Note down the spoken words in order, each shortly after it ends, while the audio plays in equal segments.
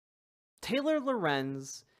Taylor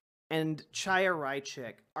Lorenz and Chaya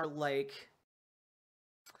Raichik are like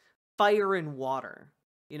fire and water.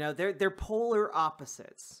 You know, they're polar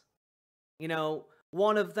opposites. You know,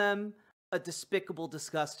 one of them, a despicable,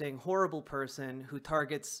 disgusting, horrible person who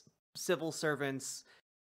targets civil servants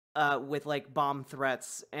with like bomb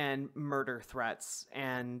threats and murder threats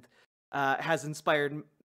and has inspired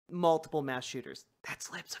multiple mass shooters.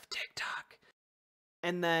 That's Libs of TikTok.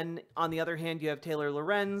 And then on the other hand, you have Taylor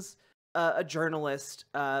Lorenz, a journalist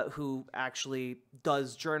who actually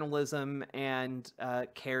does journalism and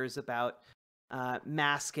cares about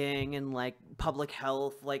masking and like public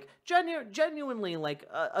health, like genuinely like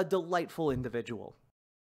a delightful individual.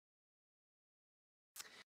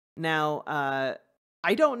 Now,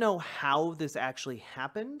 I don't know how this actually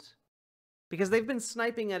happened because they've been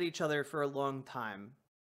sniping at each other for a long time.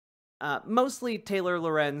 Mostly Taylor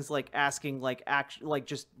Lorenz like asking like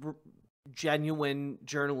just genuine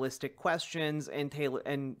journalistic questions, and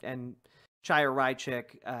Chaya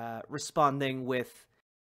Raichik responding with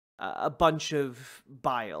a bunch of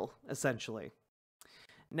bile, essentially.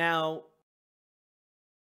 Now,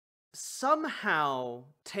 somehow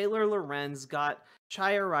Taylor Lorenz got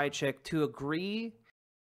Chaya Raichik to agree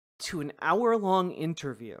to an hour-long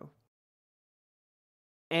interview.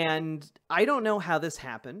 And I don't know how this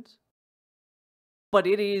happened, but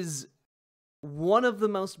it is one of the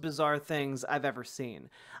most bizarre things I've ever seen.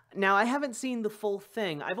 Now, I haven't seen the full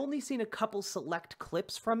thing. I've only seen a couple select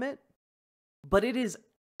clips from it, but it is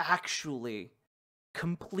actually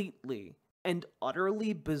completely and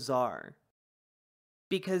utterly bizarre.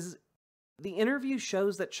 Because the interview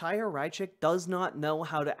shows that Chaya Raichik does not know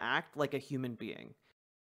how to act like a human being.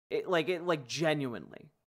 It genuinely.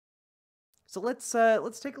 So let's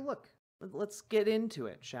take a look. Let's get into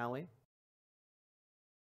it, shall we?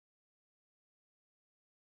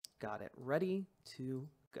 Got it. Ready to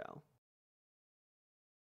go.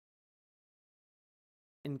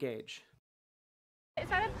 Engage. Is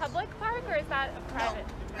that a public park or is that a private?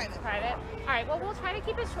 No, private. Private. All right. Well, we'll try to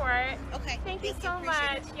keep it short. Okay. Thank you so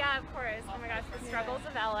much. Yeah, of course. Oh my gosh, the struggles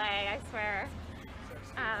of LA. I swear.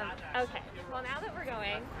 Okay. Well, now that we're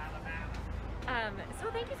going.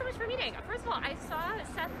 So thank you so much for meeting. First of all, I saw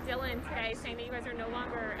Seth Dillon today saying that you guys are no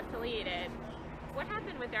longer affiliated. What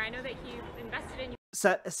happened with there? I know that he invested in you.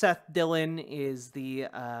 Seth Dillon is the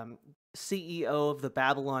CEO of the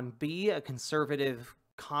Babylon Bee, a conservative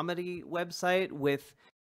comedy website with,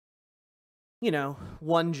 you know,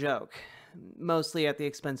 one joke, mostly at the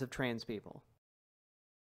expense of trans people.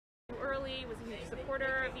 Early, was a huge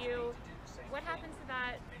supporter of you. What happened to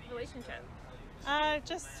that relationship?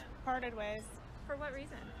 Just parted ways. For what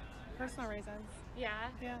reason? Personal reasons. Yeah?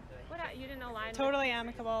 Yeah. What, you didn't align Totally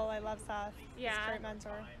amicable. I love Seth. Yeah. He's a great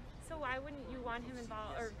mentor. So why wouldn't you want him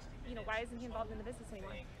involved, or, you know, why isn't he involved in the business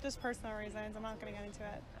anymore? Just personal reasons. I'm not going to get into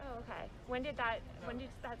it. Oh, okay. When did that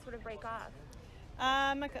sort of break off?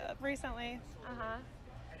 Recently. Uh-huh.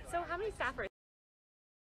 So how many staffers?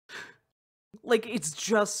 Like, it's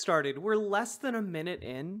just started. We're less than a minute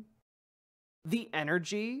in. The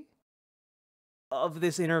energy of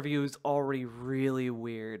this interview is already really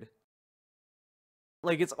weird.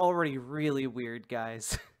 Like, it's already really weird,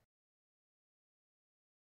 guys.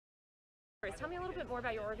 Tell me a little bit more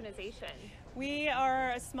about your organization. We are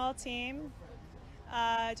a small team,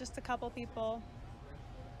 just a couple people.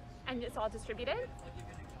 And it's all distributed?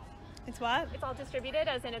 It's what? It's all distributed,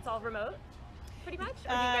 as in it's all remote, pretty much?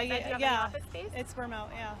 Or do you guys have any office space? It's remote,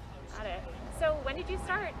 yeah. Got it. So when did you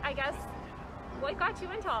start, I guess, what got you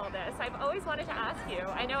into all of this? I've always wanted to ask you.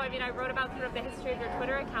 I know, I mean, I wrote about sort of the history of your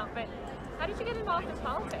Twitter account, but how did you get involved in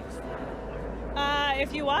politics?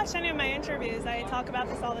 If you watch any of my interviews, I talk about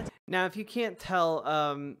this all the time. Now, if you can't tell,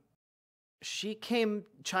 Chaya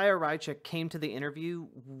Raichik came to the interview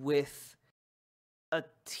with a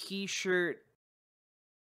t-shirt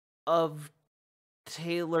of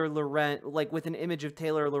Taylor Lorenz, like with an image of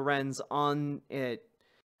Taylor Lorenz on it.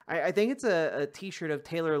 I think it's a t-shirt of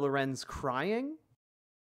Taylor Lorenz crying.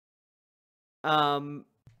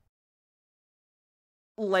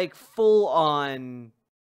 Like full on,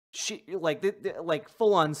 like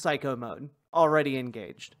full on psycho mode, already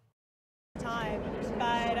engaged. Time,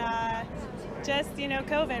 but just, you know,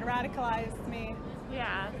 COVID radicalized me.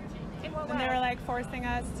 Yeah. In what way? And they were like forcing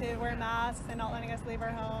us to wear masks and not letting us leave our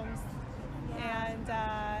homes,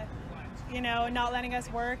 and you know, not letting us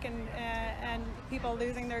work, and people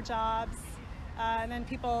losing their jobs, and then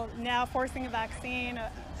people now forcing a vaccine,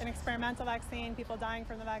 an experimental vaccine, people dying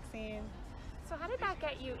from the vaccine. So how did that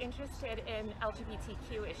get you interested in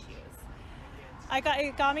LGBTQ issues?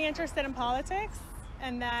 It got me interested in politics,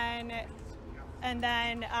 and then And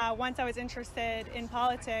then once I was interested in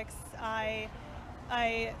politics, I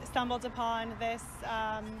stumbled upon this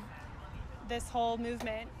whole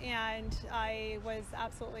movement, and I was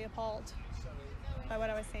absolutely appalled by what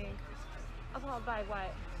I was seeing. Appalled by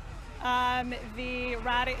what? The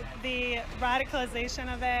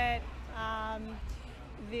radicalization of it,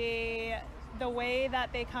 the way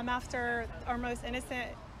that they come after our most innocent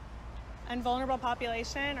and vulnerable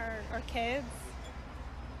population, or kids.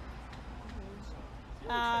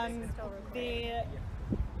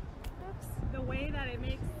 The way that it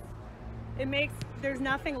makes there's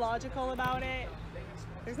nothing logical about it.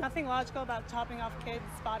 There's nothing logical about chopping off kids'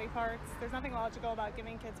 body parts. There's nothing logical about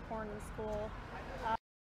giving kids porn in school.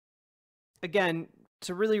 Again,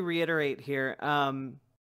 to really reiterate here,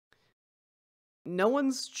 no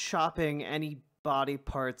one's chopping any body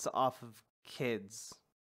parts off of kids.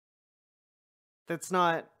 That's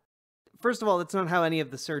not... First of all, that's not how any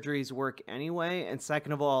of the surgeries work anyway, and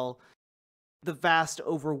second of all, the vast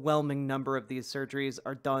overwhelming number of these surgeries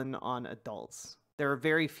are done on adults. There are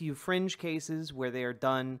very few fringe cases where they are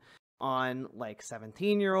done on like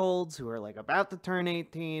 17-year-olds who are like about to turn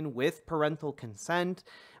 18 with parental consent,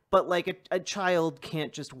 but like a child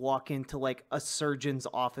can't just walk into like a surgeon's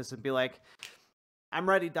office and be like, "I'm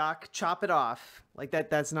ready, doc, chop it off." Like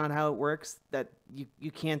that's not how it works. That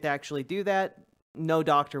you can't actually do that. No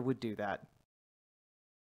doctor would do that.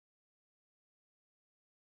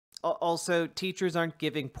 Also, teachers aren't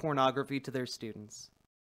giving pornography to their students.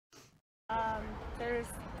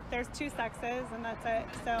 There's two sexes, and that's it.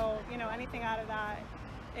 So, you know, anything out of that,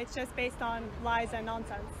 it's just based on lies and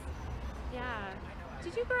nonsense. Yeah.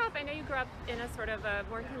 Did you grow up, I know you grew up in a sort of a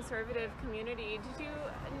more conservative community. Did you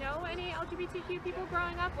know any LGBTQ people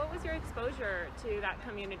growing up? What was your exposure to that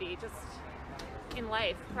community just in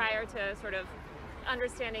life prior to sort of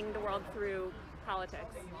understanding the world through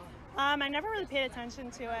politics? I never really paid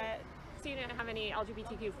attention to it. So you didn't have any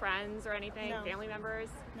LGBTQ friends or anything, No. family members?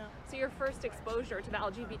 No. So your first exposure to the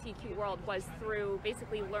LGBTQ world was through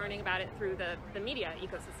basically learning about it through the media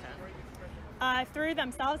ecosystem? Through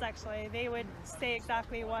themselves, actually. They would say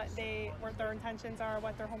exactly what their intentions are,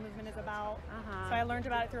 what their whole movement is about. So I learned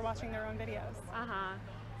about it through watching their own videos.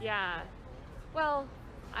 Yeah. Well,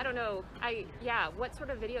 I don't know. What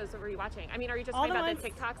sort of videos were you watching? I mean, are you just All talking the about the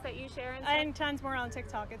ones- TikToks that you share and stuff? And tons more on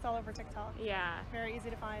TikTok. It's all over TikTok. Yeah. Very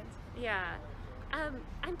easy to find. Yeah.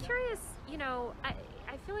 I'm curious, you know, I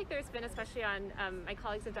feel like there's been, especially on, my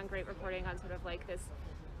colleagues have done great reporting on sort of like this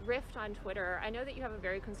rift on Twitter. I know that you have a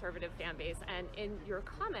very conservative fan base, and in your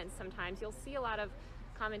comments sometimes you'll see a lot of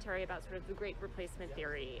commentary about sort of the great replacement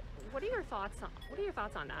theory. What are your thoughts on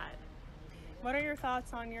that? What are your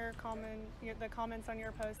thoughts on the comments on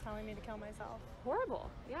your post telling me to kill myself? Horrible.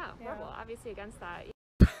 Yeah, horrible. Obviously against that.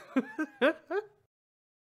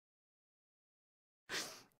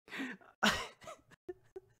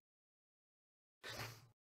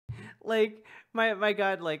 Like, my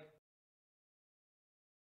God, like,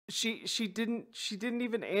 she didn't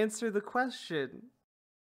even answer the question.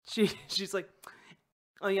 She's like,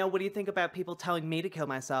 "Oh yeah, what do you think about people telling me to kill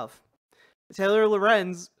myself?" Taylor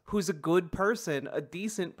Lorenz, who's a good person, a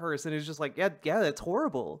decent person, is just like, yeah, that's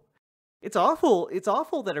horrible. It's awful. It's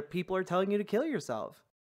awful that people are telling you to kill yourself.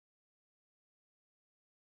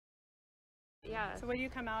 Yeah. So will you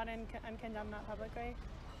come out and condemn that publicly?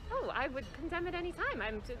 Oh, I would condemn it anytime.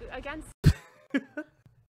 I'm against.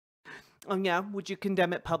 Oh yeah, would you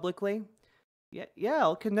condemn it publicly? Yeah,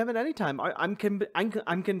 I'll condemn it anytime. I'm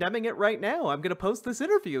condemning it right now. I'm gonna post this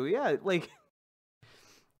interview. Yeah, like,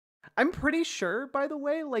 I'm pretty sure, by the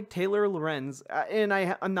way, like Taylor Lorenz, and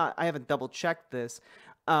I haven't double checked this.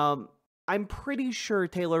 I'm pretty sure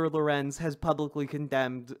Taylor Lorenz has publicly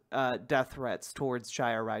condemned death threats towards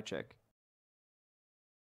Chaya Raichik.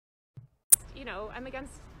 You know, I'm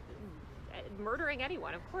against murdering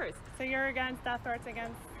anyone, of course. So you're against death threats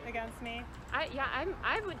against me?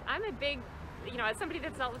 I'm a big, you know, as somebody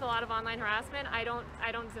that's dealt with a lot of online harassment, I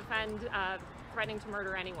don't defend threatening to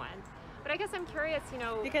murder anyone. But I guess I'm curious, you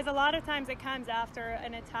know, because a lot of times it comes after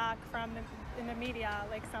an attack in the media,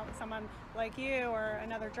 like someone like you or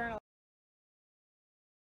another journalist.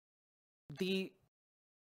 The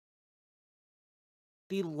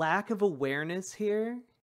lack of awareness here,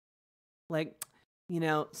 like, you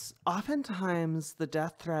know, oftentimes the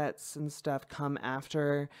death threats and stuff come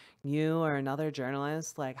after you or another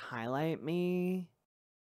journalist like highlight me.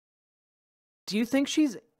 Do you think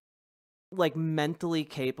she's like mentally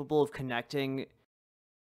capable of connecting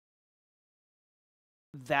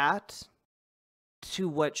that to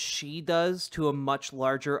what she does to a much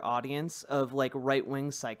larger audience of like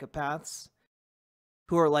right-wing psychopaths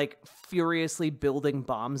who are like furiously building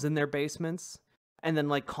bombs in their basements? and then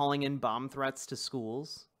like calling in bomb threats to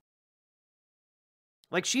schools.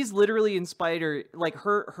 Like she's literally inspired, like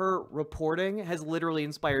her reporting has literally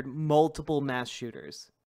inspired multiple mass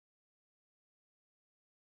shooters.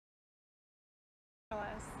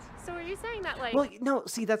 So are you saying that like... Well, no,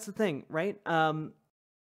 see, that's the thing, right? Oh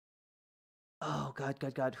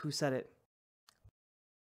God, who said it?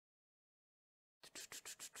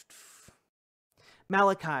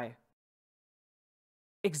 Malachi.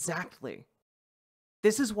 Exactly.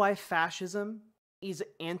 This is why fascism is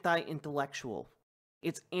anti-intellectual.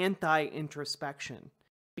 It's anti-introspection.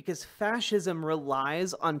 Because fascism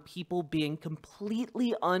relies on people being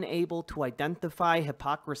completely unable to identify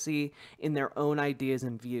hypocrisy in their own ideas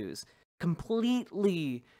and views.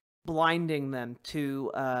 Completely blinding them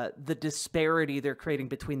to the disparity they're creating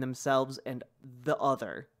between themselves and the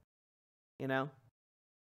other. You know?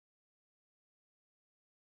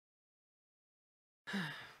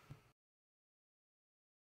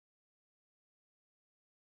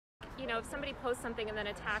 You know, if somebody posts something and then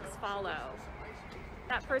attacks follow,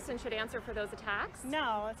 that person should answer for those attacks?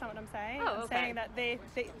 No, that's not what I'm saying. Oh, I'm saying that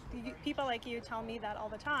people like you tell me that all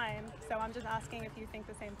the time, so I'm just asking if you think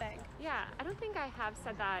the same thing. Yeah, I don't think I have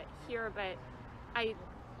said that here, but I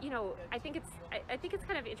think it's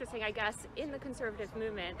kind of interesting, I guess, in the conservative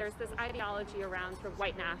movement, there's this ideology around sort of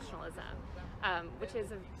white nationalism, which is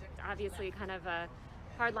obviously kind of a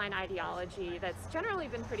hardline ideology that's generally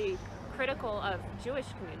been pretty critical of Jewish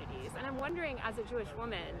communities. And I'm wondering, as a Jewish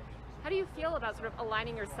woman, how do you feel about sort of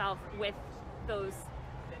aligning yourself with those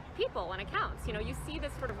people and accounts? You know, you see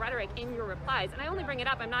this sort of rhetoric in your replies, and I only bring it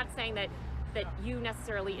up, I'm not saying that you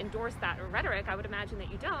necessarily endorse that rhetoric, I would imagine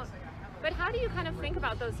that you don't, but how do you kind of think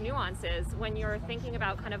about those nuances when you're thinking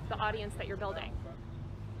about kind of the audience that you're building?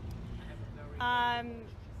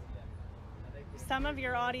 Some of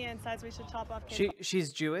your audience says we should chop off kids.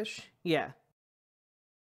 She's Jewish? Yeah.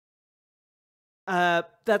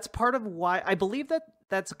 That's part of why, I believe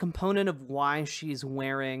that's a component of why she's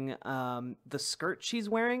wearing the skirt she's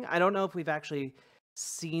wearing. I don't know if we've actually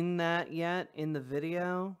seen that yet in the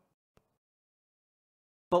video,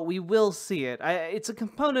 but we will see it. It's a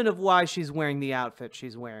component of why she's wearing the outfit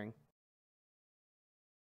she's wearing.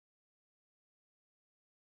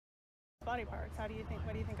 Body parts. What do you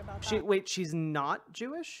think about that? Wait, she's not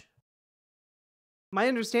Jewish? My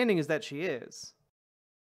understanding is that she is.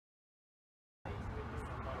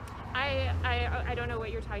 I don't know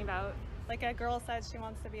what you're talking about. Like a girl says she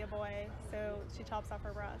wants to be a boy, so she chops off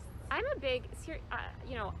her breasts. I'm a big,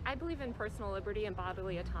 I believe in personal liberty and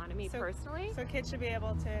bodily autonomy personally. So kids should be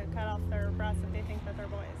able to cut off their breasts if they think that they're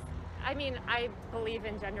boys. I mean, I believe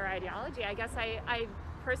in gender ideology. I guess I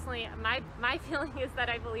personally, my feeling is that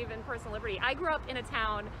I believe in personal liberty. I grew up in a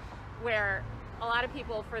town where a lot of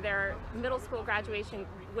people, for their middle school graduation,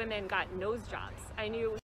 women got nose jobs. I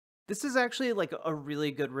knew. This is actually like a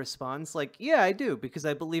really good response. Like, yeah, I do, because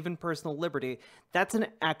I believe in personal liberty. That's an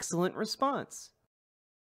excellent response.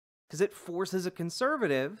 Because it forces a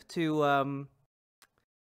conservative to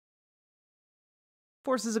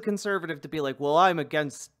be like, well, I'm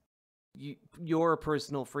against your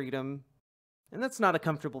personal freedom. And that's not a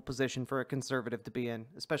comfortable position for a conservative to be in,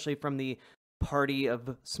 especially from the party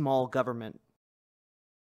of small government.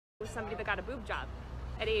 Somebody that got a boob job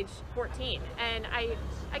at age 14, and I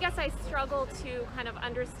guess I struggle to kind of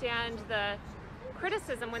understand the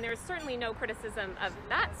criticism when there's certainly no criticism of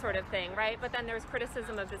that sort of thing, right? But then there's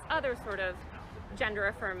criticism of this other sort of gender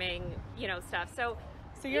affirming, stuff. So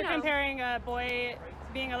you're comparing a boy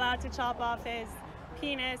being allowed to chop off his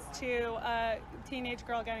penis to a teenage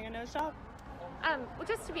girl getting a nose job? Well,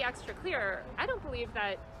 just to be extra clear, I don't believe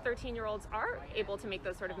that 13-year-olds are able to make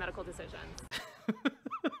those sort of medical decisions.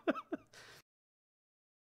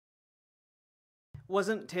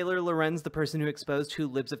 Wasn't Taylor Lorenz the person who exposed who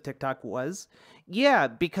Libs of TikTok was? Yeah,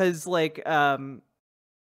 because Taylor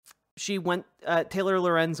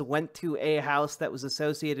Lorenz went to a house that was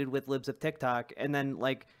associated with Libs of TikTok, and then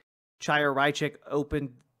Chaya Raichik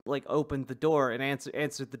opened the door and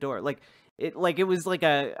answered the door. It was like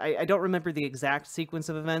I don't remember the exact sequence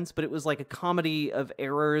of events, but it was like a comedy of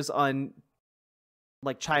errors on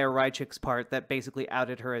Chaya Raichik's part that basically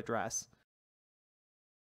outed her address.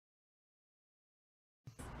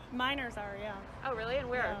 Minors are, yeah. Oh, really? And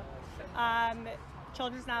where? Yeah.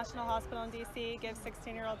 Children's National Hospital in D.C. gives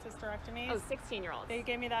 16-year-olds hysterectomies. Oh, 16-year-olds. They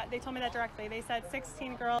gave me that. They told me that directly. They said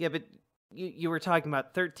 16 girls. Yeah, but you were talking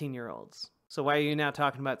about 13-year-olds. So why are you now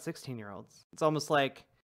talking about 16-year-olds? It's almost like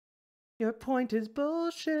your point is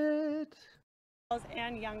bullshit.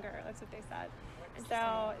 And younger. That's what they said.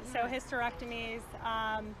 So hysterectomies.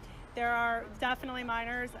 There are definitely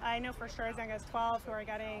minors. I know for sure as young as 12 who are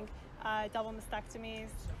getting double mastectomies.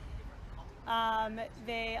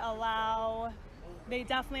 They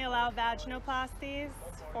definitely allow vaginoplasties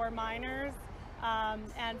for minors,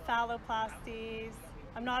 and phalloplasties.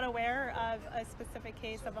 I'm not aware of a specific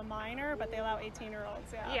case of a minor, but they allow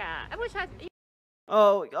 18-year-olds. Yeah, which has.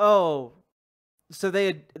 Oh, so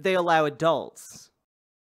they allow adults.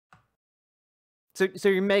 So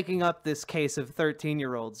you're making up this case of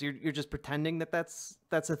 13-year-olds. You're just pretending that that's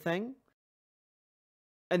a thing,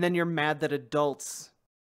 and then you're mad that adults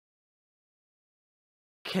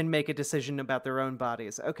can make a decision about their own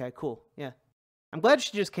bodies. Okay, cool. Yeah, I'm glad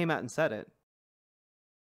she just came out and said it.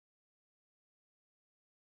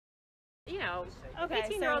 You know, Okay,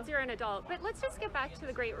 18-year-olds, you're an adult. But let's just get back to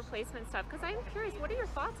the Great Replacement stuff, because I'm curious, what are your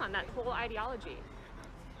thoughts on that whole ideology?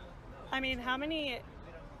 I mean, how many?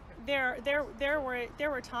 There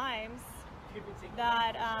were times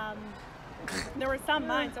that there were some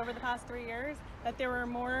months over the past 3 years that there were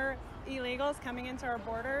more illegals coming into our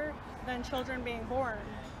border than children being born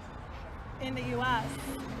in the U.S.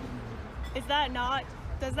 Does that not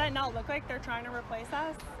look like they're trying to replace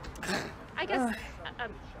us? I guess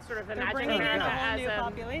sort of imagining bringing in America a whole as new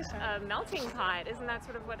population. a melting pot. Isn't that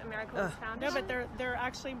sort of what America was founded No, on? but they're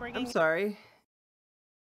actually bringing. I'm sorry.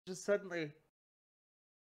 Just suddenly.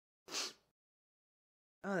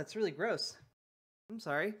 Oh, that's really gross. I'm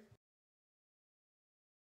sorry.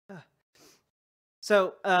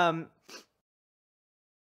 So,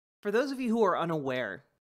 for those of you who are unaware,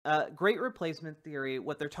 Great Replacement theory,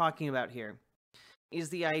 what they're talking about here, is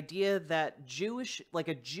the idea that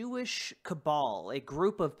a Jewish cabal, a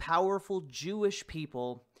group of powerful Jewish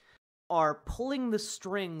people, are pulling the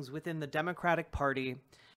strings within the Democratic Party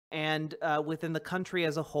and within the country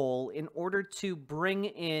as a whole in order to bring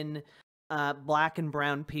in black and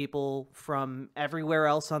brown people from everywhere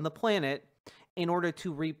else on the planet in order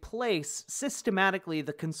to replace systematically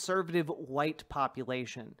the conservative white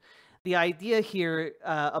population. The idea here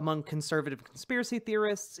among conservative conspiracy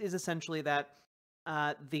theorists is essentially that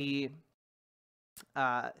the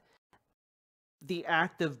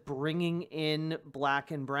act of bringing in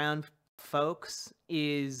black and brown folks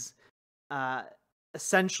is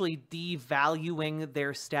essentially devaluing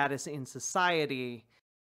their status in society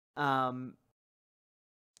and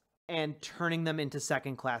turning them into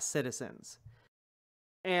second-class citizens.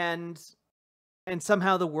 And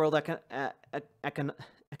somehow the World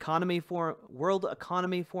Economy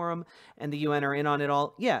Forum and the UN are in on it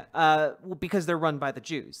all. Yeah, well, because they're run by the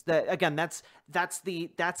Jews. Again, that's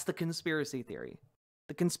the conspiracy theory.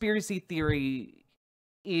 The conspiracy theory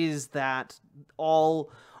is that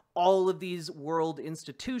all of these world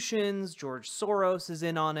institutions, George Soros is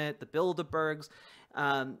in on it, the Bilderbergs,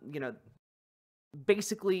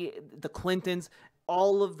 basically the Clintons,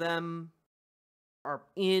 all of them are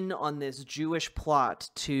in on this Jewish plot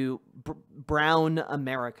to brown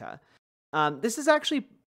America. This is actually,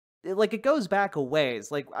 like, it goes back a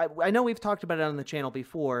ways. Like, I know we've talked about it on the channel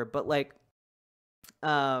before, but like,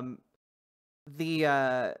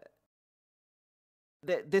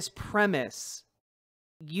 this premise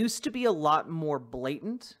used to be a lot more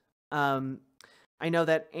blatant. I know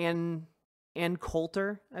that Ann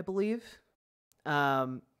Coulter, I believe,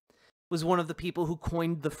 was one of the people who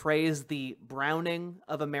coined the phrase the browning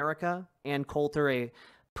of America. Ann Coulter, a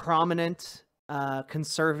prominent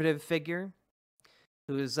conservative figure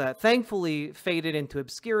who is thankfully faded into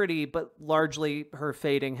obscurity, but largely her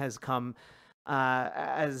fading has come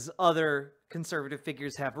as other conservative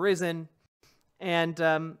figures have risen. And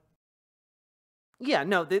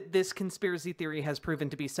this conspiracy theory has proven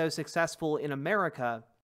to be so successful in America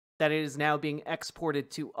that it is now being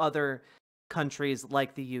exported to other countries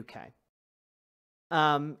like the UK.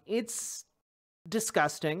 It's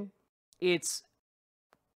disgusting. It's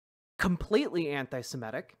completely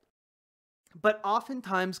anti-Semitic. But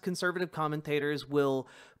oftentimes conservative commentators will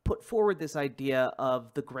put forward this idea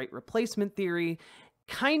of the Great Replacement theory,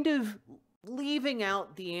 kind of leaving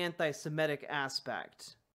out the anti-Semitic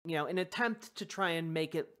aspect, in an attempt to try and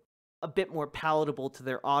make it a bit more palatable to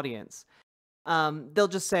their audience. They'll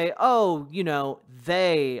just say,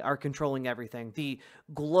 they are controlling everything. The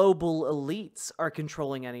global elites are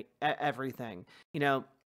controlling everything,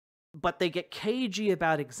 but they get cagey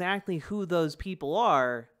about exactly who those people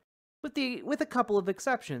are, with a couple of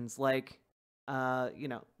exceptions, like,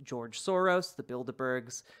 George Soros, the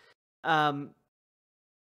Bilderbergs.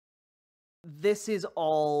 This is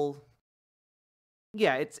all,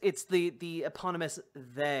 it's the eponymous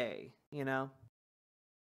they,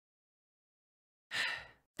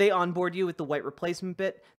 They onboard you with the white replacement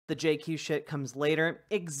bit. The JQ shit comes later.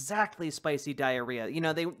 Exactly, spicy diarrhea.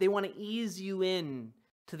 They want to ease you in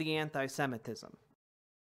to the anti-Semitism.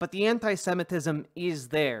 But the anti-Semitism is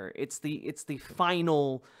there. It's the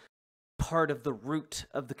final part of the root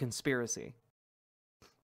of the conspiracy.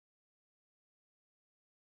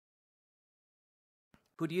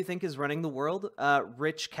 Who do you think is running the world?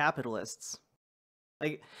 Rich capitalists.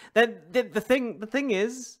 Like that. The thing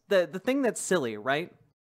is, the thing that's silly, right?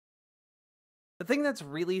 The thing that's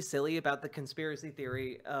really silly about the conspiracy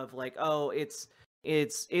theory of like, oh, it's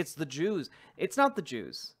the Jews. It's not the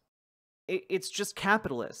Jews. It's just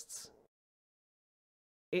capitalists.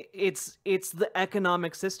 It's the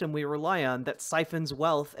economic system we rely on that siphons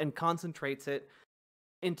wealth and concentrates it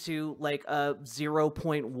into like a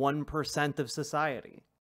 0.1% of society.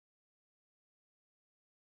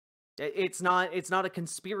 It's not a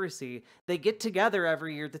conspiracy. They get together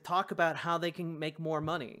every year to talk about how they can make more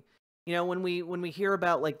money. You know, when we hear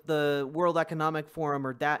about like the World Economic Forum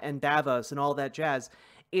and Davos and all that jazz,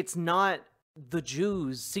 it's not the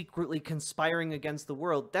Jews secretly conspiring against the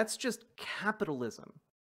world. That's just capitalism.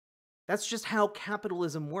 That's just how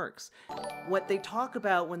capitalism works. What they talk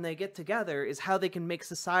about when they get together is how they can make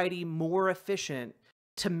society more efficient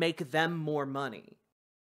to make them more money.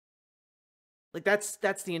 Like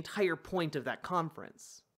that's the entire point of that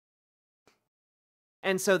conference.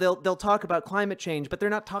 And so they'll talk about climate change, but they're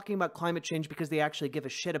not talking about climate change because they actually give a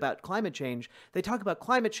shit about climate change. They talk about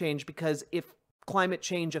climate change because if climate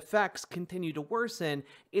change effects continue to worsen,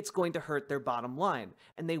 it's going to hurt their bottom line,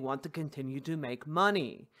 and they want to continue to make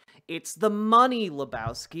money. It's the money,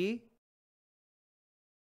 Lebowski.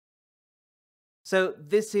 So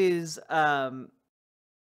this is,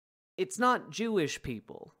 it's not Jewish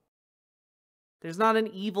people. There's not an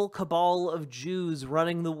evil cabal of Jews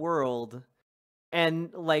running the world,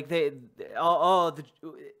 and like the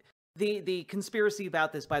conspiracy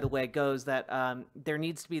about this, by the way, goes that there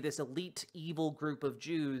needs to be this elite evil group of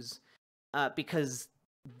Jews because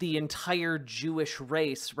the entire Jewish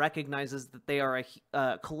race recognizes that they are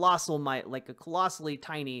a colossally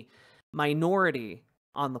tiny minority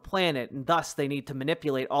on the planet, and thus they need to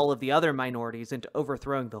manipulate all of the other minorities into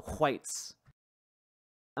overthrowing the whites.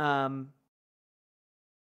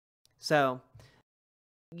 So,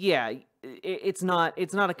 yeah, it's not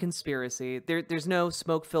a conspiracy. There's no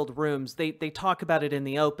smoke-filled rooms. They talk about it in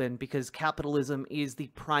the open because capitalism is the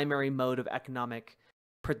primary mode of economic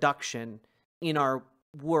production in our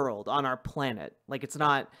world, on our planet. Like, it's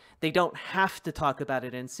not, they don't have to talk about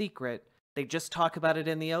it in secret. They just talk about it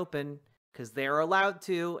in the open because they're allowed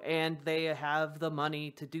to, and they have the money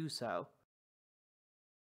to do so.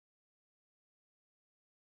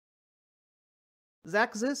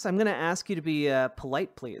 Zaxis, I'm going to ask you to be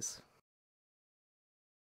polite, please.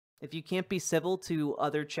 If you can't be civil to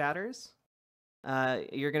other chatters,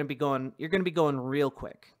 you're going to be going real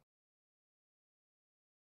quick.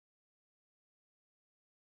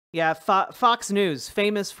 Yeah, Fox News,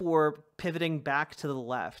 famous for pivoting back to the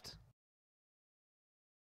left.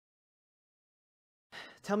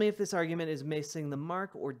 Tell me if this argument is missing the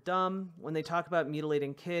mark or dumb. When they talk about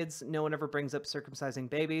mutilating kids, no one ever brings up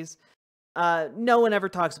circumcising babies. No one ever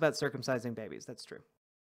talks about circumcising babies. That's true.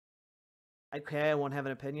 Okay, I won't have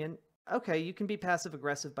an opinion. Okay, you can be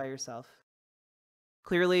passive-aggressive by yourself.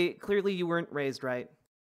 Clearly you weren't raised right.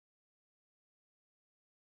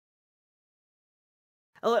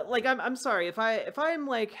 Like, I'm sorry, if I'm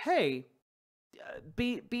like, hey,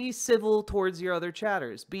 be civil towards your other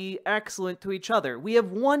chatters. Be excellent to each other. We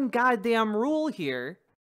have one goddamn rule here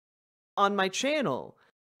on my channel,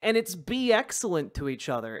 and it's be excellent to each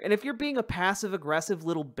other. And if you're being a passive-aggressive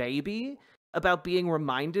little baby about being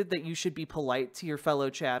reminded that you should be polite to your fellow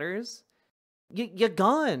chatters, you're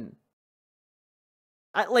gone.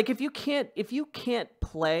 Like, if you can't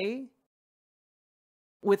play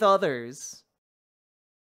with others,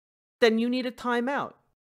 then you need a timeout.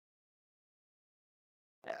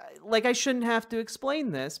 Like, I shouldn't have to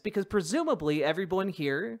explain this, because presumably everyone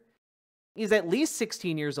here is at least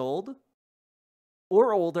 16 years old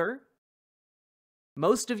or older.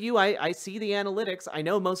 Most of you, I see the analytics. I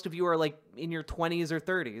know most of you are like in your 20s or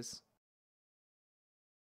 30s.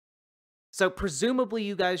 So presumably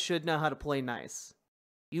you guys should know how to play nice.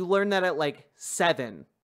 You learned that at like 7,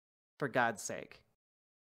 for God's sake.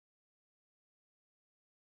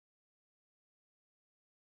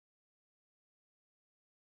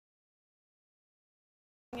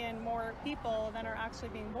 In more people than are actually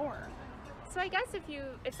being born. So I guess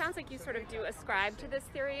it sounds like you sort of do ascribe to this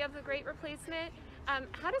theory of the Great Replacement. How does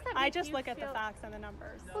that make you feel? I just look at the facts and the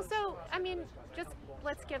numbers. Well, so, I mean, just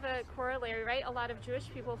let's give a corollary, right? A lot of Jewish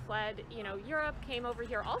people fled, Europe, came over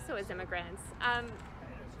here also as immigrants.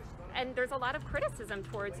 and there's a lot of criticism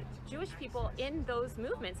towards Jewish people in those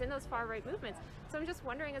movements, in those far-right movements. So I'm just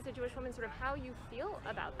wondering, as a Jewish woman, sort of how you feel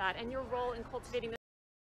about that and your role in cultivating this.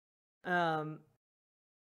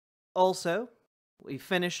 Also, we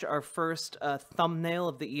finished our first thumbnail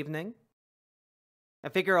of the evening. I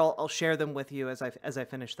figure I'll share them with you as I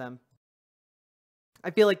finish them.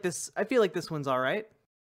 I feel like this one's all right.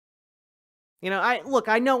 You know,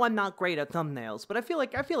 I know I'm not great at thumbnails, but I feel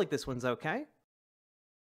like this one's okay.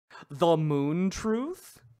 The moon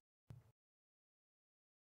truth?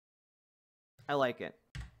 I like it.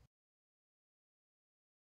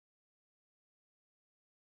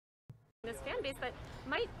 This fan base that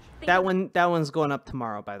might think that one's going up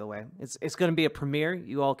tomorrow, by the way. It's going to be a premiere.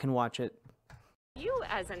 You all can watch it. you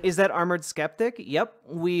as an Is that Armored Skeptic? Yep.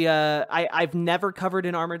 I've never covered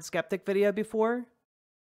an Armored Skeptic video before.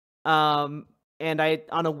 And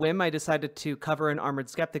on a whim I decided to cover an Armored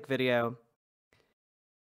Skeptic video.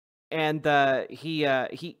 And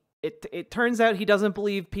it turns out he doesn't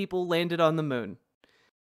believe people landed on the moon.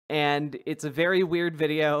 And it's a very weird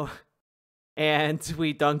video. And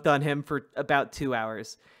we dunked on him for about 2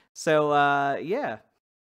 hours. So yeah.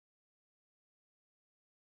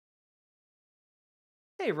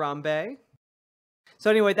 Hey, Rambe.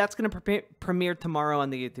 So anyway, that's going to premiere tomorrow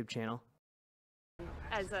on the YouTube channel.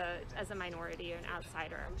 as a minority or an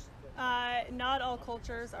outsider? Not all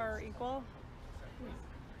cultures are equal.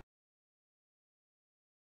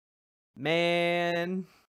 Man.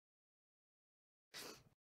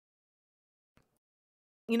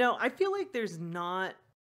 You know, I feel like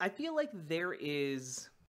there is...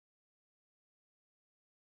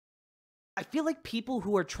 I feel like people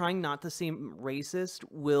who are trying not to seem racist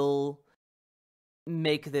will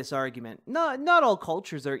make this argument. Not all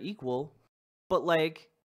cultures are equal, but like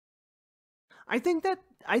I think that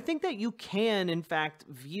you can in fact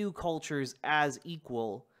view cultures as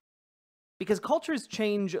equal because cultures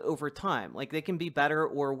change over time. Like they can be better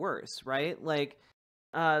or worse, right? Like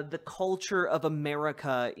the culture of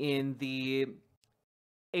America in the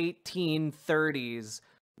 1830s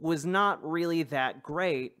was not really that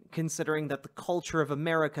great, considering that the culture of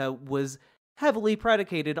America was heavily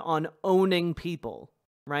predicated on owning people,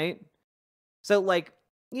 right? So, like,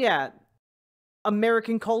 yeah,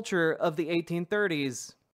 American culture of the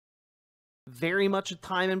 1830s, very much a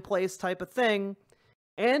time and place type of thing,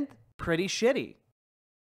 and pretty shitty.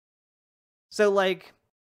 So, like,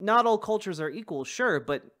 not all cultures are equal, sure,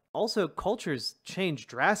 but also cultures change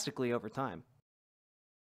drastically over time.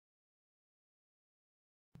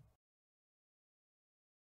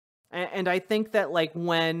 And I think that, like,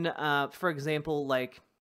 when, for example, like,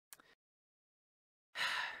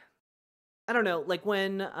 I don't know, like,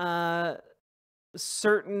 when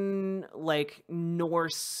certain, like,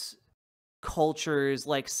 Norse cultures,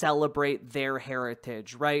 like, celebrate their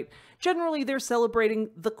heritage, right? Generally, they're celebrating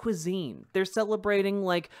the cuisine. They're celebrating,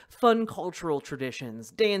 like, fun cultural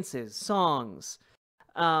traditions, dances, songs,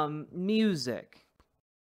 music.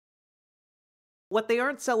 What they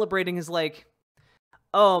aren't celebrating is, like,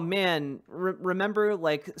 oh man, remember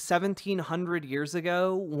like 1700 years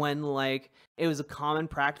ago when like it was a common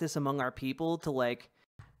practice among our people to like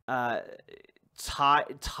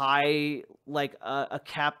tie like a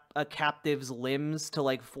captive's limbs to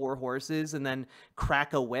like 4 horses and then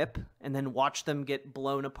crack a whip and then watch them get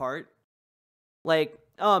blown apart? Like,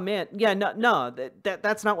 oh man, yeah, no,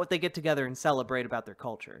 that's not what they get together and celebrate about their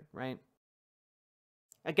culture, right?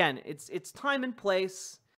 Again, it's time and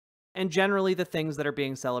place. And generally the things that are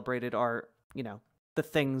being celebrated are, you know, the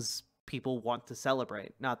things people want to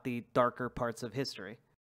celebrate, not the darker parts of history.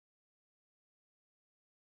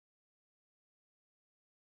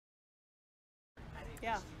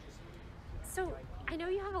 Yeah. So I know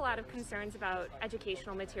you have a lot of concerns about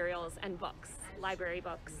educational materials and books, library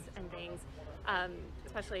books and things,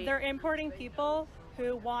 especially... They're importing people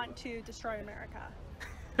who want to destroy America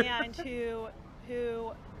and who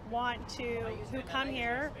come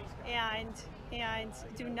here and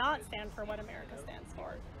do not stand for what America stands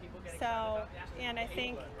for. So, and I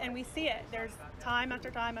think, and we see it, there's time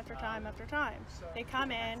after time after time after time. They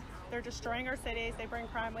come in, they're destroying our cities, they bring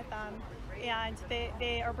crime with them, and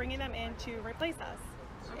they are bringing them in to replace us.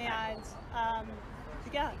 And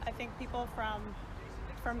yeah, I think people from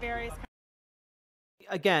various...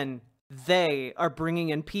 Again, they are bringing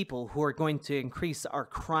in people who are going to increase our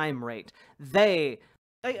crime rate.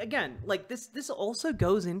 Again, like, this also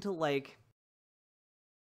goes into, like,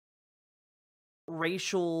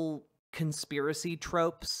 racial conspiracy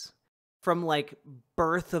tropes from, like,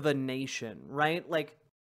 Birth of a Nation, right? Like,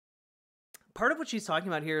 part of what she's talking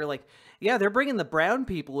about here, like, yeah, they're bringing the brown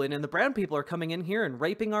people in, and the brown people are coming in here and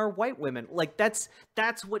raping our white women. Like, that's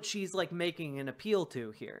what she's, like, making an appeal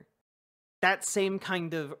to here. That same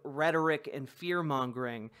kind of rhetoric and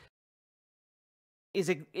fear-mongering is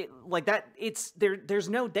like that. It's there's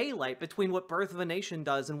no daylight between what Birth of a Nation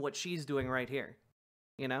does and what she's doing right here,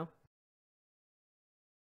 you know?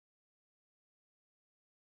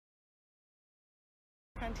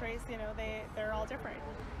 Countries, you know, they're all different.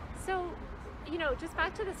 So, you know, just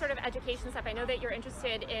back to the sort of education stuff, I know that you're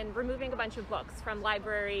interested in removing a bunch of books from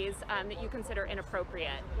libraries that you consider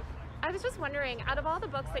inappropriate. I was just wondering, out of all the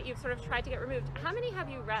books that you've sort of tried to get removed, how many have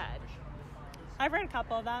you read? I've read a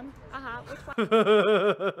couple of them. Which one?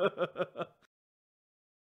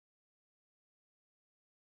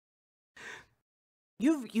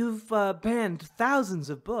 You've banned thousands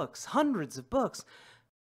of books, hundreds of books.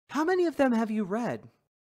 How many of them have you read?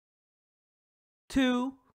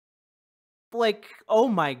 2? Like, oh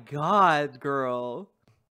my god, girl.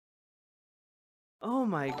 Oh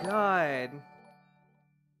my god.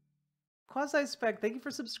 Quasi-Spec, thank you for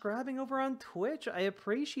subscribing over on Twitch. I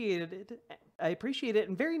appreciated it. I appreciate it.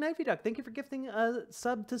 And Very Knifey Duck, thank you for gifting a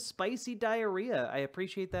sub to Spicy Diarrhea. I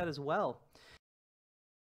appreciate that as well.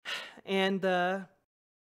 And,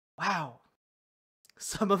 wow.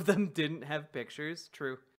 Some of them didn't have pictures.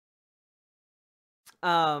 True.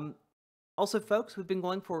 Also, folks, we've been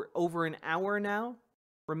going for over an hour now.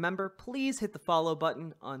 Remember, please hit the follow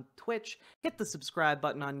button on Twitch, hit the subscribe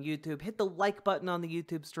button on YouTube, hit the like button on the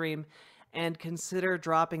YouTube stream, and consider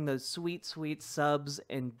dropping those sweet, sweet subs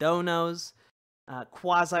and donos.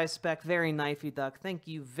 Quasi-Spec, Very Knifey Duck, thank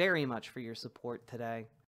you very much for your support today.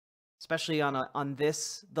 Especially on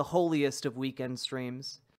this, the holiest of weekend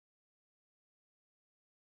streams.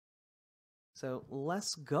 So,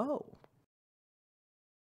 let's go.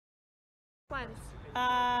 Ones.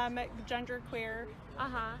 Genderqueer.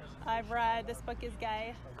 I've read This Book is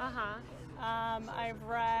Gay. I've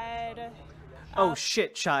read. Oh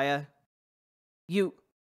shit, Chaya. You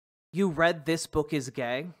read This Book is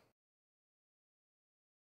Gay?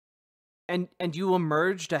 And you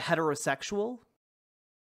emerged a heterosexual?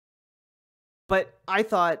 But I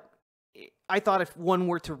thought if one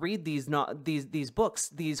were to read these books,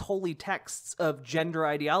 these holy texts of gender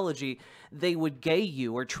ideology, they would gay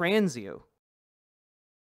you or trans you.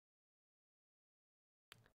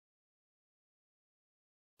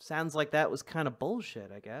 Sounds like that was kind of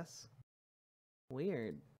bullshit, I guess.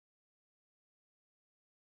 Weird.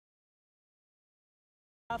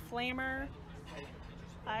 A Flamer.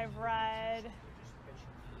 I've read.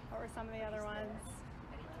 What were some of the other ones?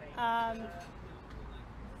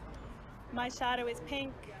 My Shadow is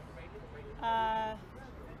Pink.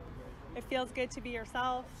 It Feels Good to Be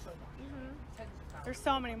Yourself. There's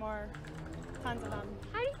so many more. Tons of them.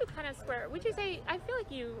 How do you kind of square, would you say, I feel like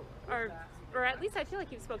you are, or at least I feel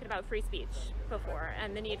like you've spoken about free speech before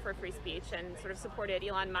and the need for free speech and sort of supported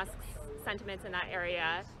Elon Musk's sentiments in that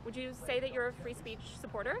area. Would you say that you're a free speech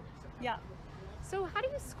supporter? Yeah. So how do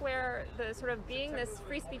you square the sort of being this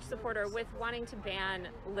free speech supporter with wanting to ban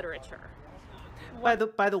literature? By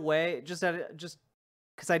the way, just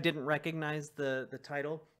because I didn't recognize the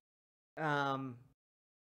title,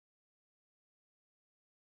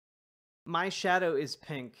 My Shadow is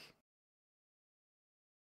Pink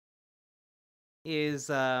is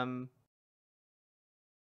like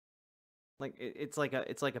it's like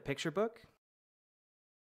a picture book.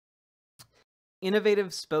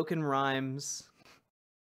 Innovative spoken rhymes.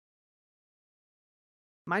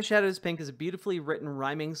 My Shadow is Pink is a beautifully written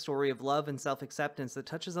rhyming story of love and self-acceptance that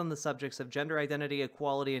touches on the subjects of gender identity,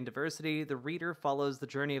 equality, and diversity. The reader follows the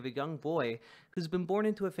journey of a young boy who's been born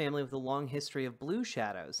into a family with a long history of blue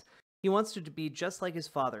shadows. He wants to be just like his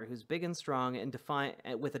father, who's big and strong and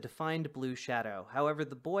with a defined blue shadow. However,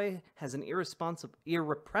 the boy has an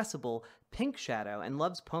irrepressible pink shadow and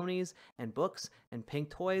loves ponies and books and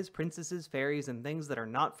pink toys, princesses, fairies, and things that are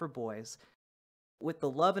not for boys. With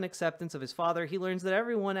the love and acceptance of his father, he learns that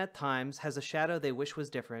everyone at times has a shadow they wish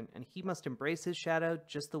was different, and he must embrace his shadow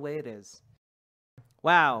just the way it is.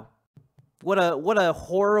 Wow. What a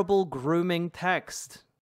horrible grooming text.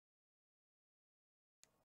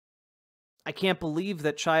 I can't believe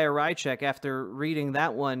that Chaya Raichik, after reading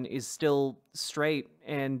that one, is still straight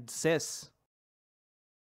and cis.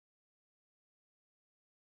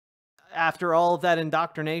 After all of that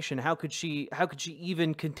indoctrination, how could she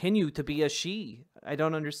even continue to be a she? I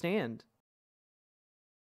don't understand.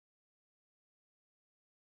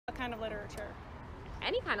 What kind of literature?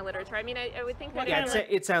 Any kind of literature. I mean, I would think that... Yeah,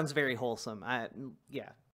 it sounds very wholesome. Yeah.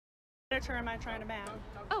 Literature am I trying to ban?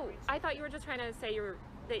 Oh, I thought you were just trying to say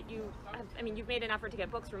that you have, I mean, you've made an effort to get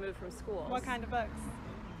books removed from schools. What kind of books?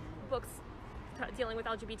 Books dealing with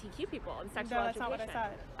LGBTQ people and sexual No, that's education. not what I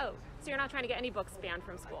said. Oh, so you're not trying to get any books banned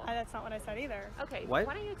from school? That's not what I said either. Okay, What?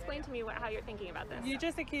 why don't you explain to me how you're thinking about this? You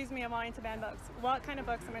just accused me of wanting to ban books. What kind of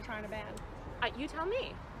books am I trying to ban? You tell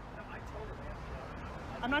me.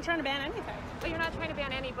 I'm not trying to ban anything. But you're not trying to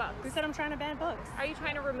ban any books. Who said I'm trying to ban books? Are you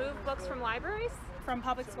trying to remove books from libraries? From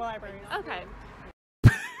public school libraries. Okay.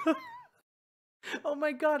 Oh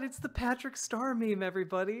my god, it's the Patrick Star meme,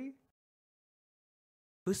 everybody.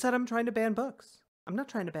 Who said I'm trying to ban books? I'm not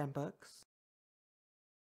trying to ban books.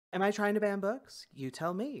 Am I trying to ban books? You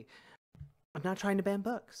tell me. I'm not trying to ban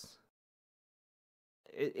books.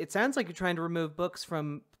 It sounds like you're trying to remove books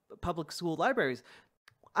from public school libraries.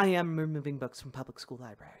 I am removing books from public school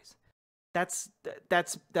libraries. That's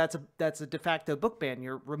a de facto book ban.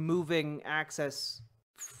 You're removing access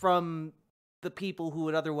from the people who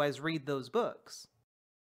would otherwise read those books.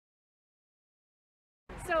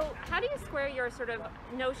 So how do you square your sort of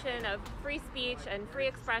notion of free speech and free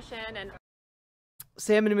expression and...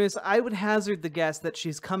 Sam and Moose, I would hazard the guess that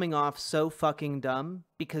she's coming off so fucking dumb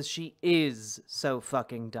because she is so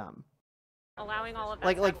fucking dumb. allowing all of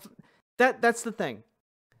that That's the thing.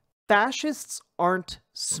 Fascists aren't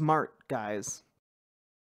smart, guys.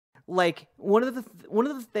 Like one of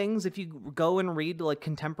the things, if you go and read like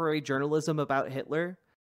contemporary journalism about Hitler,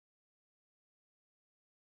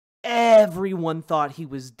 everyone thought he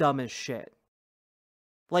was dumb as shit.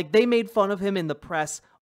 Like they made fun of him in the press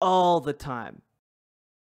all the time.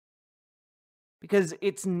 Because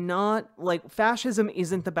it's not like fascism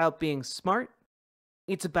isn't about being smart.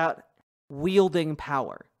 It's about wielding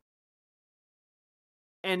power.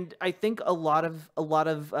 And I think a lot of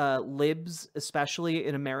libs, especially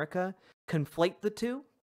in America, conflate the two.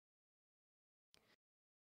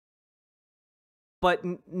 But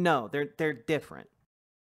no, they're different.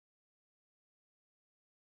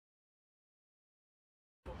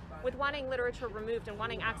 with wanting literature removed and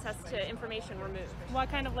wanting access to information removed? What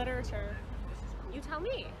kind of literature? You tell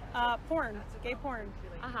me. Porn, gay porn.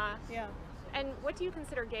 Uh-huh. Yeah. And what do you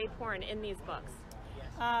consider gay porn in these books?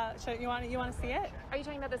 So you want to see it? Are you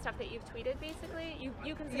talking about the stuff that you've tweeted, basically?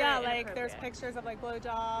 You consider yeah, it like there's inappropriate? pictures of like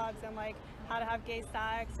blowjobs and like how to have gay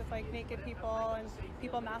sex with like naked people and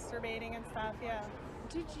people masturbating and stuff. Yeah.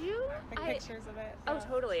 Did you? Like pictures of it. Oh, yeah.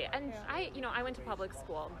 totally. And Yeah. I went to public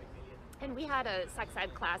school. And we had a sex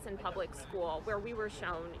ed class in public school where we were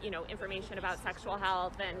shown, information about sexual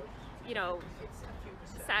health and,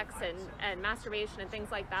 sex and masturbation and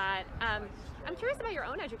things like that. I'm curious about your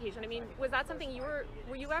own education. I mean, was that something did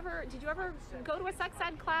you ever go to a sex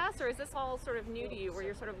ed class, or is this all sort of new to you where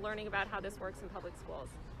you're sort of learning about how this works in public schools?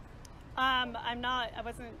 I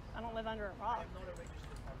don't live under a rock.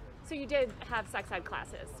 So you did have sex ed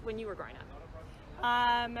classes when you were growing up?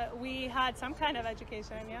 We had some kind of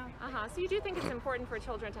education, yeah. Uh-huh. So you do think it's important for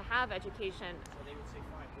children to have education,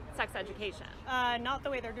 sex education? Not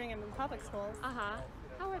the way they're doing it in public schools. Uh-huh.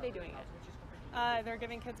 How are they doing it? They're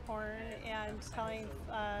giving kids porn and telling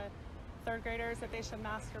third graders that they should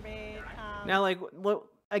masturbate. Now,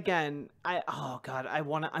 again, I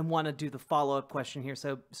want to do the follow-up question here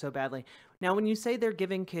so badly. Now, when you say they're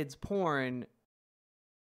giving kids porn,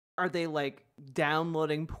 are they like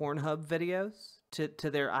downloading Pornhub videos to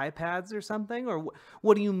their iPads or something? Or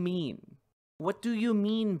what do you mean? What do you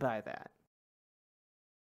mean by that?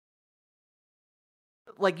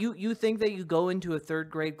 Like you think that you go into a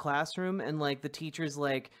third grade classroom and like the teacher's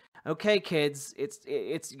like, okay, kids, it's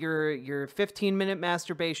your 15-minute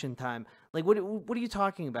masturbation time. Like what are you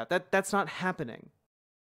talking about? That's not happening.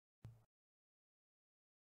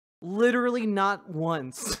 Literally not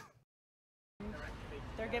once.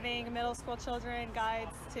 They're giving middle school children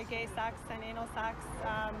guides to gay sex and anal sex,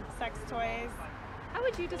 sex toys. How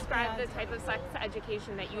would you describe the type of sex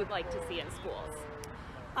education that you would like to see in schools?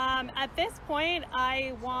 At this point,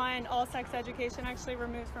 I want all sex education actually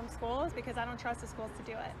removed from schools because I don't trust the schools to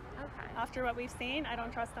do it. Okay. After what we've seen, I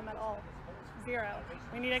don't trust them at all. Zero.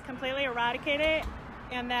 We need to completely eradicate it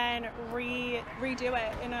and then redo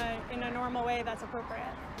it in a normal way that's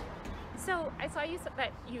appropriate. So I saw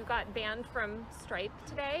that you got banned from Stripe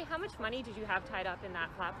today. How much money did you have tied up in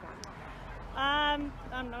that platform? I'm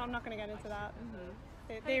not going to get into that.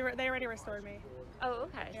 Mm-hmm. They already restored me. Oh,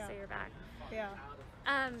 okay. Yeah. So you're back. Yeah.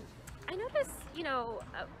 I noticed, I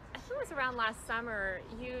think it was around last summer,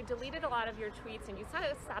 you deleted a lot of your tweets and you sort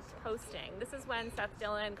of stopped posting. This is when Seth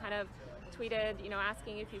Dillon kind of tweeted,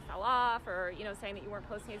 asking if you fell off or, saying that you weren't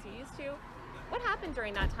posting as you used to. What happened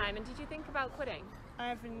during that time, and did you think about quitting? I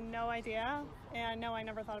have no idea, and no, I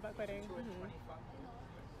never thought about quitting. Mm-hmm.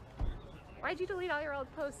 Why'd you delete all your old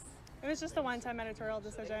posts? It was just a one-time editorial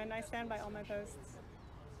decision. I stand by all my posts.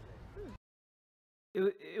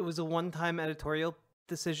 It was a one-time editorial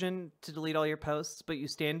decision to delete all your posts, but you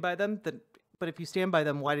stand by them? But if you stand by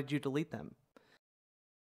them, why did you delete them?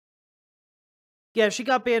 Yeah, she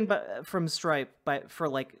got banned from Stripe for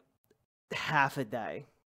like half a day.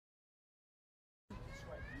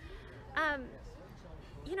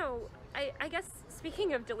 You know, I guess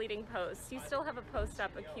speaking of deleting posts, you still have a post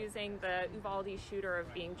up accusing the Uvalde shooter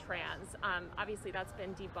of being trans. Obviously, that's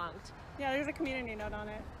been debunked. Yeah, there's a community note on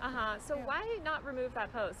it. So why not remove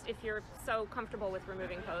that post if you're so comfortable with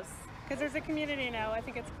removing posts? Because there's a community note. I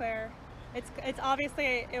think it's clear. It's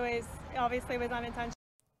obviously it was unintentional.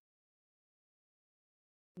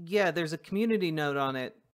 Yeah, there's a community note on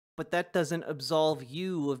it, but that doesn't absolve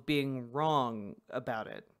you of being wrong about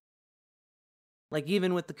it. Like,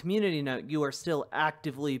 even with the community note, you are still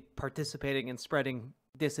actively participating and spreading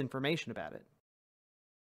disinformation about it.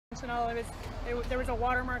 There was a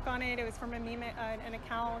watermark on it. It was from a meme, an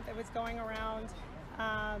account that was going around,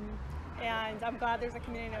 and I'm glad there's a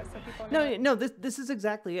community note so people know. No, this is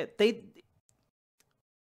exactly it. They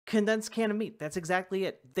condensed can of meat. That's exactly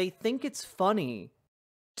it. They think it's funny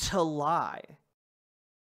to lie.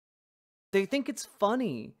 They think it's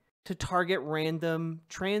funny to target random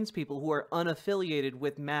trans people who are unaffiliated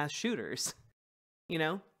with mass shooters. You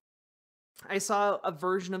know? I saw a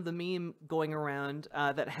version of the meme going around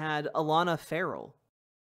that had Alana Farrell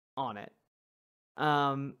on it.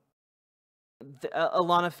 Alana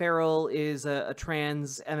Farrell is a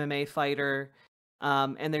trans MMA fighter,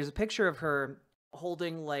 and there's a picture of her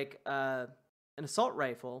holding like an assault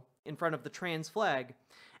rifle in front of the trans flag,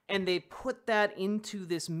 and they put that into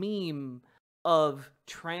this meme of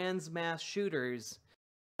trans mass shooters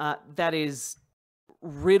that is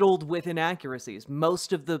riddled with inaccuracies.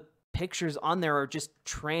 Most of the pictures on there are just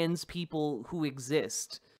trans people who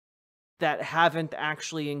exist that haven't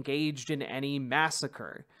actually engaged in any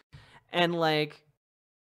massacre. And like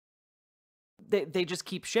they just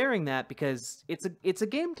keep sharing that because it's a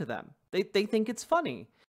game to them. They think it's funny.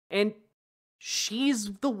 And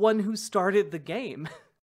she's the one who started the game.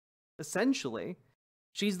 Essentially.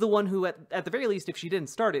 She's the one who, at the very least, if she didn't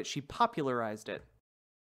start it, she popularized it.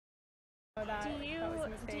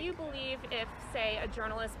 Do you believe if, say, a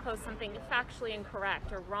journalist posts something factually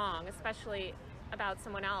incorrect or wrong, especially about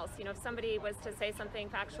someone else, you know, if somebody was to say something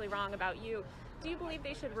factually wrong about you, do you believe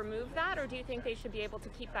they should remove that, or do you think they should be able to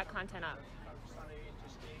keep that content up?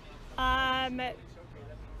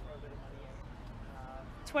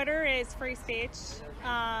 Twitter is free speech.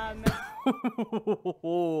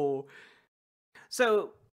 So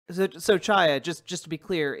Chaya, just to be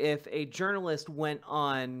clear, if a journalist went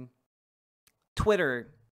on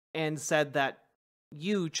Twitter and said that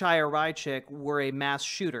you, Chaya Raichik, were a mass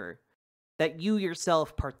shooter, that you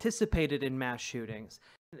yourself participated in mass shootings,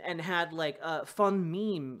 and had like fun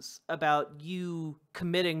memes about you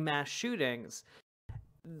committing mass shootings,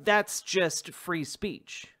 that's just free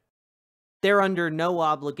speech. They're under no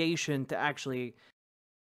obligation to actually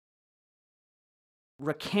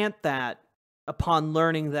recant that upon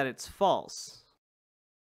learning that it's false.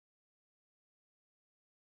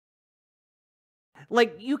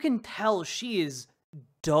 Like, you can tell she is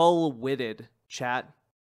dull-witted, chat.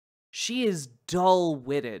 She is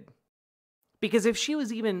dull-witted. Because if she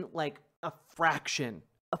was even, like, a fraction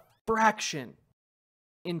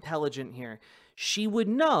intelligent here, she would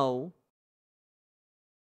know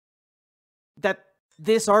that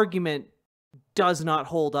this argument does not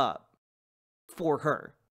hold up for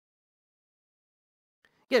her.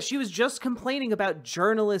 Yeah, she was just complaining about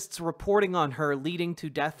journalists reporting on her leading to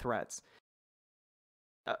death threats.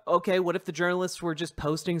 Okay, what if the journalists were just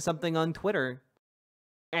posting something on Twitter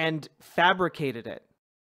and fabricated it?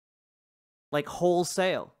 Like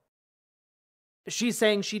wholesale. She's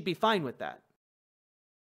saying she'd be fine with that.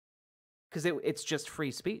 Because it's just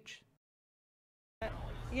free speech.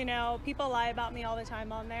 You know, people lie about me all the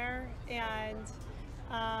time on there, and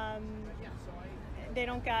they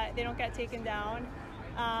don't get taken down.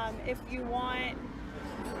 If you want,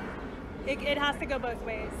 it has to go both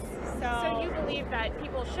ways. So you believe that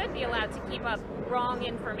people should be allowed to keep up wrong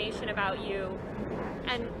information about you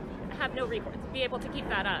and have no recourse, be able to keep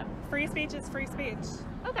that up? Free speech is free speech.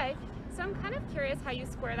 Okay. So I'm kind of curious how you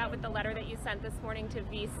square that with the letter that you sent this morning to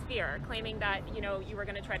V Sphere, claiming that, you know, you were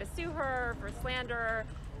going to try to sue her for slander.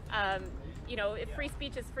 You know, if free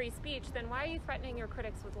speech is free speech, then why are you threatening your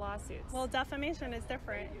critics with lawsuits? Well, defamation is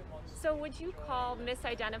different. So would you call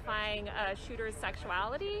misidentifying a shooter's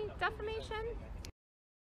sexuality defamation?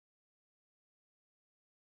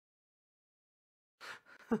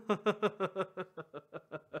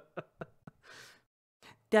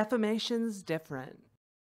 defamation's different.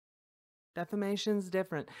 Defamation's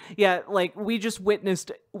different. Yeah, like we just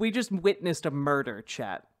witnessed a murder,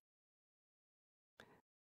 chat.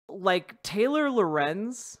 Like Taylor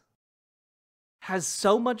Lorenz has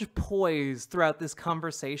so much poise throughout this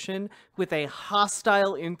conversation with a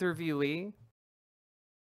hostile interviewee.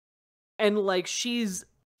 And like she is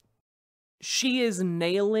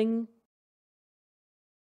nailing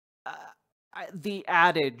the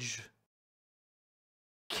adage,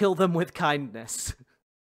 kill them with kindness.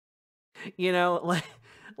 You know,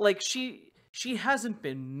 like she hasn't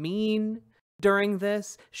been mean during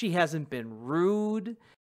this. She hasn't been rude.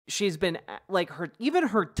 She's been like even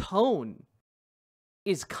her tone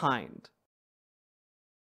is kind.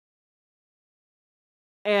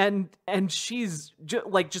 And she's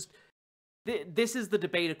this is the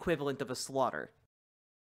debate equivalent of a slaughter.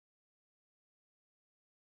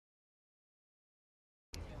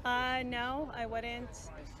 No, I wouldn't.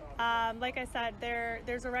 Like I said,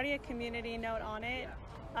 there's already a community note on it,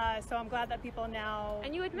 so I'm glad that people now.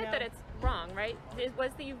 And you admit that it's wrong, right?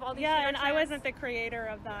 Was the Uvalde shooter and trans? I wasn't the creator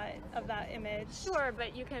of that image. Sure,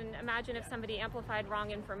 but you can imagine if somebody amplified wrong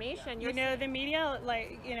information. The media,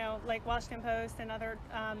 like Washington Post and other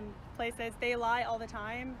places, they lie all the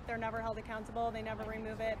time. They're never held accountable. They never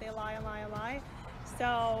remove it. They lie and lie and lie.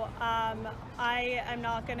 So I am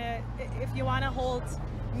not gonna. If you want to hold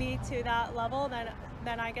me to that level,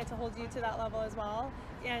 then I get to hold you to that level as well,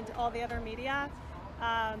 and all the other media.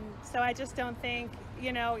 So I just don't think,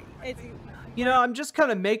 it's... I'm just kind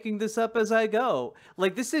of making this up as I go.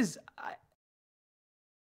 Like, this is...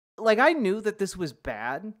 I knew that this was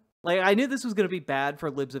bad. Like, I knew this was going to be bad for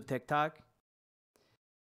libs of TikTok.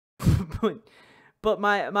 but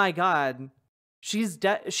my God, she's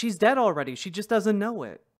dead. She's dead already. She just doesn't know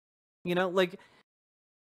it. Like,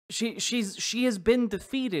 she has been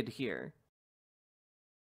defeated here.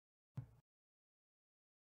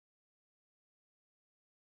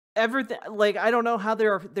 Everything, like, I don't know how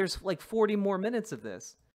there's like 40 more minutes of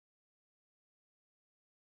this.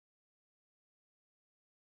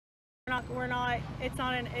 It's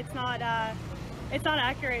not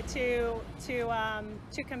accurate to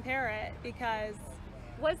compare it, because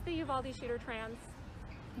was the Uvalde shooter trans?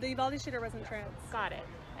 The Uvalde shooter wasn't trans. Got it.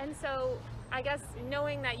 And so I guess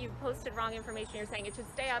knowing that you've posted wrong information, you're saying it should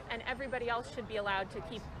stay up and everybody else should be allowed to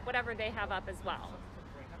keep whatever they have up as well.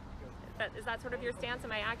 Is that sort of your stance?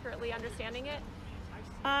 Am I accurately understanding it?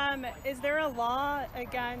 Is there a law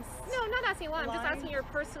against... No, I'm not asking law. I'm just asking your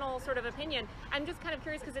personal sort of opinion. I'm just kind of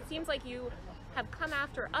curious because it seems like you have come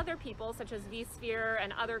after other people, such as vSphere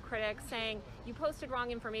and other critics, saying you posted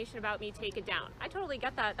wrong information about me, take it down. I totally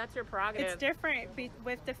get that. That's your prerogative. It's different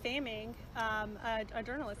with defaming a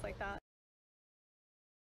journalist like that.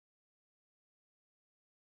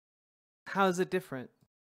 How is it different?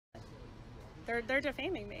 They're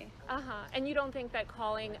defaming me. And you don't think that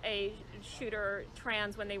calling a shooter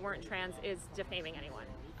trans when they weren't trans is defaming anyone?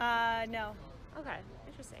 No. Okay,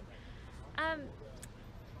 interesting. I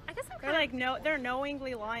guess they're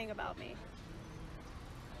knowingly lying about me.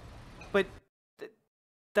 But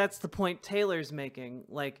that's the point Taylor's making.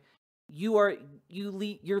 Like, you're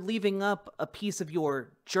leaving up a piece of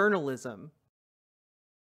your journalism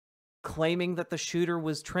claiming that the shooter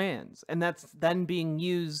was trans, and that's then being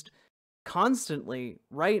used constantly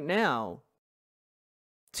right now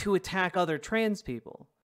to attack other trans people.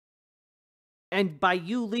 And by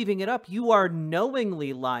you leaving it up, you are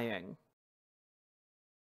knowingly lying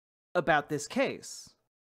about this case.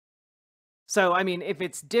 So, I mean, if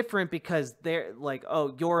it's different because they're like,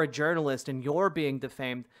 oh, you're a journalist and you're being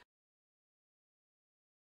defamed,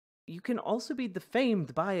 you can also be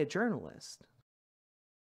defamed by a journalist.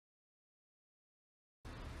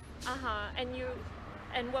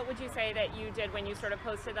 And what would you say that you did when you sort of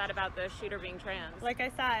posted that about the shooter being trans? Like I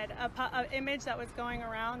said, an image that was going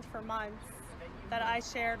around for months that I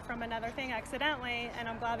shared from another thing accidentally, and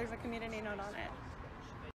I'm glad there's a community note on it.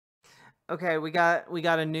 Okay, we got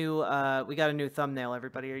a new thumbnail.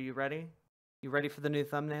 Everybody, are you ready? You ready for the new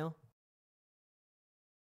thumbnail?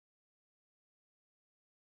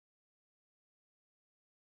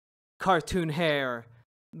 Cartoon hair,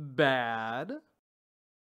 bad.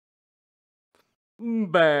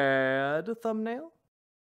 Bad thumbnail.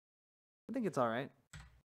 I think it's all right.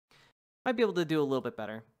 Might be able to do a little bit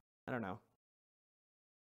better. I don't know.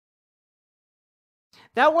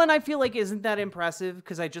 That one I feel like isn't that impressive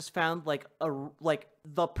because I just found like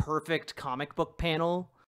the perfect comic book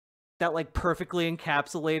panel that like perfectly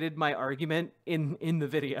encapsulated my argument in the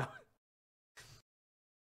video.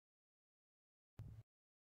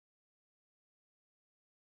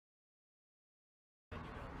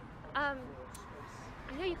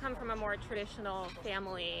 I know you come from a more traditional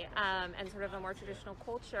family and sort of a more traditional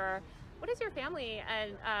culture. What does your family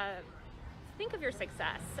and think of your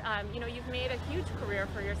success? You know, you've made a huge career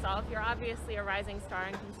for yourself. You're obviously a rising star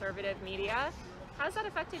in conservative media. How's that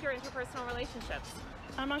affected your interpersonal relationships?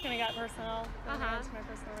 I'm not going to get personal. I'm going to get into my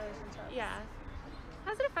personal relationships. Yeah.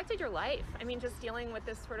 How's it affected your life? I mean, just dealing with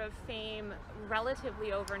this sort of fame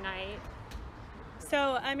relatively overnight.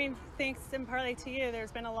 So, I mean, thanks in partly to you,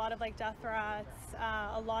 there's been a lot of like death threats,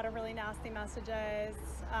 a lot of really nasty messages.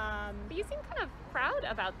 But you seem kind of proud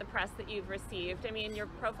about the press that you've received. I mean, your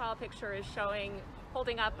profile picture is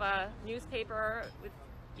holding up a newspaper with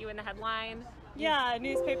you in the headline. Yeah, a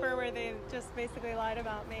newspaper where they just basically lied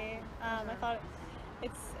about me. I thought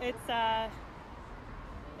it's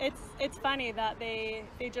funny that they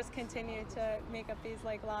just continue to make up these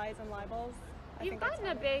like lies and libels. You've gotten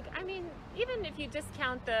a big, I mean, even if you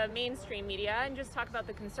discount the mainstream media and just talk about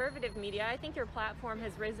the conservative media, I think your platform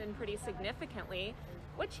has risen pretty significantly.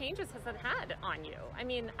 What changes has that had on you? I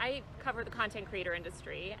mean, I cover the content creator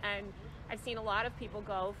industry, and I've seen a lot of people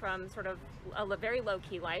go from sort of a very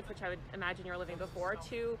low-key life, which I would imagine you're living before,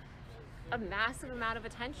 to a massive amount of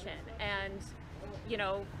attention and, you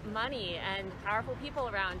know, money and powerful people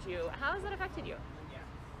around you. How has that affected you?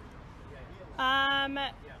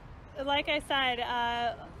 Like I said,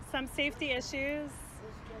 some safety issues,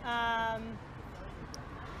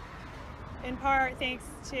 in part thanks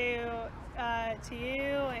to you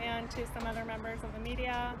and to some other members of the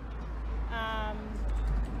media,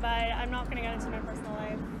 but I'm not going to get into my personal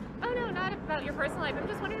life. Oh no, not about your personal life. I'm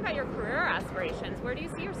just wondering about your career aspirations. Where do you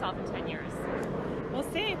see yourself in 10 years? We'll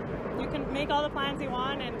see. You can make all the plans you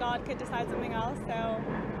want and God could decide something else, so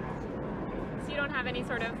you don't have any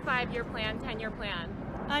sort of 5-year plan, 10-year plan?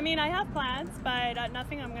 I mean, I have plans, but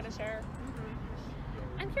nothing I'm going to share.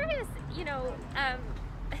 Mm-hmm. I'm curious, you know,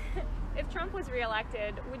 if Trump was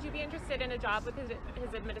reelected, would you be interested in a job with his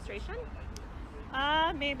administration?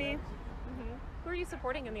 Maybe. Mm-hmm. Who are you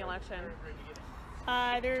supporting in the election?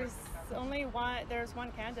 There's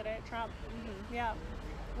one candidate, Trump. Mm-hmm. Yeah.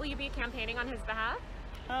 Will you be campaigning on his behalf?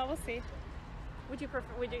 We'll see.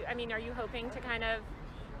 I mean, are you hoping to kind of,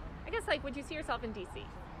 I guess, like, would you see yourself in DC?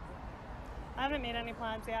 I haven't made any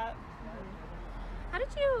plans yet. How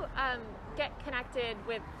did you get connected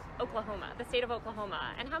with Oklahoma, the state of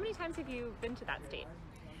Oklahoma, and how many times have you been to that state?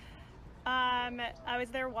 I was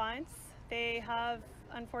there once. They have,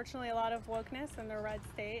 unfortunately, a lot of wokeness in their red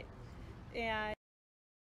state, and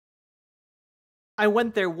I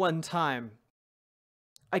went there one time.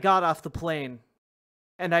 I got off the plane,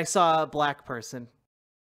 and I saw a black person.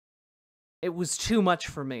 It was too much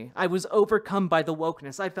for me. I was overcome by the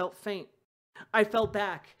wokeness. I felt faint. I fell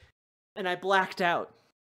back, and I blacked out.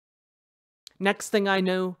 Next thing I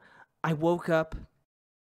knew, I woke up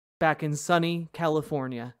back in sunny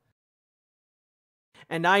California.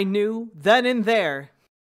 And I knew then and there,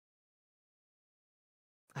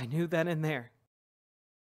 I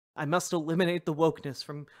must eliminate the wokeness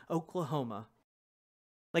from Oklahoma.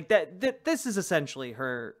 Like this is essentially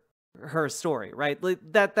her story, right? Like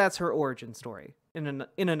that's her origin story in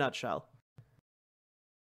a nutshell.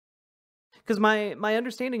 Because my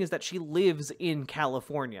understanding is that she lives in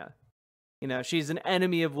California. You know, she's an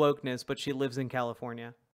enemy of wokeness, but she lives in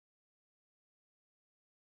California.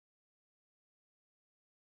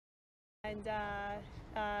 And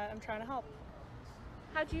I'm trying to help.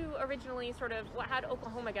 How'd you originally how'd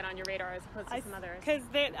Oklahoma get on your radar as opposed to some others? Because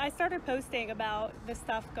I started posting about the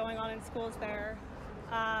stuff going on in schools there,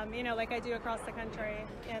 you know, like I do across the country.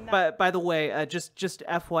 And But by the way, just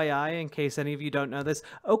FYI, in case any of you don't know this,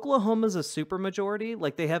 Oklahoma's a supermajority.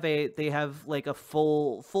 Like they have like a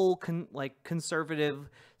full conservative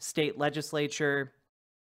state legislature,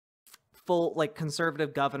 full like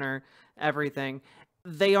conservative governor, everything.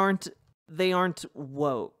 They aren't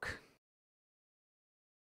woke.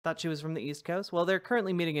 Thought she was from the East Coast. Well, they're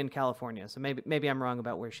currently meeting in California, so maybe I'm wrong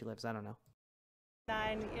about where she lives. I don't know.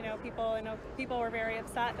 And you know, people were very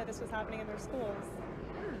upset that this was happening in their schools.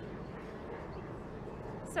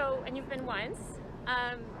 So, and you've been once.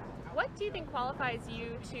 What do you think qualifies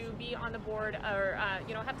you to be on the board, or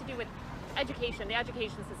you know, have to do with education, the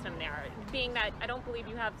education system there? Being that I don't believe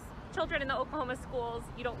you have children in the Oklahoma schools,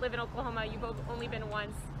 you don't live in Oklahoma, you've only been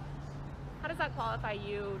once. How does that qualify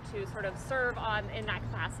you to sort of serve in that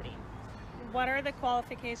capacity? What are the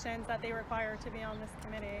qualifications that they require to be on this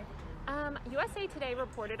committee? USA Today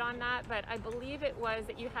reported on that, but I believe it was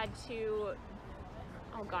that you had to,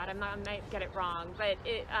 oh God, I might get it wrong, but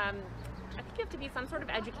I think you have to be some sort of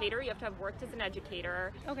educator. You have to have worked as an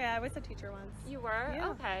educator. Okay, I was a teacher once. You were? Yeah.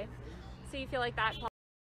 Okay. So you feel like that?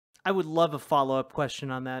 I would love a follow-up question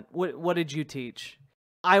on that. What did you teach?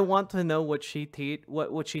 I want to know what she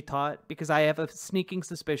taught, because I have a sneaking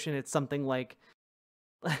suspicion it's something like,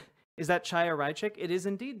 is that Chaya Raichik? It is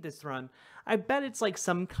indeed this run. I bet it's like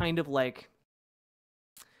some kind of like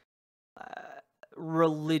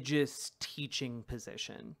religious teaching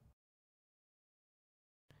position.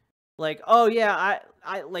 Like, oh yeah,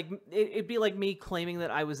 I like it'd be like me claiming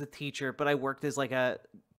that I was a teacher, but I worked as like a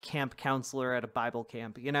camp counselor at a Bible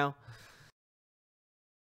camp, you know?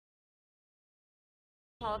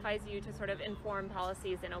 Qualifies you to sort of inform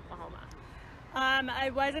policies in Oklahoma?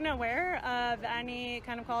 I wasn't aware of any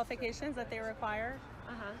kind of qualifications that they require.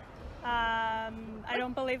 I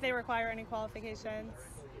don't believe they require any qualifications.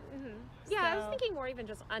 Yeah, I was thinking more even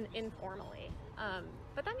just informally,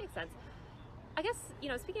 but that makes sense. I guess, you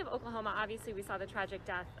know, speaking of Oklahoma, obviously we saw the tragic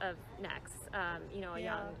death of Nex, you know, a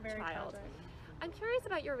young child. Tragic. I'm curious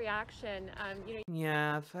about your reaction. You know,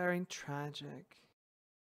 yeah, very tragic.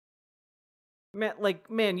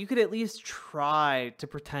 Man, you could at least try to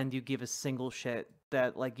pretend you give a single shit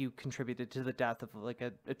that, like, you contributed to the death of, like,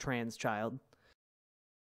 a trans child.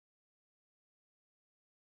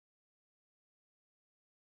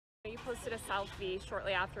 you posted a selfie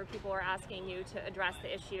shortly after people were asking you to address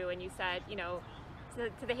the issue, and you said, you know,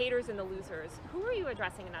 to the haters and the losers. Who are you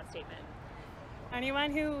addressing in that statement?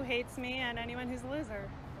 Anyone who hates me and anyone who's a loser.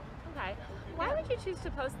 Okay. Why would you choose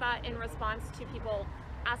to post that in response to people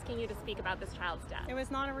asking you to speak about this child's death? It was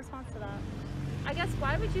not a response to that. I guess,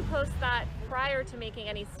 why would you post that prior to making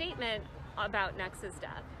any statement about Nex's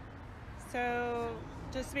death? So,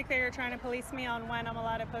 just to be clear, you're trying to police me on when I'm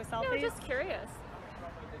allowed to post selfies? No, just curious.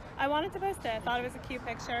 I wanted to post it. I thought it was a cute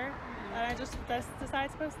picture, and I just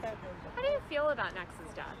decided to post it. How do you feel about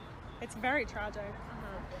Nex's death? It's very tragic.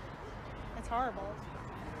 It's horrible.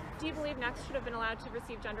 Do you believe Nex should have been allowed to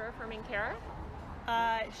receive gender-affirming care?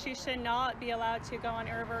 She should not be allowed to go on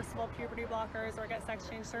irreversible puberty blockers or get sex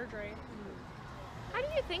change surgery. How do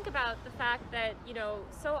you think about the fact that, you know,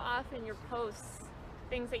 so often your posts,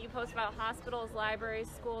 things that you post about hospitals, libraries,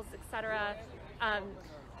 schools, etc.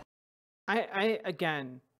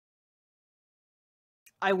 Again,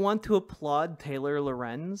 I want to applaud Taylor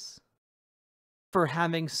Lorenz for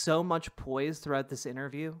having so much poise throughout this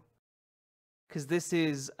interview, because this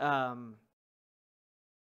is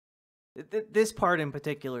this part in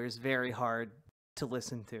particular is very hard to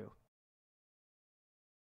listen to.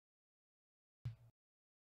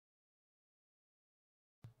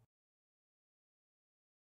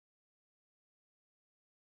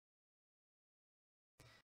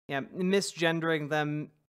 Yeah, misgendering them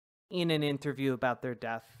in an interview about their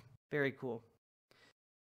death. Very cool.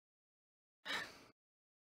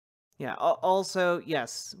 Yeah, also,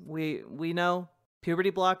 yes, we know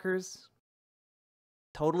puberty blockers,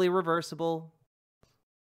 totally reversible.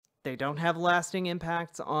 They don't have lasting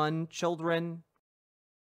impacts on children.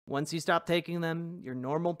 Once you stop taking them, your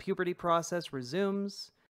normal puberty process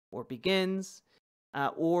resumes or begins.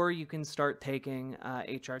 Or you can start taking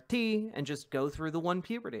HRT and just go through the one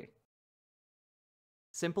puberty.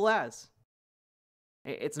 Simple as.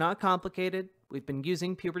 It's not complicated. We've been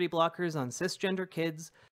using puberty blockers on cisgender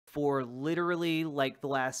kids for literally like the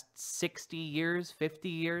last 60 years, 50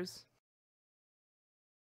 years.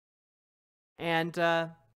 And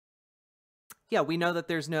yeah, we know that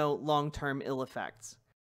there's no long-term ill effects.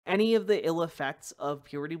 Any of the ill effects of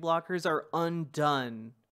puberty blockers are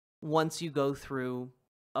undone once you go through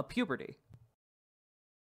a puberty.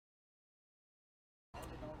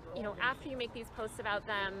 You know, after you make these posts about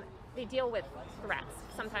them, they deal with threats.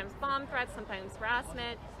 Sometimes bomb threats, sometimes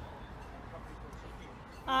harassment.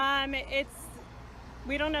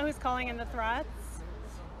 We don't know who's calling in the threats.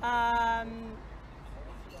 And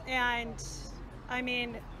I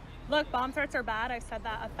mean, look, bomb threats are bad. I've said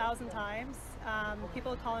that 1,000 times.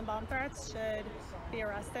 People calling bomb threats should be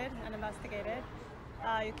arrested and investigated.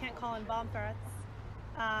 You can't call in bomb threats,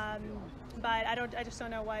 but I just don't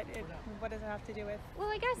know what does it have to do with. Well,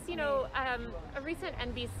 I guess, you know, a recent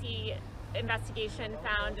NBC investigation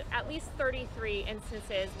found at least 33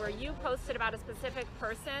 instances where you posted about a specific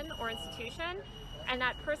person or institution, and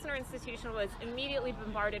that person or institution was immediately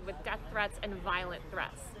bombarded with death threats and violent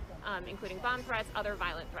threats, including bomb threats, other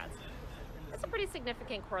violent threats. That's a pretty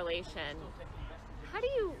significant correlation. How do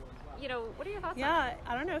you know, what are your thoughts on that?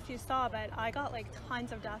 Yeah, I don't know if you saw, but I got like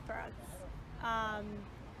tons of death threats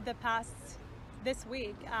this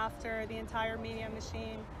week after the entire media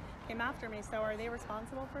machine came after me. So are they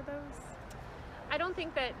responsible for those? I don't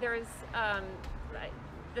think that there's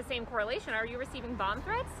the same correlation. Are you receiving bomb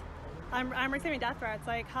threats? I'm receiving death threats,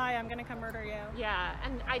 like, hi, I'm gonna come murder you. Yeah,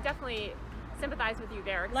 and I definitely sympathize with you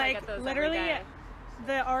there, because like, I get those literally, every day.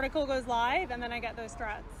 The article goes live and then I get those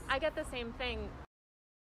threats. I get the same thing.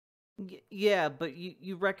 Yeah, but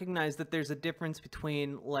you recognize that there's a difference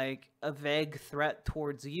between, like, a vague threat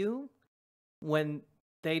towards you when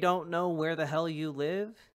they don't know where the hell you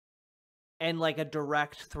live, and, like, a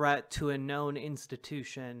direct threat to a known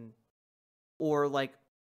institution or, like,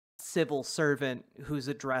 civil servant whose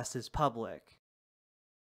address is public.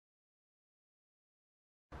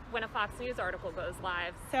 When a Fox News article goes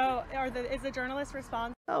live. So is the journalist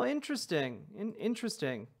responsible? Oh, interesting.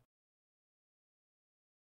 Interesting.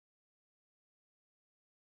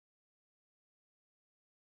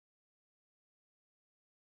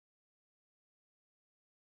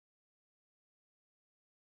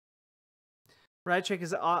 Raichik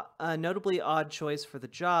is a notably odd choice for the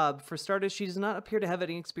job. For starters, she does not appear to have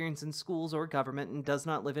any experience in schools or government and does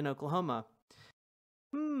not live in Oklahoma.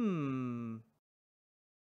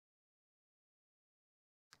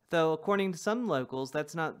 Though, according to some locals,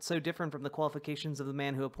 that's not so different from the qualifications of the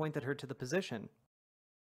man who appointed her to the position.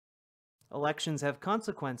 Elections have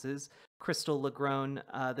consequences, Crystal Legrone,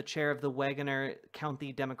 the chair of the Wagoner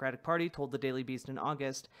County Democratic Party, told the Daily Beast in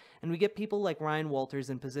August, and we get people like Ryan Walters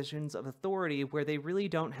in positions of authority where they really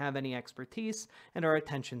don't have any expertise and are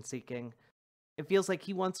attention-seeking. It feels like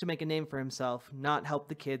he wants to make a name for himself, not help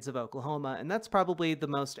the kids of Oklahoma, and that's probably the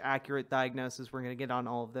most accurate diagnosis we're going to get on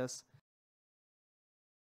all of this.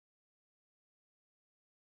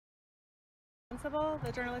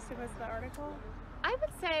 The journalist who posted the article? I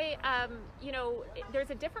would say, you know, there's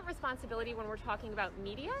a different responsibility when we're talking about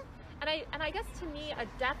media. And I guess to me, a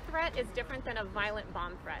death threat is different than a violent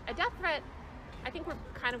bomb threat. A death threat, I think we're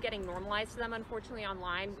kind of getting normalized to them, unfortunately,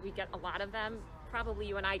 online. We get a lot of them. Probably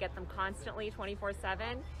you and I get them constantly,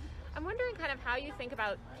 24/7. I'm wondering kind of how you think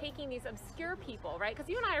about taking these obscure people, right? Because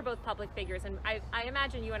you and I are both public figures, and I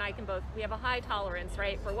imagine you and I can both, we have a high tolerance,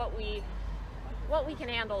 right, for what we can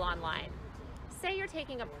handle online. Say you're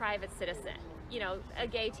taking a private citizen, you know, a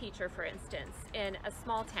gay teacher, for instance, in a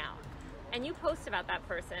small town, and you post about that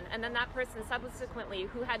person, and then that person subsequently,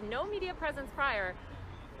 who had no media presence prior,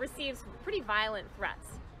 receives pretty violent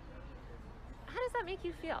threats. How does that make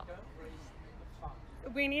you feel?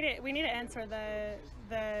 We need to answer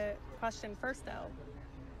the question first, though.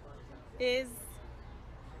 Is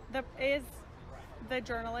the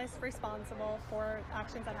journalist responsible for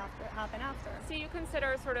actions that have to happen after? So you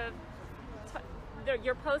consider sort of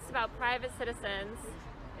your posts about private citizens,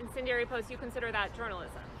 incendiary posts, you consider that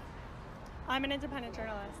journalism? I'm an independent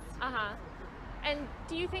journalist. And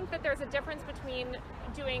do you think that there's a difference between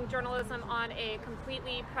doing journalism on a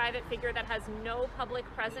completely private figure that has no public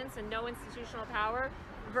presence and no institutional power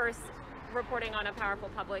versus reporting on a powerful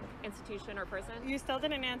public institution or person? You still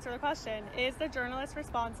didn't answer the question. Is the journalist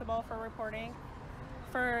responsible for reporting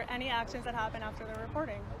for any actions that happen after the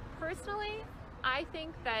reporting? Personally, I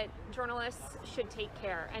think that journalists should take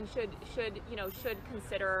care and should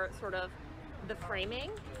consider sort of the framing,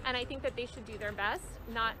 and I think that they should do their best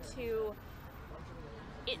not to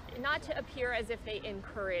appear as if they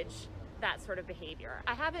encourage that sort of behavior.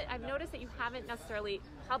 I've noticed that you haven't necessarily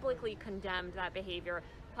publicly condemned that behavior,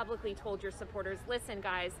 publicly told your supporters, listen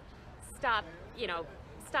guys, stop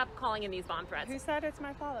calling in these bomb threats. Who said it's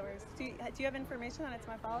my followers? Do you have information that it's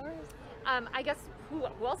my followers? I guess who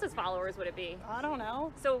else's followers would it be? I don't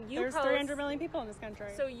know. So there's 300 million people in this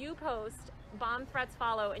country. So you post bomb threats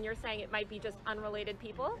follow, and you're saying it might be just unrelated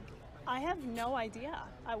people? I have no idea.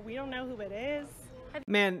 We don't know who it is.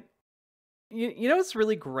 Man, you know what's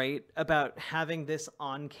really great about having this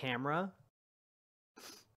on camera?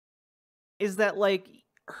 Is that, like,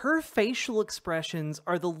 her facial expressions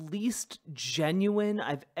are the least genuine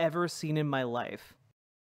I've ever seen in my life.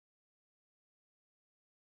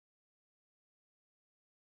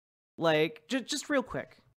 Like, just real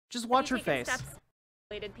quick. Just watch her face.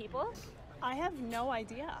 Related people? I have no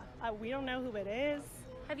idea. We don't know who it is.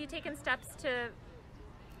 Have you taken steps to...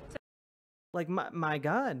 Like, my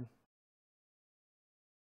God.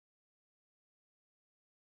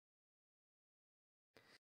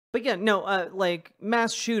 But yeah, no, like,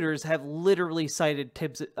 mass shooters have literally cited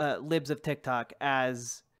libs of TikTok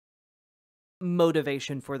as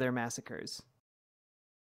motivation for their massacres.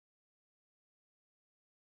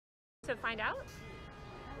 To find out?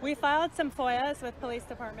 We filed some FOIAs with police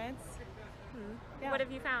departments. Yeah. What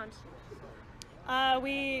have you found?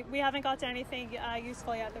 We haven't got to anything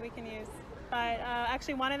useful yet that we can use. But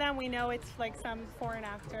actually one of them, we know it's like some foreign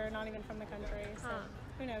actor, not even from the country. So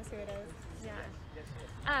who knows who it is.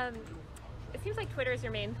 Yeah. It seems like Twitter is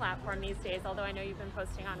your main platform these days, although I know you've been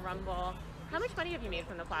posting on Rumble. How much money have you made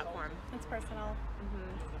from the platform? It's personal.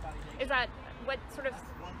 Is that what sort of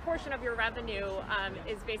portion of your revenue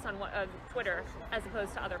is based on Twitter as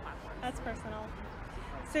opposed to other platforms? That's personal.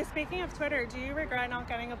 So speaking of Twitter, do you regret not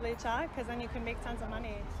getting a blue check? Because then you can make tons of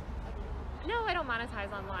money. No, I don't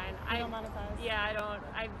monetize online. I don't monetize. Yeah, I don't.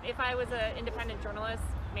 If I was an independent journalist,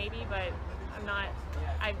 maybe, but I'm not.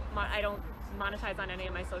 I don't monetize on any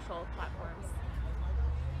of my social platforms.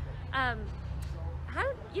 How,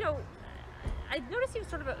 you know, I noticed you've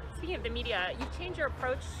sort of, speaking of the media, you've changed your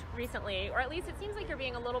approach recently, or at least it seems like you're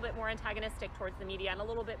being a little bit more antagonistic towards the media and a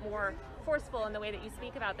little bit more forceful in the way that you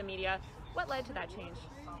speak about the media. What led to that change?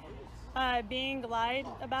 Being lied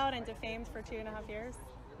about and defamed for 2.5 years.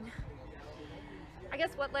 I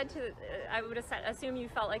guess what led to, I would assume you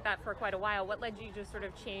felt like that for quite a while. What led you to sort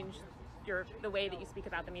of change the way that you speak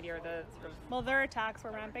about the media, or the sort of... Well, their attacks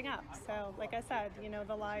were ramping up. So, like I said, you know,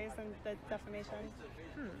 the lies and the defamation,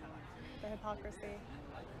 the hypocrisy.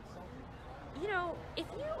 You know, if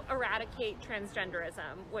you eradicate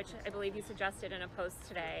transgenderism, which I believe you suggested in a post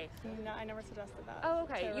today... No, I never suggested that. Oh,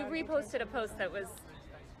 okay. You reposted a post that was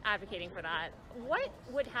advocating for that. What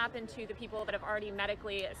would happen to the people that have already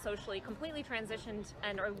medically, socially, completely transitioned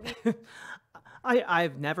and are...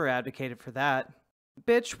 I've never advocated for that.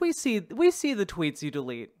 Bitch, we see the tweets you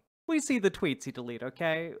delete. We see the tweets you delete,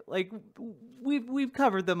 okay? Like, we've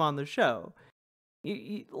covered them on the show.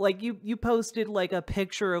 You posted like a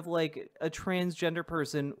picture of like a transgender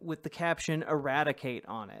person with the caption "eradicate"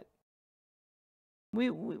 on it.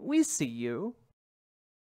 We see you.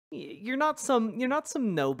 You're not some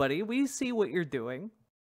nobody. We see what you're doing.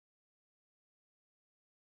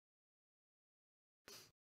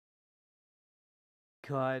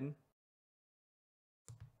 God.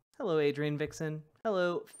 Hello, Adrian Vixen.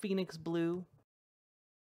 Hello, Phoenix Blue.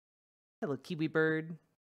 Hello, Kiwi Bird.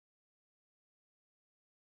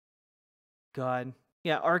 God.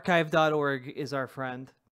 Yeah, archive.org is our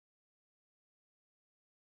friend.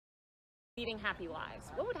 Leading happy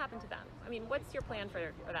lives. What would happen to them? I mean, what's your plan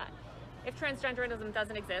for that? If transgenderism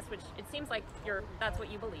doesn't exist, which it seems like that's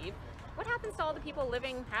what you believe, what happens to all the people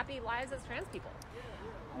living happy lives as trans people?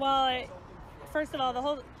 Well, first of all, the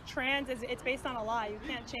whole trans it's based on a lie. You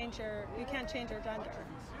can't change your gender.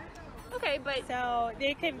 Okay, but so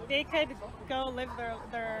they could go live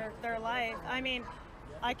their life. I mean,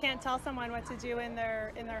 I can't tell someone what to do in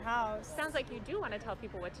their house. Sounds like you do want to tell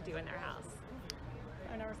people what to do in their house.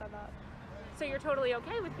 I never said that. So you're totally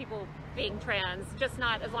okay with people being trans, just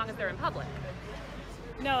not as long as they're in public?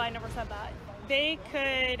 No, I never said that. They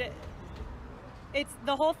could.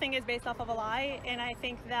 The whole thing is based off of a lie, and I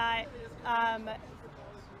think that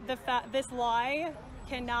this lie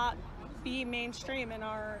cannot be mainstream in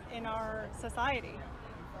our society.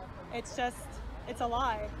 It's a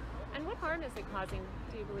lie. And what harm is it causing,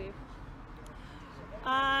 do you believe?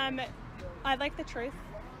 I like the truth.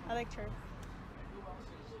 I like truth.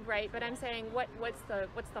 Right, but I'm saying what's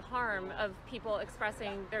the harm of people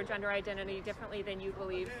expressing their gender identity differently than you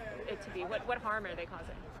believe it to be? What harm are they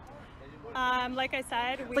causing? Like I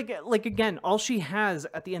said, like again, all she has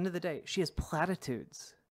at the end of the day, she has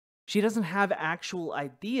platitudes. She doesn't have actual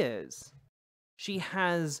ideas. She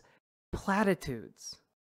has platitudes.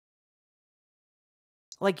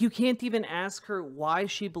 Like, you can't even ask her why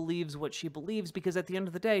she believes what she believes, because at the end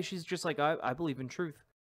of the day, she's just like, I believe in truth.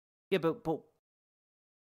 Yeah, but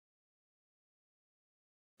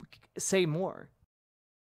say more.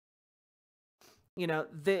 You know,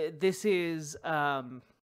 this is, at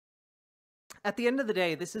the end of the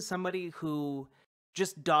day, this is somebody who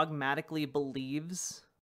just dogmatically believes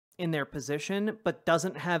in their position, but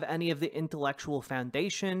doesn't have any of the intellectual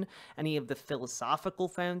foundation, any of the philosophical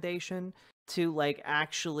foundation to, like,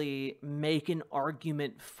 actually make an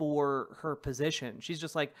argument for her position. She's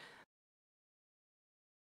just like,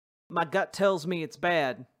 my gut tells me it's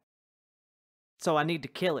bad, so I need to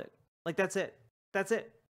kill it. Like, that's it. That's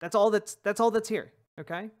it. That's all that's here,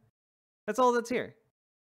 okay? That's all that's here.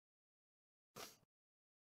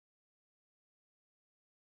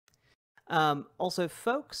 Also,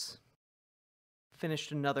 folks,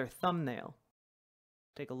 finished another thumbnail.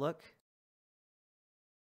 Take a look.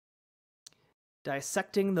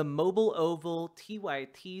 Dissecting the Mobile Oval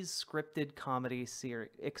TYT's scripted comedy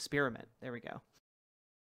experiment. There we go.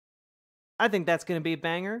 I think that's going to be a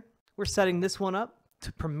banger. We're setting this one up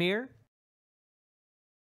to premiere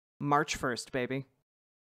March 1st, baby.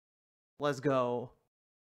 Let's go.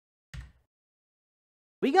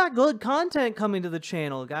 We got good content coming to the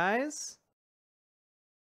channel, guys.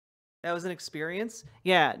 That was an experience?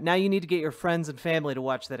 Yeah, now you need to get your friends and family to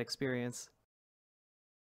watch that experience.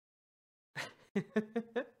 Okay,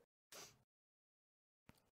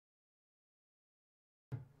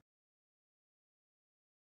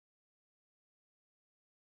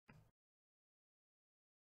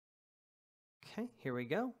 here we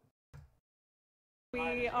go.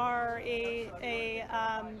 We are a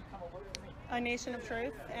nation of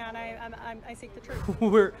truth, and I seek the truth.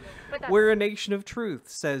 we're a nation of truth,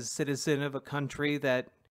 says citizen of a country that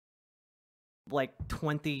like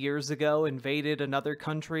 20 years ago invaded another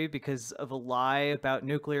country because of a lie about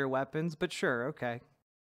nuclear weapons. But sure, okay.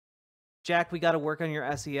 Jack, we got to work on your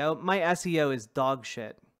SEO. My SEO is dog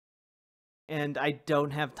shit, and I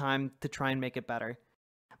don't have time to try and make it better.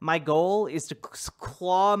 My goal is to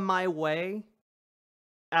claw my way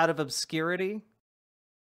out of obscurity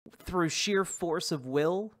through sheer force of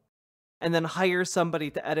will, and then hire somebody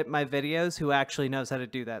to edit my videos who actually knows how to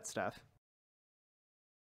do that stuff.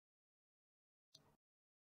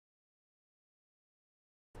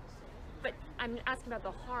 But I'm asking about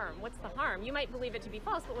the harm. What's the harm? You might believe it to be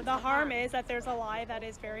false, but what's the harm? Is that there's a lie that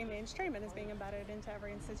is very mainstream and is being embedded into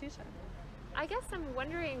every institution. I guess I'm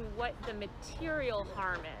wondering what the material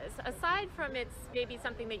harm is, aside from it's maybe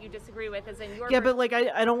something that you disagree with, as in your... Yeah, but like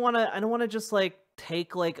I don't want to just like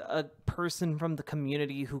take like a person from the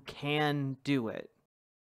community who can do it.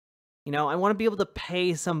 You know, I want to be able to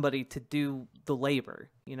pay somebody to do the labor,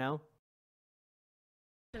 you know?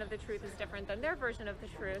 Of the truth is different than their version of the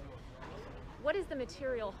truth. What is the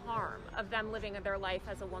material harm of them living their life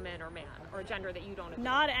as a woman or man or gender that you don't agree?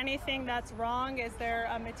 Not anything that's wrong is there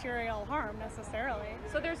a material harm necessarily.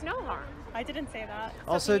 So there's no harm. I didn't say that.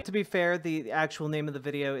 Also, to be fair, the actual name of the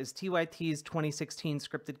video is TYT's 2016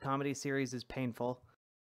 scripted comedy series is Painful.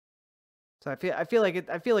 So I feel like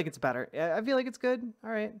it's better. I feel like it's good.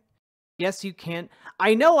 All right. Yes, you can.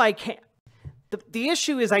 I know I can't. The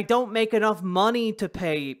issue is I don't make enough money to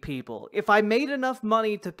pay people. If I made enough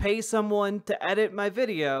money to pay someone to edit my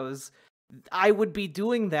videos, I would be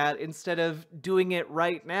doing that instead of doing it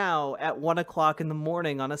right now at 1 o'clock in the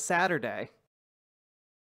morning on a Saturday.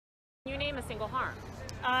 You name a single harm.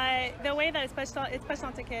 The way that it's pushed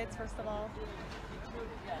onto kids, first of all.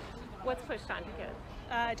 What's pushed onto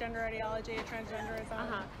kids? Gender ideology,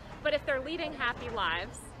 transgenderism. But if they're leading happy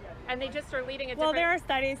lives, and they just are leading a different... Well, there are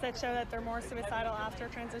studies that show that they're more suicidal after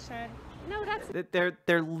transition. No, that's...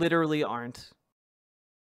 There literally aren't.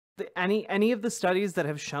 Any of the studies that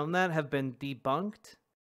have shown that have been debunked.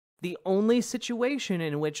 The only situation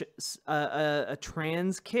in which a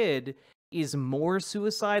trans kid is more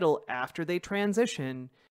suicidal after they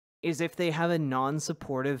transition is if they have a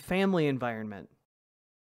non-supportive family environment.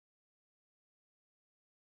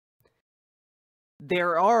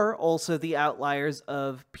 There are also the outliers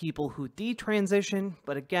of people who detransition,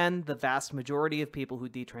 but again, the vast majority of people who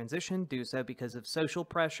detransition do so because of social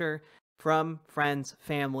pressure from friends,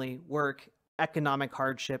 family, work, economic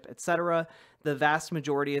hardship, etc. The vast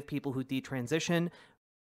majority of people who detransition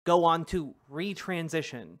go on to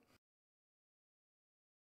retransition.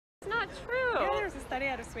 It's not true. Yeah, there's a study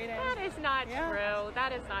out of Sweden. That is not true.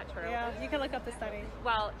 That is not true. Yeah, you can look up the study.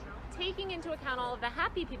 Well, taking into account all of the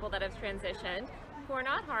happy people that have transitioned, who are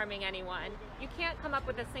not harming anyone, you can't come up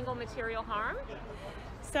with a single material harm?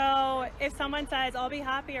 So if someone says, I'll be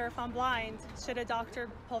happier if I'm blind, should a doctor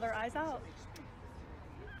pull their eyes out?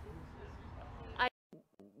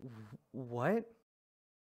 What?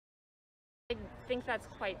 I think that's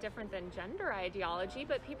quite different than gender ideology,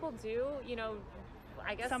 but people do, you know,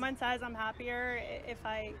 I guess... Someone says I'm happier if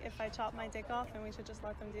I chop my dick off, and we should just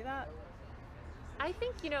let them do that? I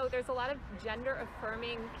think, you know, there's a lot of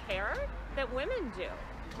gender-affirming care that women do,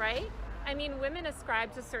 right? I mean, women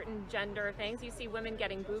ascribe to certain gender things. You see women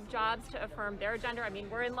getting boob jobs to affirm their gender. I mean,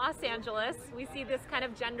 we're in Los Angeles. We see this kind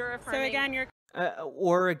of gender-affirming... So again, you're...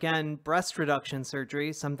 or again, breast reduction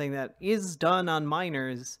surgery, something that is done on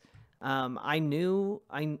minors. I knew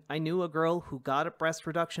a girl who got a breast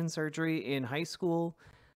reduction surgery in high school.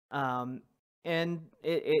 And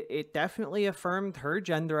it definitely affirmed her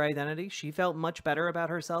gender identity. She felt much better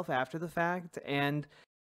about herself after the fact, and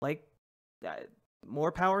like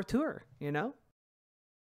more power to her, you know?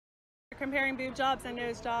 Comparing boob jobs and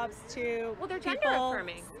nose jobs to they're people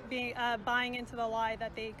gender-affirming. Buying into the lie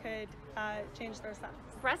that they could change their sex.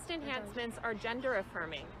 Breast enhancements are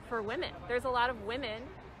gender-affirming for women. There's a lot of women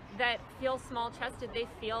that feel small-chested. They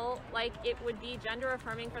feel like it would be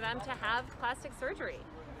gender-affirming for them to have plastic surgery.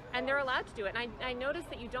 And they're allowed to do it. And I noticed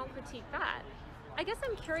that you don't critique that. I guess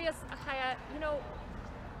I'm curious, Chaya, you know,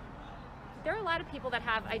 there are a lot of people that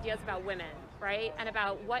have ideas about women, right? And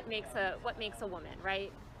about what makes a woman,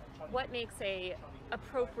 right? What makes a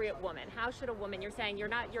appropriate woman? How should a woman? You're saying you're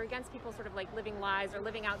against people sort of like living lies or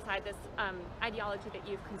living outside this ideology that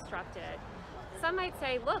you've constructed. Some might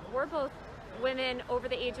say, look, we're both women over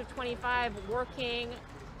the age of 25, working.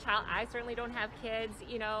 I certainly don't have kids,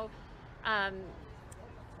 you know.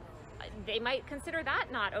 they might consider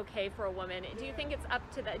that not okay for a woman. Do you think it's up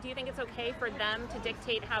to do you think it's okay for them to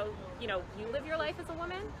dictate how, you know, you live your life as a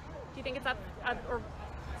woman? Do you think it's up or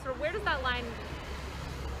sort of where does that line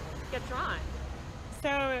get drawn?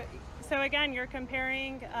 So again, you're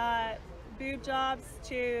comparing boob jobs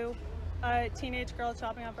to a teenage girl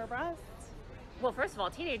chopping off her breasts. Well, first of all,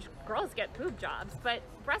 teenage girls get boob jobs, but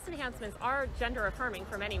breast enhancements are gender affirming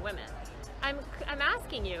for many women. I'm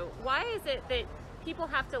asking you, why is it that people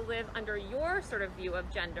have to live under your sort of view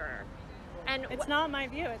of gender? And it's not my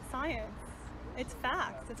view, it's science. It's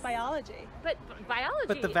facts, it's biology. But biology...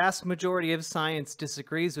 But the vast majority of science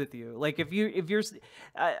disagrees with you. Like, if you're...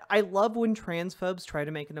 I love when transphobes try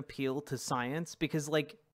to make an appeal to science, because,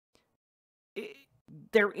 like,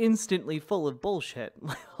 they're instantly full of bullshit.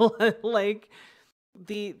 Like,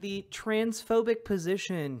 the transphobic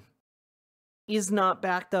position is not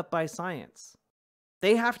backed up by science.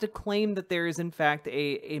 They have to claim that there is, in fact,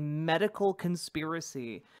 a medical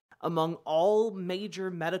conspiracy among all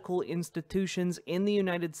major medical institutions in the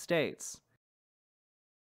United States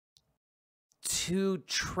to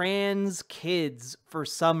trans kids for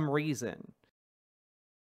some reason,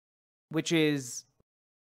 which is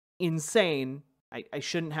insane. I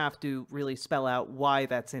shouldn't have to really spell out why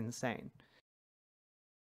that's insane.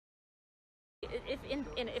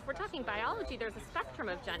 If we're talking biology, there's a spectrum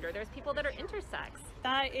of gender. There's people that are intersex.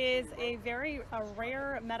 That is a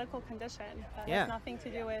rare medical condition that has nothing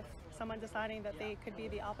to do with someone deciding that they could be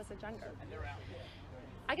the opposite gender.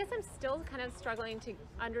 I guess I'm still kind of struggling to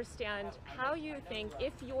understand how you think,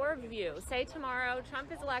 if your view, say tomorrow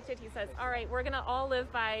Trump is elected, he says, all right, we're going to all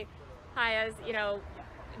live by Chaya's, you know,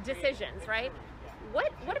 decisions, right?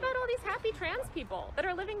 What about all these happy trans people that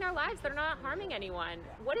are living their lives, that are not harming anyone?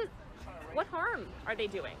 What harm are they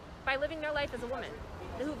doing by living their life as a woman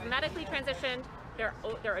who've medically transitioned?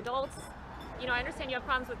 They're adults. You know, I understand you have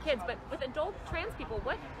problems with kids, but with adult trans people,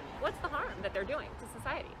 what's the harm that they're doing to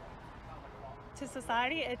society? To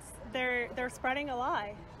society, they're spreading a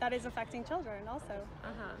lie that is affecting children also.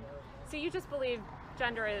 So you just believe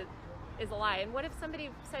gender is a lie. And what if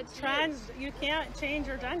somebody said to you can't change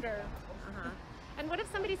your gender. And what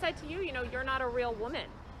if somebody said to you, you know, you're not a real woman?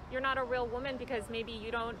 You're not a real woman because maybe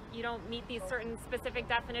you don't meet these certain specific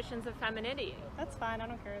definitions of femininity. That's fine. I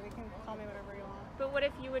don't care. They can call me whatever you want. But what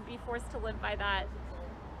if you would be forced to live by that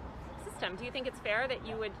system? Do you think it's fair that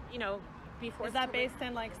you would, you know, be forced? Is that based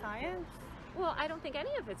in like science? Well, I don't think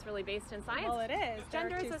any of it's really based in science. Well, it is.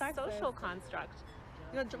 Gender is a social construct.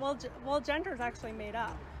 Well, gender is actually made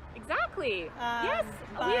up. Exactly. Yes,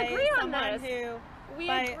 we agree on this.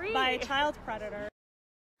 By a child predator.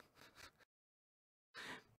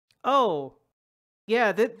 Oh,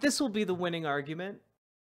 yeah, this will be the winning argument.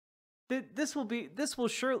 This will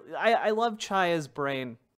surely... I love Chaya's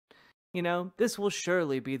brain. You know, this will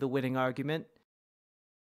surely be the winning argument.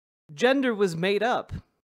 Gender was made up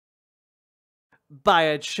by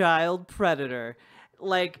a child predator.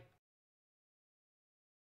 Like...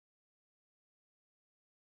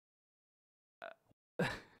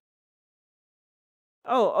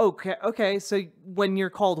 Oh, okay. So when you're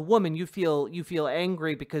called a woman, you feel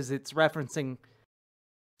angry because it's referencing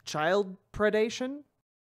child predation?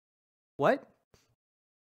 What?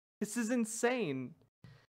 This is insane.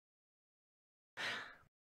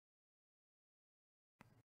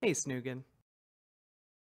 Hey, Snoogan.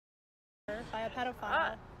 By a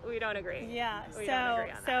pedophile. We don't agree. Yeah. We don't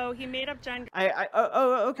agree on so he made up gender.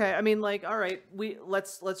 Okay. I mean, like, all right.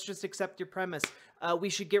 Let's just accept your premise. We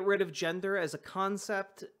should get rid of gender as a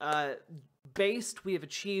concept. We have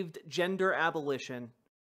achieved gender abolition.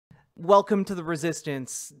 Welcome to the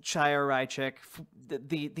resistance, Chaya Raichik.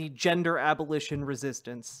 The gender abolition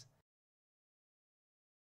resistance.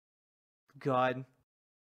 God.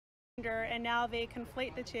 And now they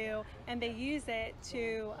conflate the two, and they use it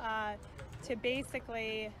to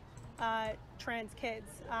basically trans kids.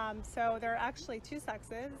 So there are actually two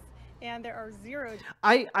sexes, and there are zero.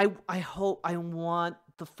 I want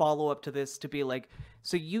the follow-up to this to be like,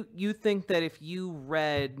 so you think that if you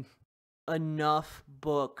read enough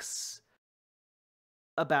books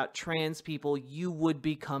about trans people, you would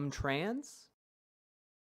become trans?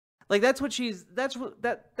 Like that's what she's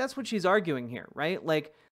arguing here, right?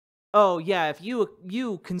 Like, oh yeah, if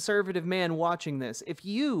you conservative man watching this, if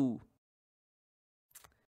you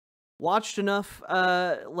watched enough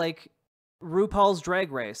like RuPaul's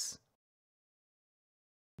Drag Race,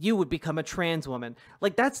 you would become a trans woman.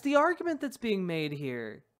 Like, that's the argument that's being made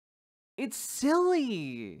here. It's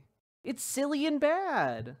silly. It's silly and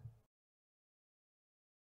bad.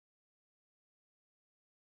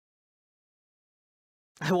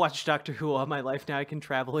 I watched Doctor Who all my life, now I can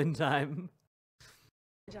travel in time.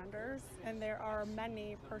 genders, and there are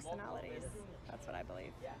many personalities. That's what I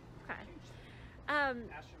believe. Okay.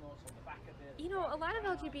 You know, a lot of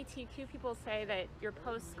LGBTQ people say that your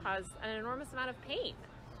posts cause an enormous amount of pain.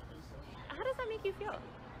 How does that make you feel?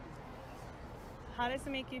 How does it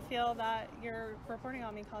make you feel that your reporting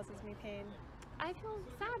on me causes me pain? I feel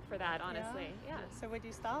sad for that, honestly. Yeah. So would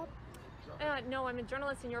you stop? No, I'm a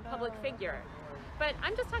journalist and you're a public figure. But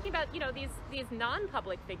I'm just talking about, you know, these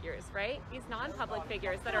non-public figures, right? These non-public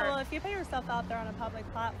figures that are... Well, if you put yourself out there on a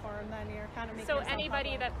public platform, then you're kind of making So yourself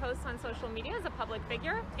anybody public. that posts on social media is a public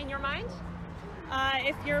figure, in your mind?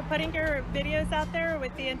 If you're putting your videos out there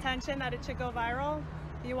with the intention that it should go viral,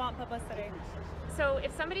 you want publicity. So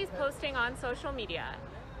if somebody's posting on social media,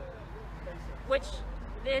 which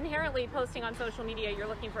inherently posting on social media, you're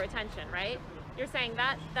looking for attention, right? You're saying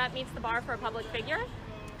that meets the bar for a public figure?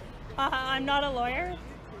 I'm not a lawyer.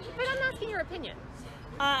 But I'm asking your opinion.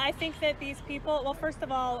 I think that these people, well, first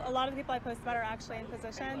of all, a lot of the people I post about are actually in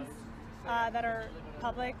positions that are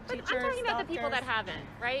public, But teachers, I'm talking about the people that doctors. haven't,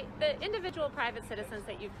 right? The individual private citizens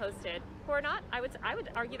that you've posted who are not, I would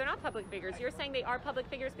argue they're not public figures. You're saying they are public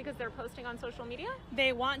figures because they're posting on social media?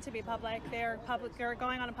 They want to be public. They're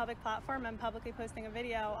going on a public platform and publicly posting a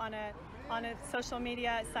video on a social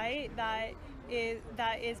media site that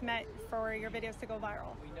is meant for your videos to go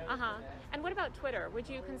viral. Uh-huh. And what about Twitter? Would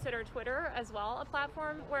you consider Twitter as well a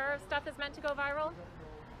platform where stuff is meant to go viral?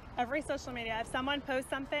 Every social media. If someone posts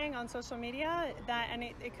something on social media, and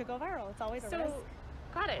it could go viral. It's always a risk.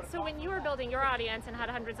 Got it. So when you were building your audience and had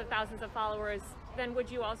hundreds of thousands of followers, then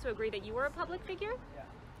would you also agree that you were a public figure?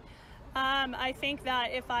 I think that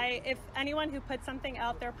if anyone who puts something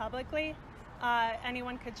out there publicly,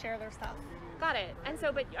 anyone could share their stuff. Got it. And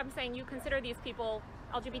so, but I'm saying you consider these people,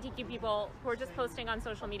 LGBTQ people, who are just posting on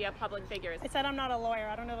social media, public figures. I said I'm not a lawyer.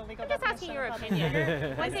 I don't know the legal I'm just definition asking your of public opinion.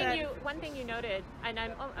 figure. One thing you noted, and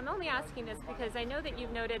I'm only asking this because I know that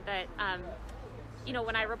you've noted that, you know,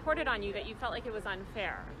 when I reported on you, that you felt like it was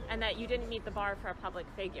unfair and that you didn't meet the bar for a public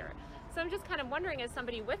figure. So I'm just kind of wondering, as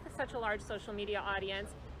somebody with such a large social media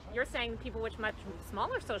audience, you're saying people with much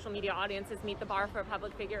smaller social media audiences meet the bar for a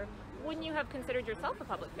public figure. Wouldn't you have considered yourself a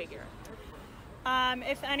public figure?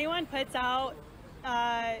 If anyone puts out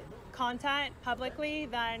content publicly,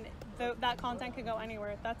 then that content could go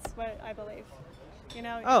anywhere. That's what I believe. You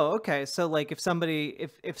know. Oh, okay. So like if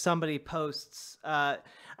somebody posts,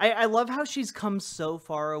 I love how she's come so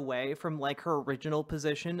far away from like her original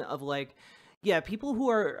position of like, yeah, people who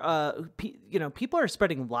are, people are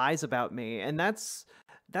spreading lies about me, and that's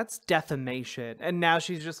defamation. And now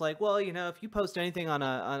she's just like, well, you know, if you post anything on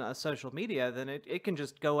a social media, then it can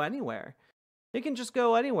just go anywhere. It can just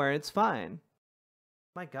go anywhere. It's fine.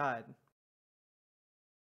 My God.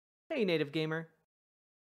 Hey, native gamer.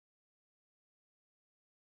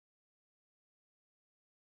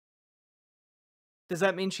 Does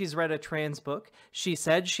that mean she's read a trans book? She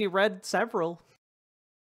said she read several.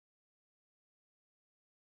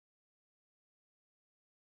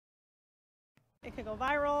 It could go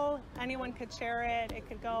viral. Anyone could share it. It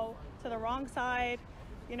could go to the wrong side.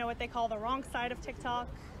 You know what they call the wrong side of TikTok.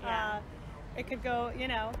 Yeah. It could go. You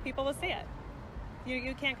know, people will see it.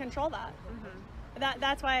 You can't control that. Mm-hmm.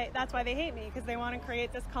 That's why they hate me, because they want to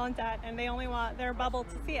create this content and they only want their bubble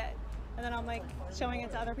to see it. And then I'm like showing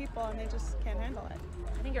it to other people and they just can't handle it.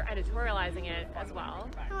 I think you're editorializing it as well.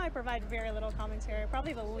 No, I provide very little commentary,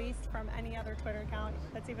 probably the least from any other Twitter account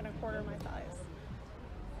that's even a quarter my size.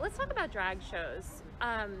 Let's talk about drag shows.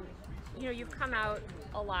 You know, you've come out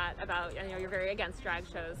a lot about, you know, you're very against drag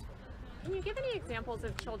shows. Can you give any examples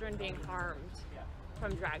of children being harmed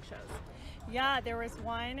from drag shows? Yeah, there was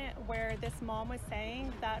one where this mom was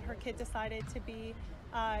saying that her kid decided to be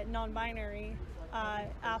non-binary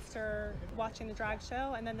after watching the drag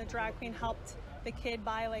show, and then the drag queen helped the kid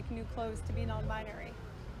buy like new clothes to be non-binary.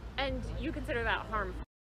 And you consider that harmful?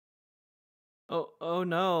 Oh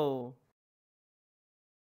no.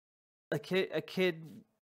 A kid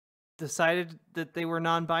decided that they were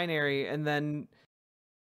non-binary, and then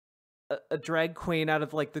a drag queen, out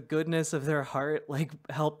of like the goodness of their heart, like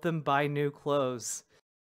helped them buy new clothes.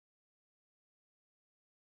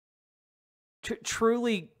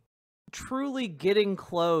 Truly getting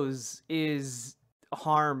clothes is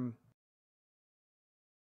harm.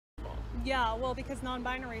 Yeah, well, because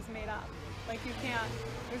non-binary is made up. Like you can't,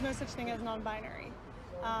 there's no such thing as non-binary.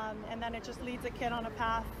 And then it just leads a kid on a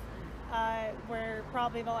path where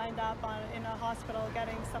probably they'll end up in a hospital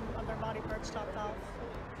getting some of their body parts chopped off.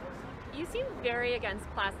 You seem very against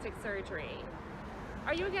plastic surgery.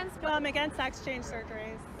 Are you against? Well, I'm against sex change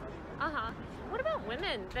surgeries. Uh-huh. What about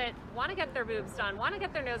women that want to get their boobs done, want to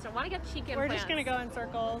get their nose done, want to get cheek implants? We're just going to go in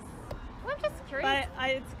circles. Well, I'm just curious. But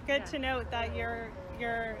it's good to note that you're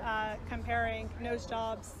comparing nose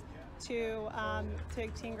jobs to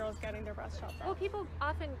teen girls getting their breast chopped off. Well,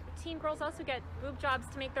 teen girls also get boob jobs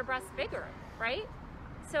to make their breasts bigger, right?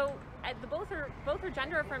 So both are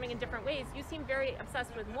gender affirming in different ways. You seem very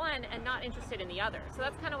obsessed with one and not interested in the other. So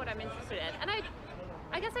that's kind of what I'm interested in. And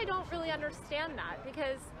I guess I don't really understand that,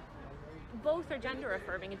 because both are gender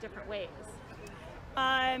affirming in different ways.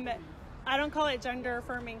 I don't call it gender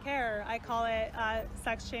affirming care. I call it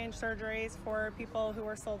sex change surgeries for people who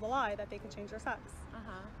are sold a lie that they can change their sex.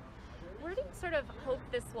 Where do you sort of hope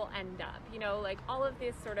this will end up? You know, like all of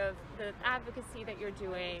this sort of the advocacy that you're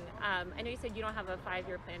doing. I know you said you don't have a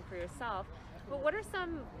 5-year plan for yourself, but what are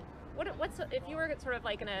some, what's if you were sort of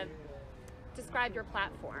like gonna describe your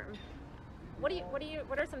platform? What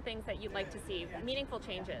are some things that you'd like to see, meaningful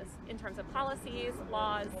changes in terms of policies,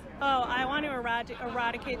 laws? Oh, I want to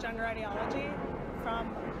eradicate gender ideology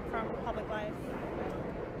from public life.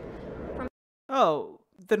 Oh,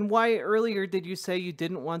 then why earlier did you say you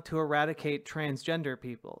didn't want to eradicate transgender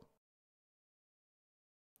people?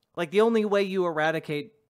 Like, the only way you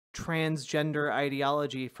eradicate transgender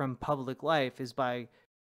ideology from public life is by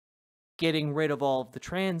getting rid of all of the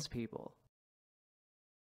trans people.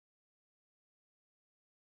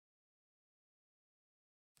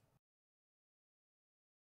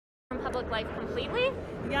 From public life completely?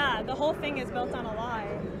 Yeah, the whole thing is built on a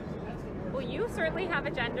lie. Well, you certainly have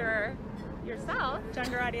a gender yourself.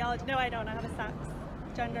 Gender ideology. No, I don't. I have a sex.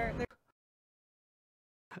 Gender.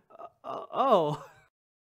 Oh.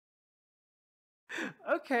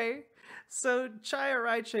 Okay. So Chaya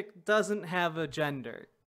Raichik doesn't have a gender.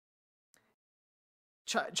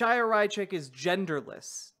 Chaya Raichik is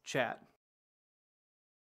genderless, chat.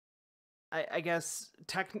 I guess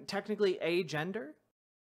technically agender,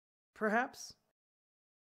 perhaps?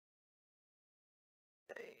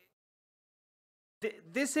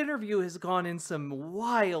 This interview has gone in some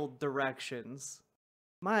wild directions.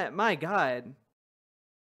 My God.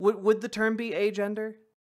 Would the term be agender?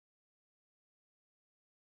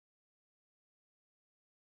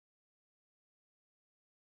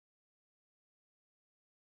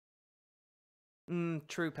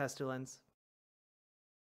 True, Pestilence.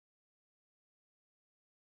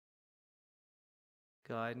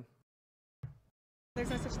 God.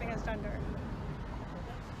 There's no such thing as gender.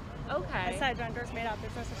 Okay. I said gender is made up.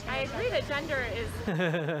 There's no such thing I as agree gender.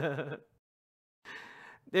 that gender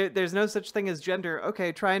is... There's no such thing as gender.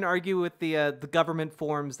 Okay, try and argue with the government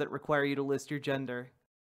forms that require you to list your gender.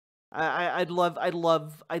 I'd love.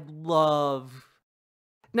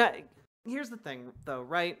 Now, here's the thing, though,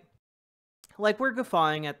 right? Like, we're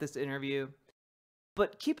guffawing at this interview,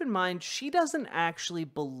 but keep in mind, she doesn't actually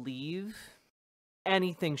believe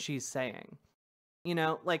anything she's saying. You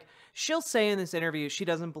know, like, she'll say in this interview she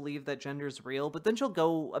doesn't believe that gender's real, but then she'll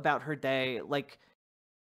go about her day, like,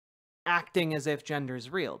 acting as if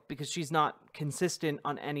gender's real, because she's not consistent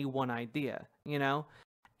on any one idea, you know?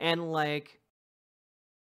 And, like,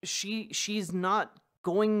 she's not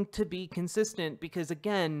going to be consistent because,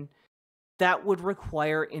 again, that would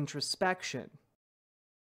require introspection.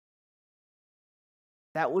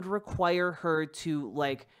 That would require her to,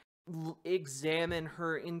 like, examine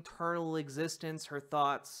her internal existence, her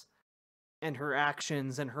thoughts, and her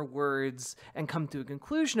actions, and her words, and come to a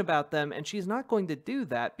conclusion about them, and she's not going to do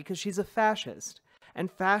that because she's a fascist. And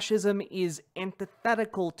fascism is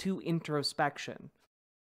antithetical to introspection.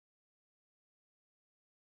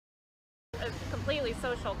 a completely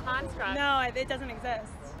social construct. No, it doesn't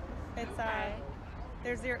exist. It's Okay.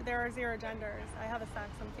 there are 0 genders. I have a sex.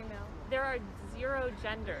 I'm female. There are 0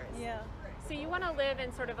 genders. Yeah. So you want to live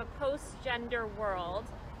in sort of a post-gender world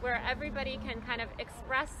where everybody can kind of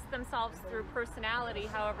express themselves through personality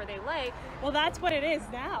however they like. Well, that's what it is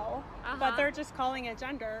now, but Uh-huh. they're just calling it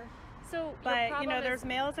gender. So your But problem there's is,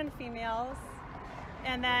 males and females,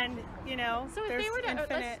 and then so if there's they were to,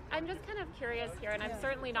 infinite. I'm just kind of curious here, and I'm Yeah.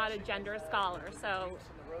 certainly not a gender scholar, so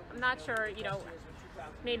I'm not sure,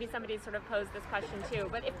 maybe somebody sort of posed this question too.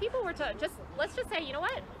 But if people were to let's just say, you know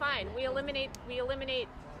what, fine, we eliminate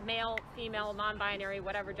male, female, non-binary,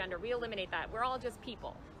 whatever gender, we eliminate that. We're all just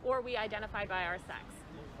people, or we identify by our sex.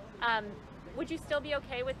 Would you still be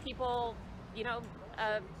okay with people,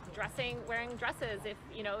 wearing dresses if,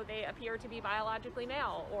 they appear to be biologically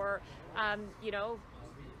male, or,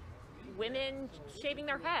 women shaving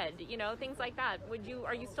their head, things like that?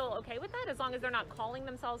 Are you still okay with that as long as they're not calling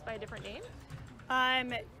themselves by a different name?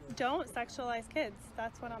 Don't sexualize kids.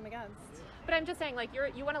 That's what I'm against. But I'm just saying, like,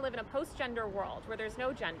 you want to live in a post-gender world where there's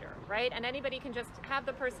no gender, right? And anybody can just have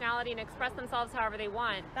the personality and express themselves however they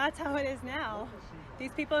want. That's how it is now.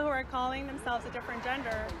 These people who are calling themselves a different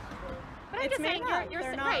gender But I'm It's just saying, made up. you're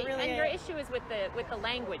They're not right, really and your issue is with the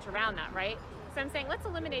language around that, right? So I'm saying, let's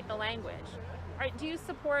eliminate the language. All right, do you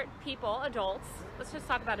support people, adults? Let's just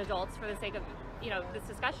talk about adults for the sake of, this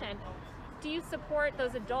discussion. Do you support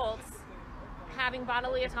those adults having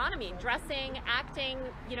bodily autonomy, dressing, acting,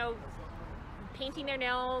 painting their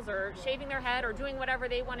nails or shaving their head or doing whatever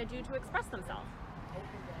they want to do to express themselves?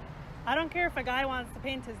 I don't care if a guy wants to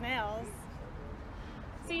paint his nails.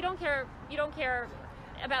 So you don't care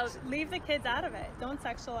about... Leave the kids out of it. Don't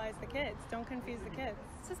sexualize the kids. Don't confuse the kids.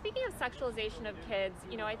 So speaking of sexualization of kids,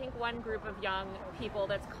 I think one group of young people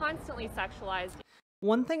that's constantly sexualized...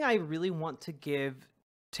 One thing I really want to give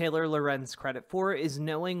Taylor Lorenz credit for is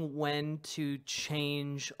knowing when to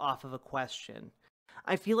change off of a question.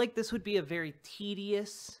 I feel like this would be a very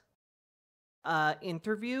tedious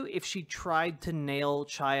interview if she tried to nail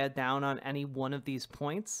Chaya down on any one of these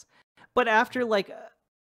points. But after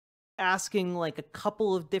asking a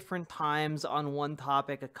couple of different times on one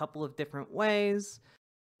topic, a couple of different ways,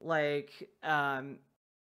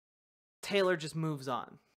 Taylor just moves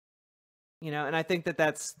on. And I think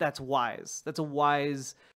that's wise. That's a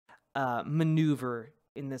wise maneuver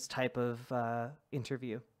in this type of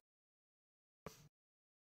interview.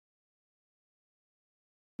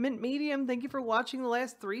 Mint Medium, thank you for watching the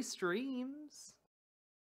last 3 streams.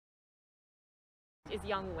 Is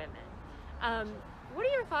young women. What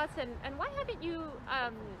are your thoughts, and why haven't you,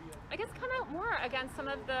 come out more against some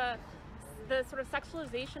of the sort of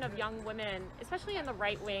sexualization of young women, especially in the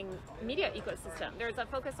right-wing media ecosystem? There's a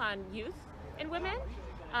focus on youth in women.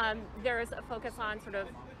 There's a focus on sort of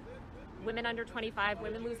women under 25,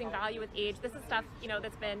 women losing value with age. This is stuff,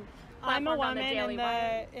 that's been I'm a woman in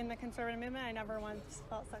in the conservative movement. I never once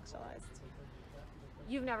felt sexualized.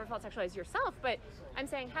 You've never felt sexualized yourself, but I'm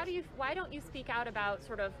saying, why don't you speak out about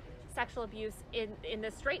sort of sexual abuse in the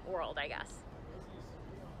straight world, I guess?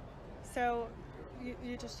 So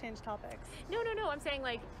you just changed topics. No. I'm saying,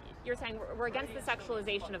 you're saying we're against the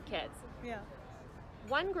sexualization of kids. Yeah.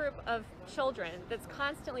 One group of children that's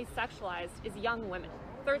constantly sexualized is young women.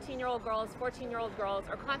 13-year-old girls, 14-year-old girls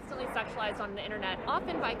are constantly sexualized on the internet,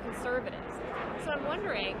 often by conservatives. So I'm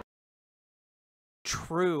wondering...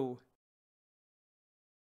 True.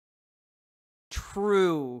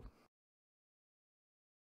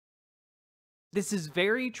 This is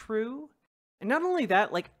very true. And not only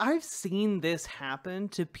that, I've seen this happen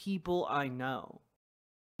to people I know.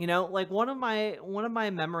 One of my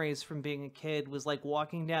memories from being a kid was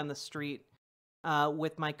walking down the street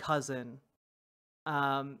with my cousin.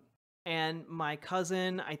 And my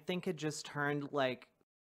cousin, I think, had just turned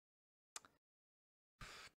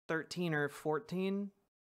 13 or 14.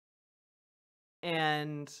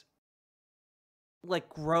 And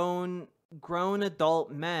grown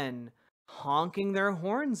adult men honking their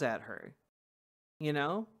horns at her,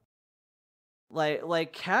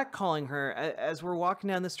 catcalling her as we're walking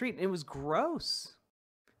down the street. It was gross.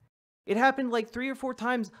 It happened 3 or 4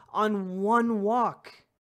 times on one walk.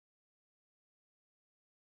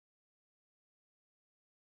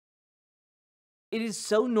 It is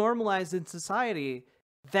so normalized in society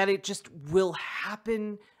that it just will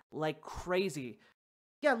happen like crazy.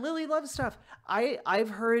 Yeah, Lily loves stuff. I've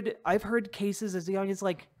heard cases as young as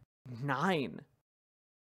 9.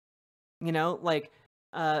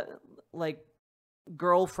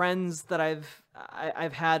 Girlfriends that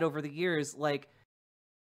I've had over the years,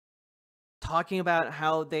 talking about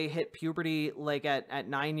how they hit puberty at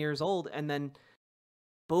 9 years old, and then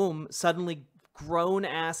boom, suddenly grown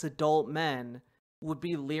ass adult men would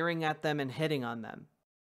be leering at them and hitting on them.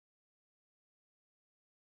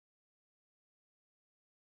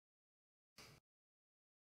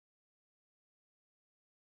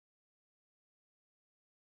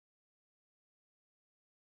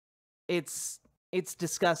 It's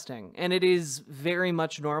disgusting, and it is very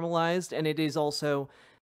much normalized, and it is also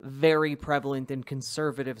very prevalent in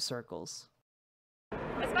conservative circles.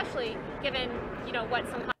 Especially given, what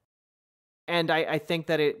some... And I think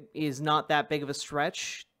that it is not that big of a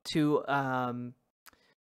stretch to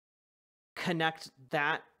connect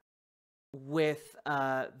that with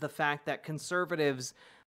the fact that conservatives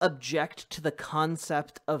object to the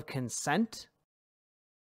concept of consent.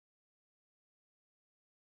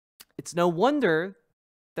 It's no wonder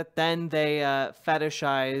that then they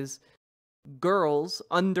fetishize girls,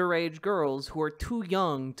 underage girls, who are too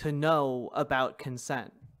young to know about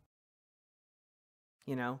consent.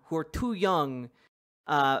 Who are too young,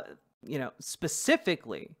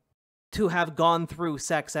 specifically to have gone through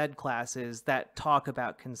sex ed classes that talk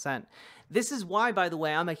about consent. This is why, by the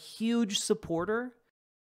way, I'm a huge supporter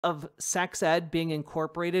of sex ed being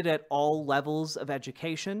incorporated at all levels of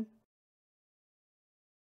education.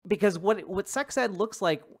 Because what sex ed looks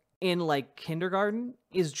like in like kindergarten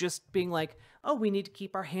is just being like, oh, we need to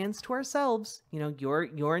keep our hands to ourselves. You know,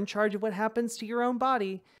 you're in charge of what happens to your own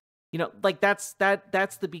body. You know, like that's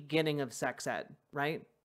the beginning of sex ed, right?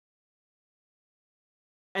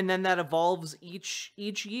 And then that evolves each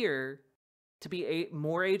year to be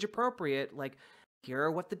more age appropriate. Like, here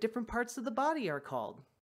are what the different parts of the body are called.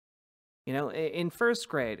 You know, in first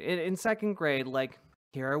grade, in second grade, like,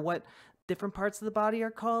 here are what different parts of the body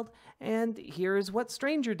are called, and here's what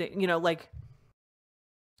stranger you know, like,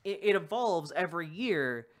 it evolves every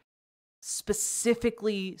year,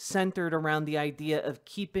 specifically centered around the idea of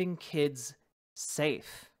keeping kids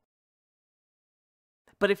safe.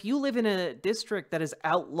 But if you live in a district that has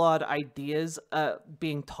outlawed ideas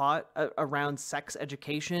being taught around sex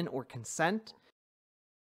education or consent,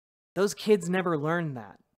 those kids never learn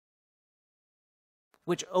that,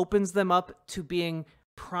 which opens them up to being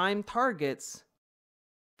prime targets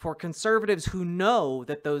for conservatives who know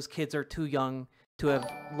that those kids are too young to have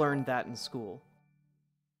learned that in school.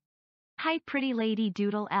 Hi, pretty lady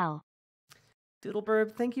Doodle L.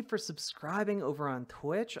 Doodleburb, thank you for subscribing over on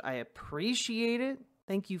Twitch. I appreciate it.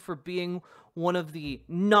 Thank you for being one of the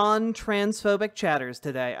non-transphobic chatters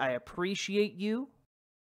today. I appreciate you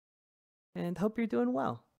and hope you're doing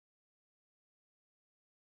well.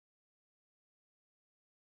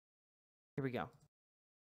 Here we go.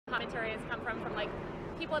 Commentary has come from like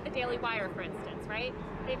people at the Daily Wire, for instance, right?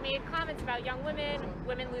 They've made comments about young women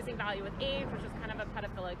losing value with age, which is kind of a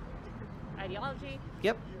pedophilic ideology.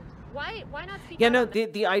 Yep. Why not speak Yeah, out no,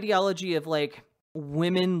 on the ideology of like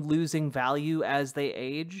women losing value as they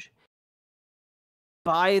age,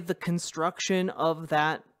 by the construction of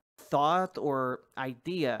that thought or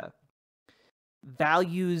idea,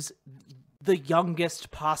 values the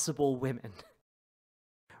youngest possible women,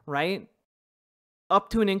 right? Up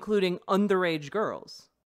to and including underage girls.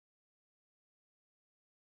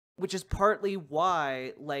 Which is partly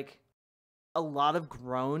why, like, a lot of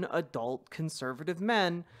grown adult conservative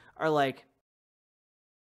men are like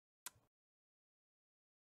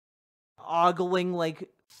ogling like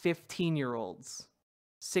 15-year-olds,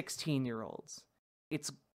 16-year-olds.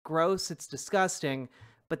 It's gross, it's disgusting,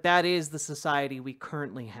 but that is the society we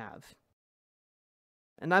currently have.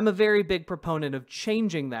 And I'm a very big proponent of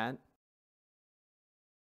changing that.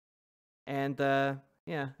 And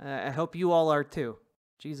yeah, I hope you all are too.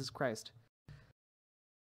 Jesus Christ.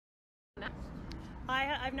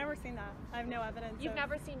 I've never seen that. I have no evidence. You've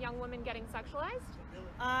never seen young women getting sexualized?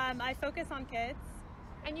 I focus on kids.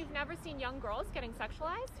 And you've never seen young girls getting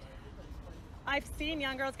sexualized? I've seen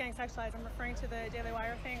young girls getting sexualized. I'm referring to the Daily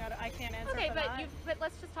Wire thing. I can't answer okay, for but that. but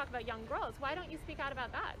let's just talk about young girls. Why don't you speak out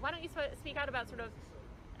about that? Why don't you speak out about sort of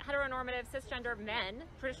heteronormative cisgender men,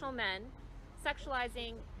 traditional men,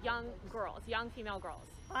 sexualizing young girls, young female girls?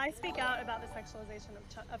 I speak out about the sexualization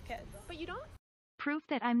of kids. But you don't? Proof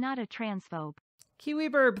that I'm not a transphobe.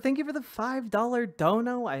 KiwiBurb, thank you for the $5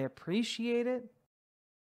 dono. I appreciate it.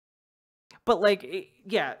 But, like,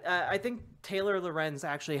 yeah, I think Taylor Lorenz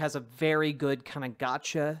actually has a very good kind of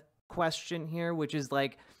gotcha question here, which is,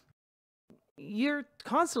 like, you're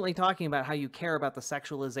constantly talking about how you care about the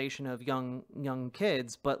sexualization of young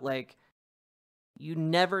kids, but, like, you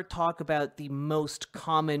never talk about the most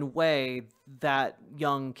common way that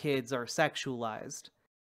young kids are sexualized.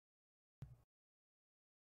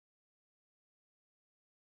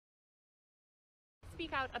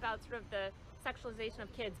 Speak out about sort of the sexualization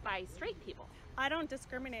of kids by straight people. I don't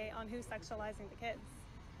discriminate on who's sexualizing the kids.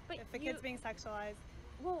 But if the kid's being sexualized.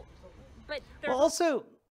 Well, but well, also,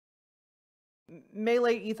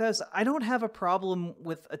 Melee Ethos, I don't have a problem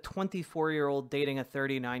with a 24-year-old dating a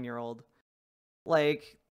 39-year-old.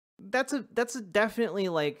 Like, that's a definitely,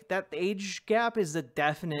 like, that age gap is a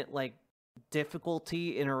definite, like,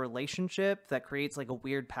 difficulty in a relationship that creates, like, a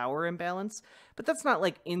weird power imbalance. But that's not,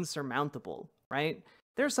 like, insurmountable, right?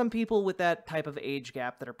 There are some people with that type of age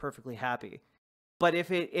gap that are perfectly happy. But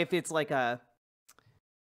if it's like a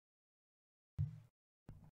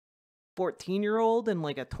 14-year-old and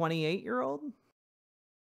like a 28-year-old,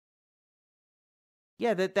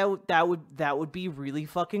 yeah, that would be really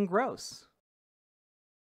fucking gross.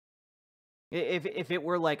 If it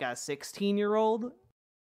were like a 16-year-old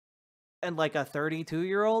and like a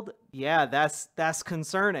 32-year-old, yeah, that's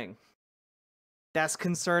concerning. That's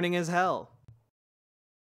concerning as hell.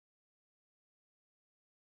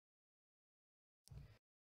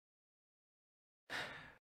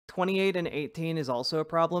 $28 and $18 is also a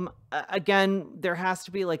problem. Again, there has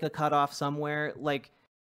to be like a cutoff somewhere. Like,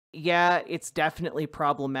 yeah, it's definitely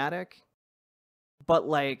problematic, but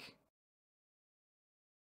like,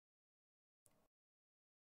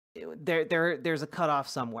 there's a cutoff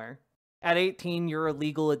somewhere. At 18, you're a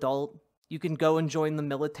legal adult. You can go and join the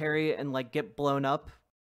military and like get blown up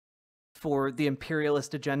for the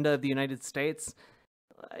imperialist agenda of the United States.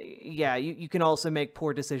 Yeah, you can also make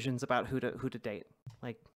poor decisions about who to date.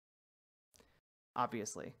 Like,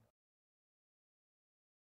 obviously.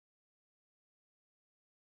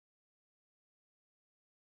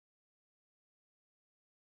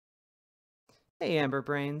 Hey, Amber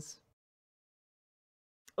Brains.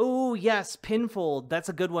 Oh, yes, Pinfold. That's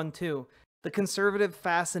a good one, too. The conservative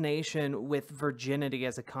fascination with virginity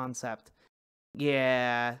as a concept.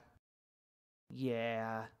 Yeah.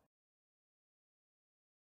 Yeah.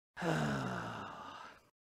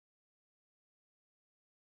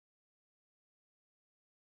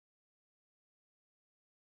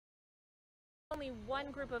 Only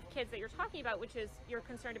one group of kids that you're talking about, which is you're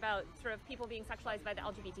concerned about sort of people being sexualized by the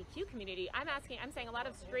LGBTQ community. I'm saying a lot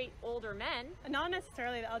of straight older men. Not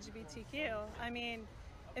necessarily the LGBTQ. I mean,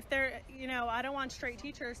 if they're, I don't want straight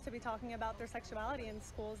teachers to be talking about their sexuality in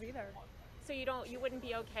schools either. So you wouldn't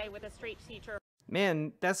be okay with a straight teacher?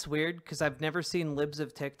 Man, that's weird because I've never seen libs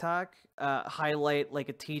of TikTok highlight like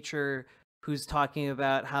a teacher who's talking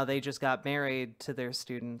about how they just got married to their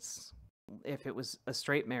students if it was a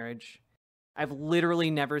straight marriage. I've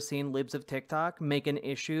literally never seen libs of TikTok make an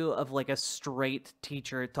issue of like a straight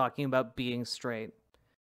teacher talking about being straight.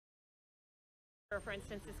 Or, for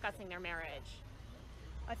instance, discussing their marriage.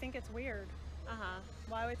 I think it's weird.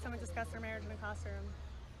 Why would someone discuss their marriage in a classroom?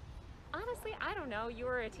 Honestly, I don't know. You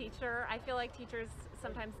were a teacher. I feel like teachers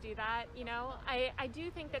sometimes do that, I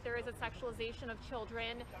do think that there is a sexualization of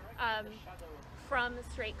children from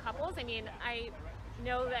straight couples. I mean, I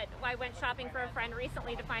know that I went shopping for a friend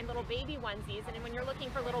recently to find little baby onesies, and when you're looking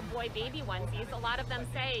for little boy baby onesies, a lot of them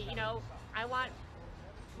say, I want,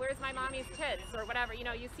 where's my mommy's tits, or whatever.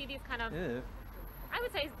 You see these kind of, I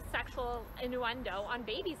would say, sexual innuendo on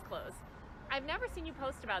babies' clothes. I've never seen you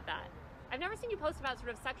post about that. I've never seen you post about sort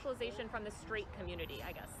of sexualization from the straight community,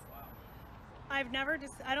 I guess. I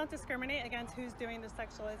don't discriminate against who's doing the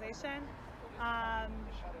sexualization. I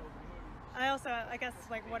guess,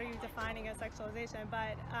 like, what are you defining as sexualization?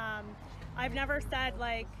 But I've never said,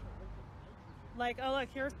 like, oh, look,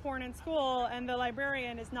 here's porn in school and the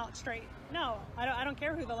librarian is not straight. No, I don't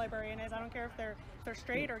care who the librarian is. I don't care if they're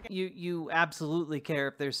straight or gay. You absolutely care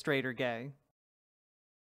if they're straight or gay.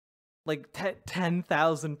 Like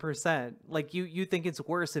 10,000%. Like you think it's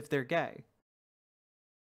worse if they're gay.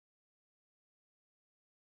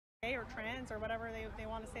 Gay or trans or whatever they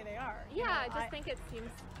want to say they are. Yeah, I just think it seems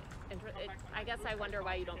I guess I wonder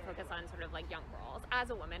why you don't focus on sort of like young girls as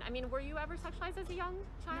a woman. I mean, were you ever sexualized as a young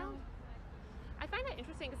child? No. I find that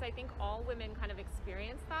interesting because I think all women kind of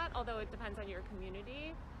experience that, although it depends on your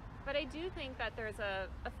community. But I do think that there's a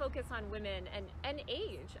focus on women and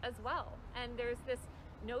age as well. And there's this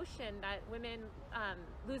notion that women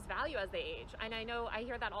lose value as they age. And I know I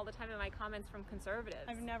hear that all the time in my comments from conservatives.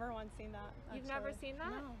 I've never once seen that. Actually. You've never seen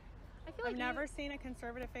that? No. I feel like I've never seen a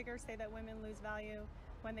conservative figure say that women lose value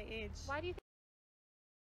when they age. Why do you think?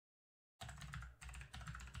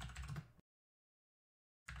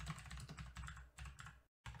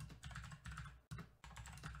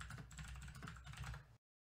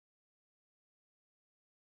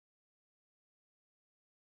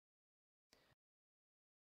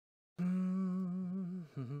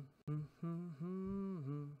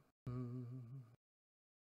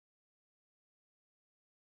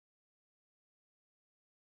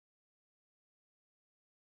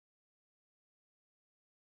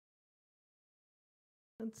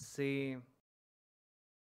 Let's see.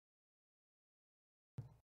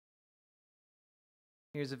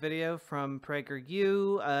 Here's a video from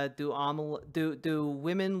PragerU. Do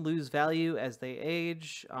women lose value as they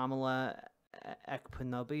age? Amala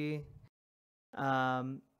Ekpunobi.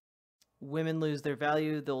 Women lose their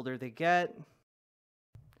value the older they get.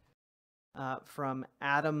 From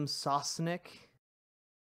Adam Sosnick.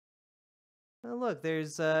 Oh, look,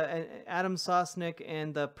 there's Adam Sosnick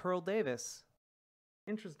and Pearl Davis.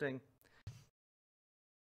 Interesting.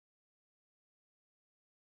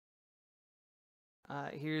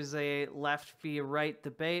 Here's a left v right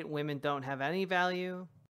debate. Women don't have any value.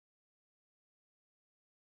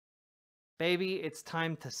 Baby, it's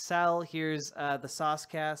time to sell. Here's the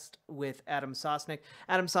Saucecast with Adam Sosnick.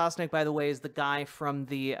 Adam Sosnick, by the way, is the guy from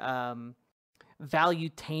the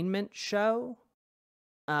Valuetainment show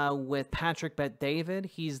with Patrick Bet-David.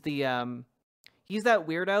 He's that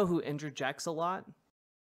weirdo who interjects a lot.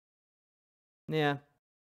 Yeah.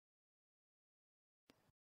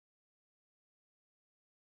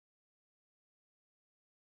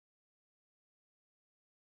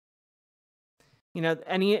 You know,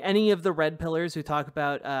 any of the red pillars who talk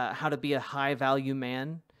about how to be a high value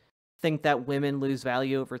man think that women lose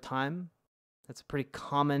value over time. That's a pretty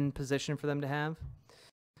common position for them to have.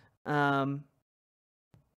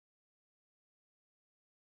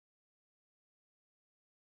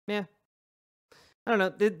 Yeah. I don't know.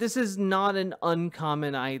 This is not an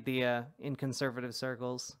uncommon idea in conservative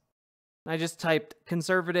circles. I just typed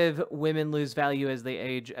conservative women lose value as they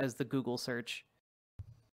age as the Google search.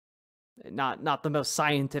 Not the most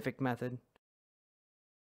scientific method.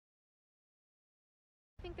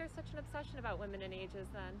 I think there's such an obsession about women and ages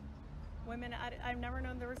then. Women, I've never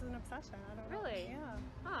known there was an obsession. I don't know. Really? Yeah.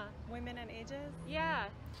 Huh. Women and ages? Yeah.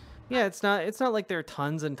 Yeah, it's not like there are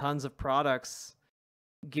tons and tons of products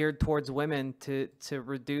geared towards women to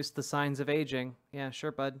reduce the signs of aging. Yeah,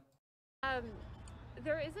 sure, bud.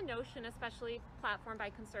 There is a notion, especially platformed by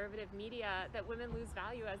conservative media, that women lose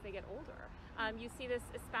value as they get older. You see this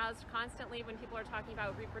espoused constantly when people are talking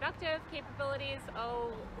about reproductive capabilities.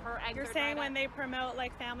 Oh, her eggs You're are saying dried when up. they promote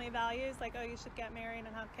like family values, like, oh, you should get married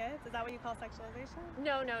and have kids? Is that what you call sexualization?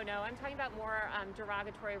 No. I'm talking about more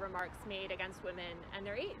derogatory remarks made against women and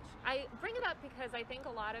their age. I bring it up because I think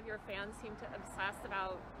a lot of your fans seem to obsess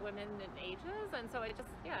about women and ages, and so it's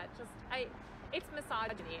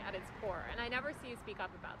misogyny at its core, and I never see you speak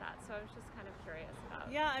up about that. So I was just kind of curious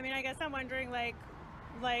about. Yeah, I mean, I guess I'm wondering like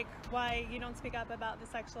why you don't speak up about the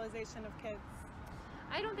sexualization of kids.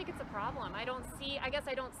 I don't think it's a problem. I guess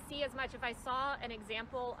I don't see as much. If I saw an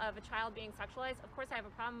example of a child being sexualized, of course I have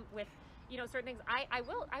a problem with, certain things. I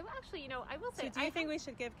will actually, I will say. So do you think we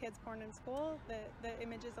should give kids porn in school? The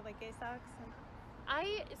images of like gay sex?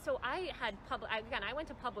 I went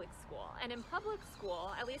to public school, and in public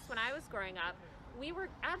school, at least when I was growing up, we were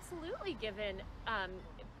absolutely given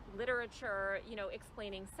literature,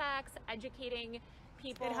 explaining sex, educating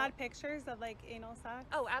people. It had pictures of like anal sex?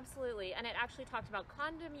 Oh, absolutely. And it actually talked about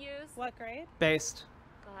condom use. What grade? Based.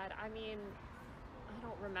 God, I mean, I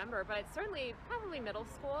don't remember, but certainly probably middle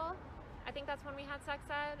school. I think that's when we had sex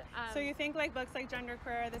ed. So you think like books like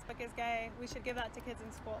Genderqueer, This Book is Gay, we should give that to kids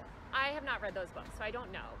in school? I have not read those books, so I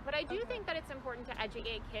don't know. But I do think that it's important to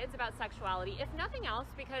educate kids about sexuality, if nothing else,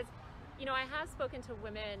 because, I have spoken to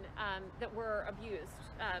women that were abused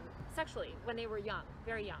sexually when they were young,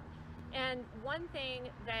 very young. And one thing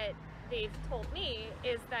that they've told me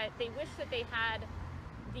is that they wish that they had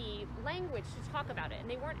the language to talk about it, and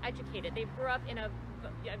they weren't educated. They grew up in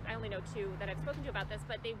I only know two that I've spoken to about this,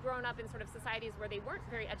 but they've grown up in sort of societies where they weren't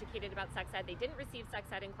very educated about sex ed. They didn't receive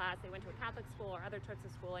sex ed in class. They went to a Catholic school or other types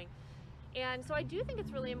of schooling. And so I do think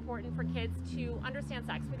it's really important for kids to understand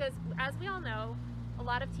sex, because as we all know, a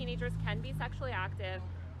lot of teenagers can be sexually active,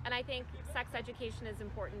 and I think sex education is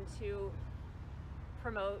important to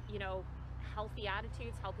promote, healthy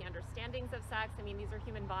attitudes, healthy understandings of sex. I mean, these are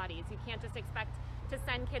human bodies. You can't just expect to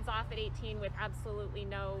send kids off at 18 with absolutely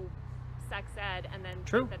no sex ed and then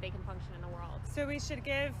think that they can function in the world. So we should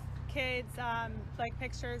give kids like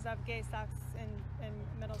pictures of gay sex in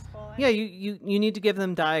middle school. Yeah, you need to give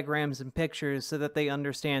them diagrams and pictures so that they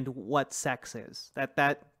understand what sex is.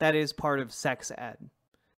 That is part of sex ed.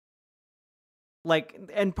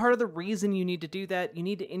 And part of the reason you need to do that, you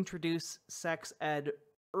need to introduce sex ed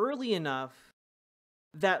early enough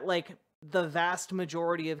that the vast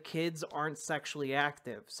majority of kids aren't sexually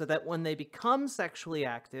active, so that when they become sexually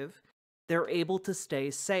active, they're able to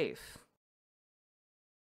stay safe.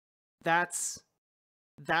 That's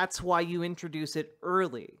why you introduce it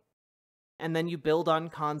early. And then you build on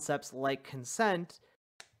concepts like consent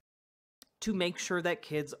to make sure that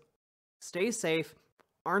kids stay safe,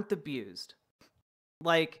 aren't abused.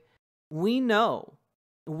 We know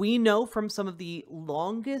from some of the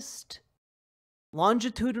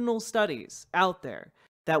longitudinal studies out there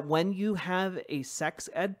that when you have a sex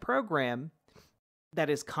ed program that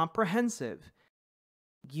is comprehensive,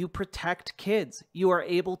 you protect kids. You are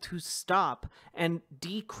able to stop and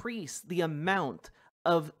decrease the amount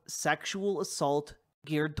of sexual assault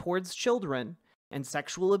geared towards children and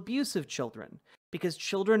sexual abuse of children, because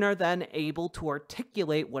children are then able to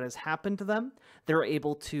articulate what has happened to them. They're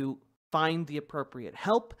able to find the appropriate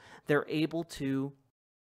help. They're able to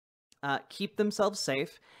keep themselves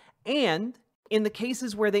safe. And in the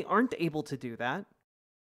cases where they aren't able to do that,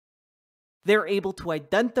 they're able to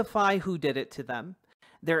identify who did it to them.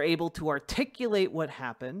 They're able to articulate what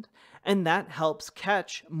happened, and that helps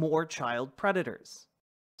catch more child predators.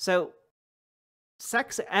 So,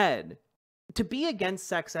 sex ed, to be against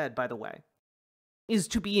sex ed, by the way, is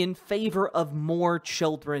to be in favor of more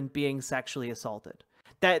children being sexually assaulted.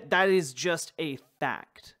 That is just a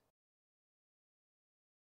fact.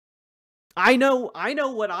 I know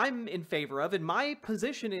what I'm in favor of, and my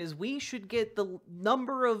position is we should get the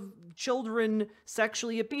number of children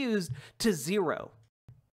sexually abused to 0.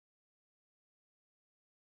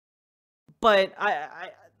 But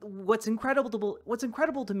what's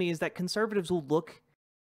incredible to me is that conservatives will look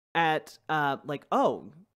at like, oh,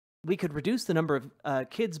 we could reduce the number of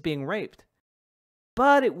kids being raped,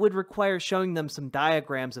 but it would require showing them some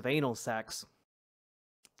diagrams of anal sex.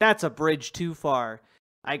 That's a bridge too far.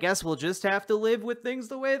 I guess we'll just have to live with things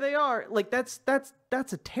the way they are. Like, that's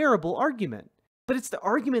a terrible argument. But it's the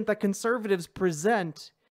argument that conservatives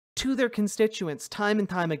present to their constituents time and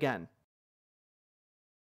time again.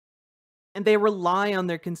 And they rely on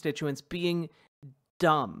their constituents being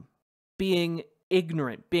dumb, being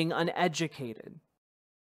ignorant, being uneducated.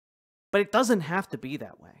 But it doesn't have to be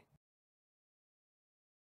that way.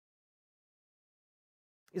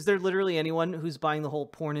 Is there literally anyone who's buying the whole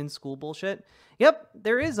porn in school bullshit? Yep,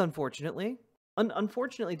 there is, unfortunately.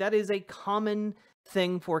 Unfortunately, that is a common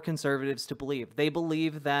thing for conservatives to believe. They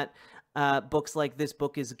believe that books like This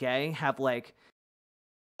Book is Gay have, like,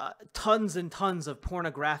 tons and tons of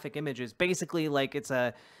pornographic images. Basically, like, it's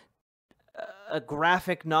a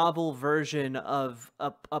graphic novel version of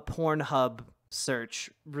a Pornhub search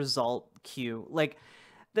result queue. Like,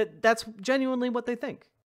 that's genuinely what they think.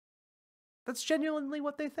 That's genuinely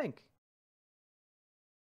what they think.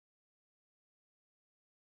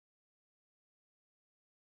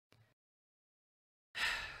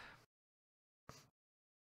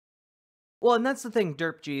 Well, and that's the thing,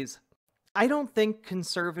 Derp G's. I don't think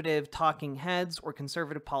conservative talking heads or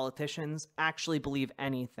conservative politicians actually believe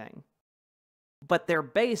anything. But their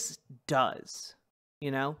base does, you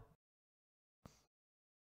know?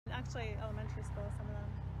 Actually, elementary school, some of them.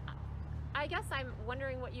 I guess I'm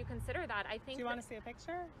wondering what you consider that. I think. Do you want to see a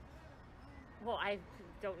picture? Well, I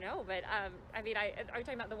don't know, but I mean, are you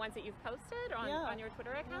talking about the ones that you've posted on your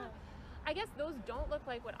Twitter account? Yeah. I guess those don't look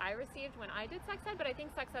like what I received when I did sex ed, but I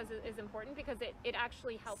think sex ed is important because it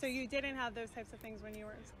actually helps. So you didn't have those types of things when you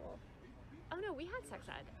were in school? Oh no, we had sex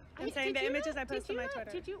ed. I'm saying the images I posted on my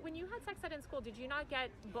Twitter. Did you, when you had sex ed in school, did you not get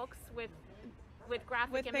books with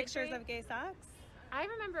graphic with imagery? Pictures of gay sex? I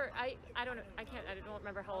remember, I don't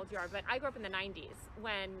remember how old you are, but I grew up in the 90s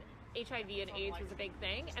when HIV and AIDS was a big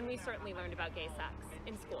thing, and we certainly learned about gay sex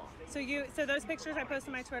in school. So those pictures I posted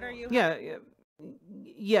on my Twitter,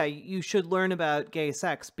 Yeah, you should learn about gay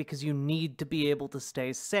sex because you need to be able to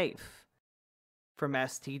stay safe from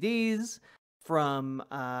STDs, from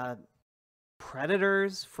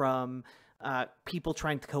predators, from people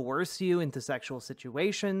trying to coerce you into sexual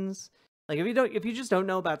situations. Like, if you just don't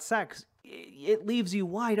know about sex, it leaves you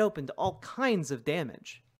wide open to all kinds of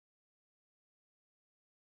damage.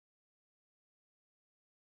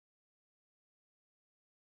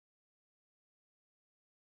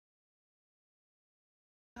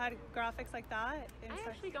 Had graphics like that? I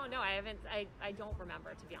actually don't know. I don't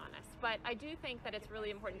remember, to be honest. But I do think that it's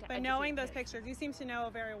really important to But knowing those pictures, you seem to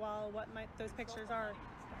know very well what those pictures are.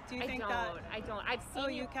 Do you think that? I don't. I've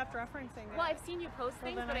seen you kept referencing it. Well, I've seen you post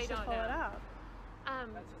things, but I don't pull know. It up.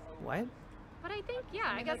 What? But I think,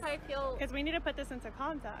 I guess I feel... Because we need to put this into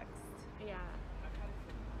context. Yeah.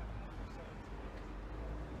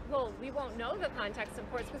 Well, we won't know the context, of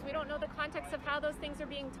course, because we don't know the context of how those things are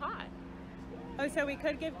being taught. Oh, so we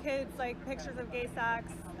could give kids, like, pictures of gay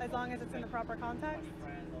sex as long as it's in the proper context?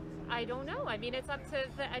 I don't know. I mean, it's up to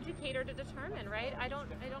the educator to determine, right? I don't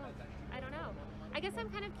know. I guess I'm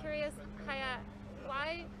kind of curious, Chaya,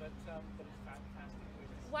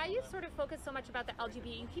 why you sort of focus so much about the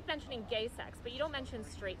LGBT. You keep mentioning gay sex, but you don't mention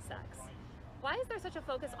straight sex. Why is there such a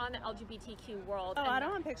focus on the LGBTQ world? Oh, I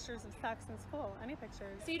don't want pictures of sex in school. Any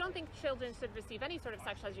pictures. So you don't think children should receive any sort of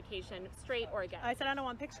sexual education, straight or gay? I said I don't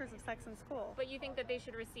want pictures of sex in school. But you think that they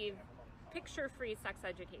should receive picture-free sex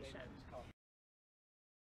education?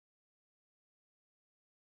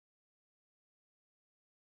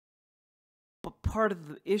 But part of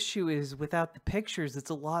the issue is without the pictures,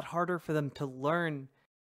 it's a lot harder for them to learn.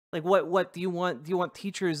 Like, what do you want? Do you want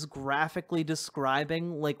teachers graphically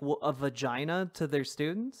describing, like, a vagina to their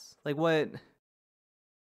students? Like, what?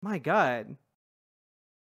 My God.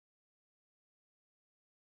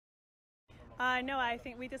 No, I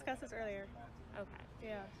think we discussed this earlier. Okay.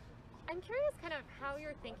 Yeah. I'm curious kind of how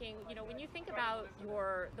you're thinking, when you think about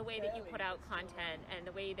the way that you put out content and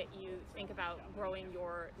the way that you think about growing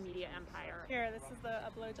your media empire. Here, this is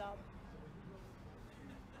a blowjob.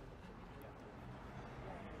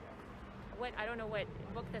 I don't know what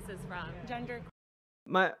book this is from. Gender.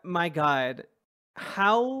 My God,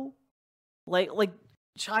 how, like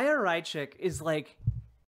Chaya Raichik is, like,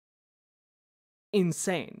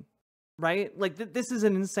 insane. right? Like, this is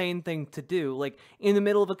an insane thing to do. Like, in the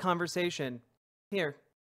middle of a conversation, here,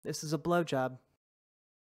 this is a blowjob.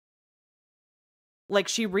 Like,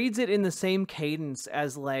 she reads it in the same cadence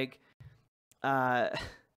as, like,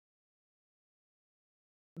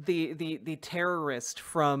 the terrorist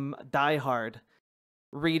from Die Hard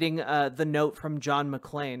reading the note from John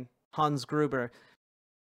McClane, Hans Gruber.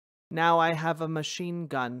 Now I have a machine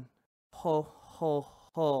gun. Ho, ho,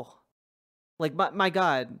 ho. Like, my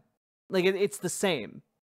God. Like, it's the same.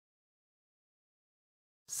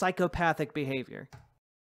 Psychopathic behavior.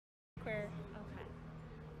 Queer. Okay.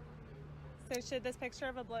 So should this picture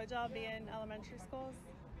of a blowjob be in elementary schools?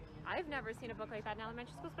 I've never seen a book like that in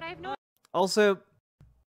elementary schools, but I have no... Also,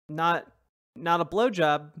 not a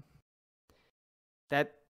blowjob.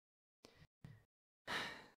 That...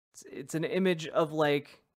 It's an image of,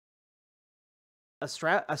 like, a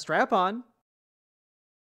strap-on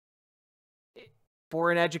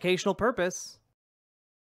for an educational purpose.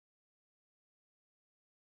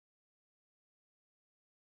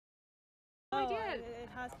 Oh, it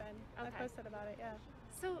has been. Okay. I posted about it, yeah.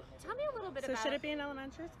 So tell me a little bit about... So should it be in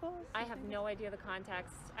elementary schools? I have no idea the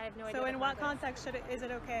context. I have no idea. So in what context is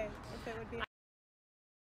it okay if it would be...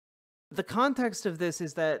 The context of this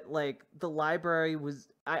is that, like, the library was,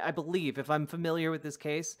 I believe, if I'm familiar with this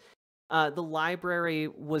case, the library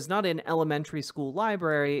was not an elementary school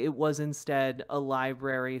library. It was instead a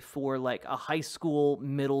library for, like, a high school,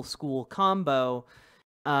 middle school combo.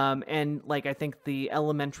 And, like, I think the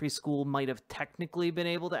elementary school might have technically been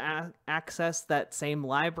able to access that same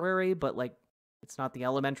library, but, like, it's not the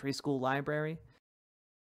elementary school library.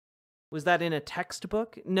 Was that in a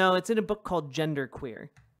textbook? No, it's in a book called Genderqueer,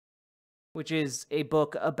 which is a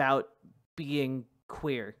book about being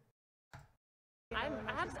queer. I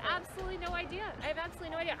have absolutely no idea. I have absolutely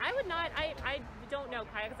no idea. I would not. I don't know,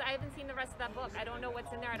 Chaya, because I haven't seen the rest of that book. I don't know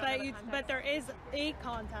what's in there. I don't know the context. But there is a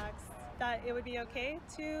context that it would be okay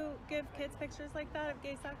to give kids pictures like that of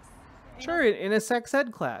gay sex. Sure, in a sex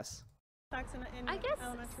ed class. Sex in I guess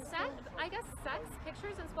elementary sex. school? I guess sex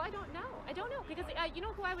pictures in school. I don't know. I don't know because you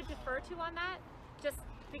know who I would defer to on that. Just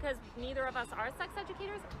because neither of us are sex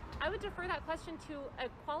educators, I would defer that question to a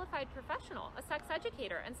qualified professional, a sex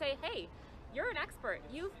educator, and say, hey, you're an expert.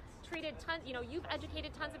 You've treated tons, you've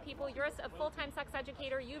educated tons of people. You're a full-time sex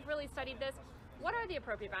educator. You've really studied this. What are the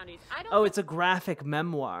appropriate boundaries? I don't. Oh, it's a graphic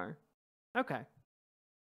memoir. Okay.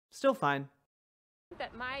 Still fine.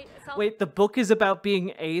 That Wait, the book is about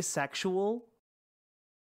being asexual?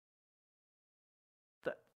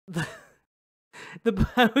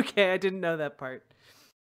 Okay, I didn't know that part.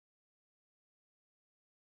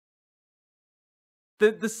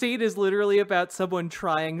 The scene is literally about someone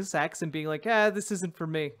trying sex and being like, this isn't for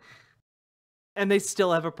me. And they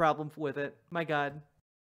still have a problem with it. My God.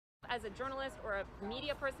 As a journalist or a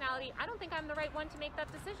media personality, I don't think I'm the right one to make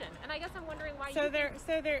that decision. And I guess I'm wondering why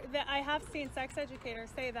I have seen sex educators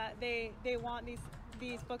say that they want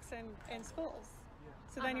these books in schools.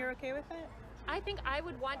 So then you're okay with it? I think I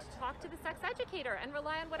would want to talk to the sex educator and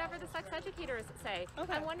rely on whatever the sex educators say.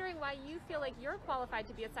 Okay. I'm wondering why you feel like you're qualified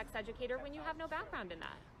to be a sex educator when you have no background in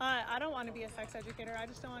that. I don't want to be a sex educator. I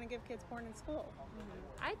just don't want to give kids porn in school.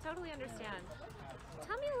 Mm-hmm. I totally understand.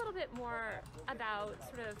 Tell me a little bit more about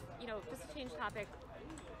sort of, just to change topic,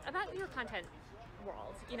 about your content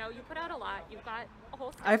world. You put out a lot. You've got a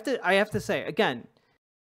whole... I have to say, again,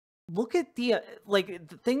 look at the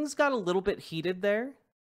things got a little bit heated there.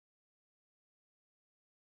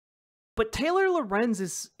 But Taylor Lorenz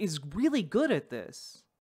is really good at this.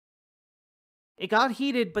 It got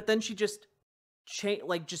heated, but then she just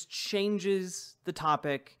changes the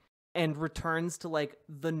topic and returns to like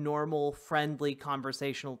the normal, friendly,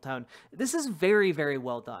 conversational tone. This is very, very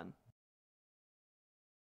well done.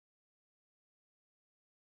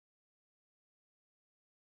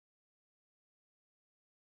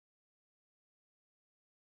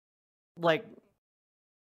 Like,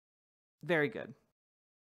 very good.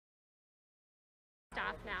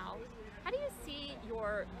 Staff now. How do you see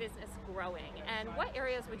your business growing, and what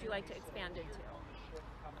areas would you like to expand into?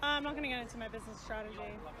 I'm not going to get into my business strategy.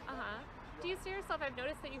 Do you see yourself? I've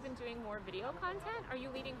noticed that you've been doing more video content. Are you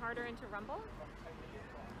leading harder into Rumble?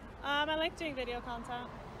 I like doing video content.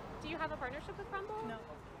 Do you have a partnership with Rumble? No.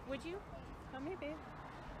 Would you? Maybe.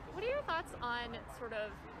 What are your thoughts on sort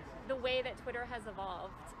of the way that Twitter has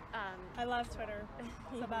evolved? I love Twitter.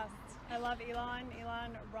 It's the best. I love Elon.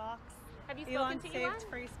 Elon rocks. Have you spoken to Elon? Saved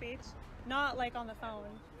free speech. Not like on the phone.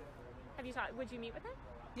 Have you talked? Would you meet with him?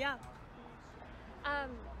 Yeah.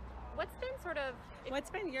 What's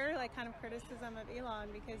been your like kind of criticism of Elon,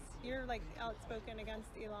 because you're like outspoken against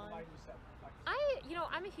Elon?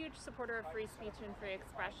 I'm a huge supporter of free speech and free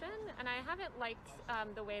expression, and I haven't liked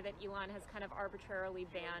the way that Elon has kind of arbitrarily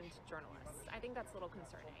banned journalists. I think that's a little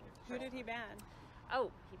concerning. Who did he ban? Oh,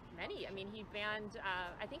 many. I mean, he banned,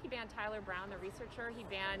 I think he banned Tyler Brown, the researcher. He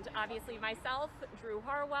banned, obviously, myself, Drew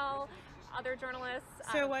Harwell, other journalists.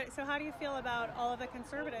 So how do you feel about all of the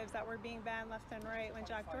conservatives that were being banned left and right when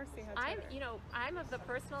Jack Dorsey had Twitter? I'm of the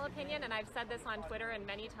personal opinion, and I've said this on Twitter and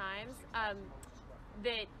many times,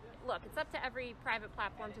 that, look, it's up to every private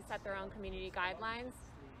platform to set their own community guidelines.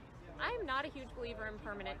 I'm not a huge believer in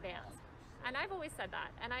permanent bans. And I've always said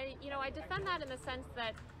that. And I defend that in the sense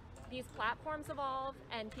that these platforms evolve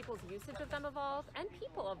and people's usage of them evolve and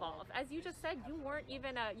people evolve. As you just said, you were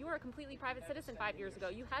a completely private citizen 5 years ago.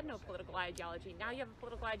 You had no political ideology. Now you have a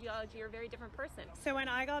political ideology. You're a very different person. So when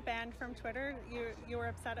I got banned from Twitter, you were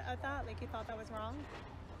upset at that? Like you thought that was wrong?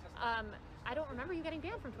 I don't remember you getting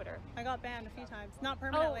banned from Twitter. I got banned a few times. Not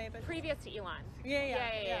permanently, but previous to Elon.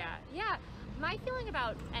 Yeah. My feeling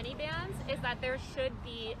about any bans is that there should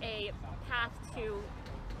be a path to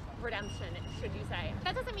redemption, should you say.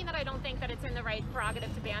 That doesn't mean that I don't think that it's in the right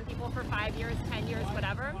prerogative to ban people for 5 years, 10 years,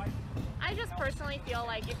 whatever. I just personally feel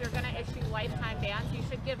like if you're going to issue lifetime bans, you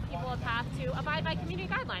should give people a path to abide by community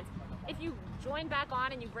guidelines. If you join back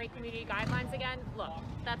on and you break community guidelines again, look,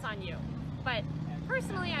 that's on you. But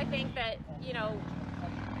personally, I think that,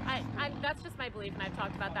 that's just my belief, and I've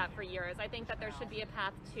talked about that for years. I think that there should be a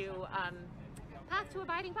path to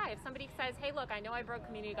abiding by. If somebody says, hey, look, I know I broke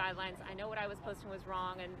community guidelines, I know what I was posting was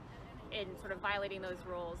wrong, and in sort of violating those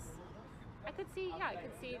rules, I could see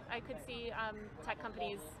tech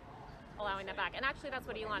companies allowing that back. And actually, that's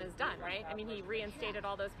what Elon has done, right? I mean, he reinstated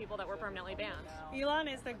all those people that were permanently banned. Elon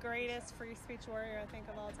is the greatest free speech warrior, I think,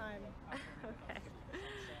 of all time. Okay.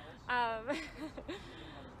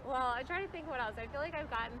 Well, I try to think what else. I feel like I've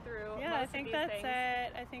gotten through most I think of these that's things.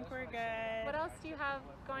 it. I think we're good. What else do you have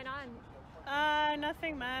going on?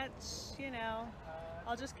 Nothing much,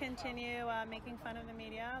 I'll just continue making fun of the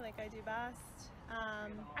media like I do best. I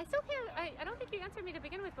still can't, I don't think you answered me to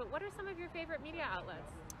begin with, but what are some of your favorite media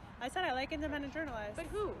outlets? I said I like independent journalists. But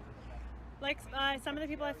who? Like some of the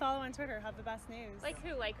people I follow on Twitter have the best news. Like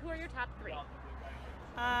who? Like who are your top three?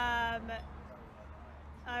 I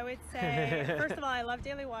would say, first of all, I love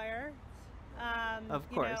Daily Wire. Of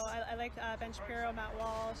course. I like Ben Shapiro, Matt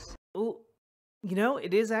Walsh. Ooh.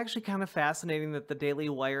 It is actually kind of fascinating that the Daily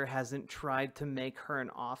Wire hasn't tried to make her an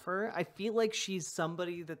offer. I feel like she's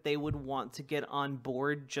somebody that they would want to get on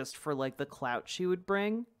board just for, like, the clout she would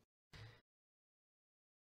bring.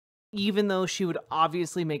 Even though she would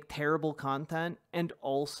obviously make terrible content, and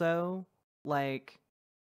also, like,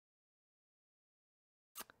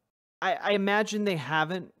 I imagine they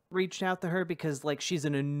haven't reached out to her because, like, she's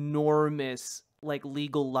an enormous, like,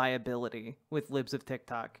 legal liability with Libs of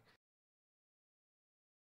TikTok.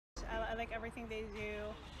 I like everything they do.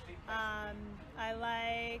 I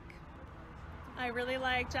really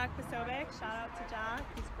like Jack Posobiec. Shout out to Jack,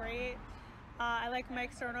 he's great. I like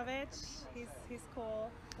Mike Cernovich. He's cool.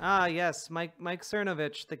 Ah, yes, Mike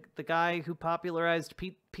Cernovich, the guy who popularized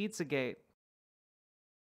Pizzagate.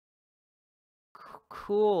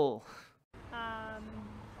 Cool.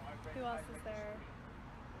 Who else is there?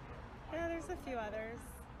 Yeah, there's a few others.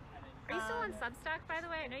 Are you still on Substack, by the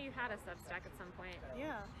way? I know you had a Substack at some point.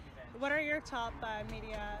 Yeah. What are your top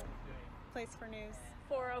media place for news?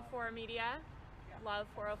 404 Media. Love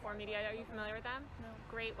 404 Media. Are you familiar with them? No.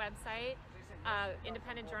 Great website.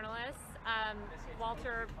 Independent journalists.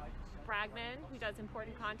 Walter Bragman, who does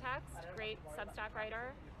Important Context. Great Substack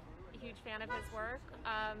writer. A huge fan of his work.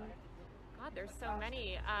 God, there's so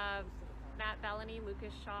many. Matt Bellany,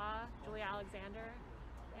 Lucas Shaw, Julia Alexander.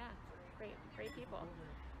 Yeah, great people.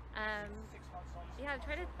 Try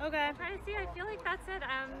to see. I feel like that's it.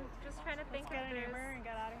 I'm just trying to think. Let's get an Uber and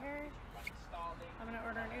get out of here. I'm gonna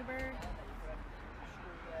order an Uber.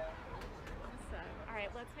 All right,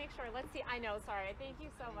 let's make sure. Let's see. I know. Sorry. Thank you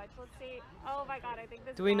so much. Let's see. Oh my God, I think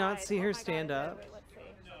this. Do we not see her stand up? Wait, let's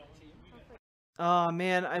see. Oh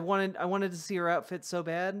man, I wanted to see her outfit so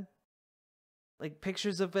bad. Like,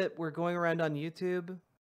 pictures of it were going around on YouTube.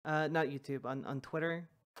 Not YouTube, on Twitter.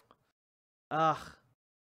 Ugh.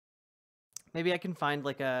 Maybe I can find,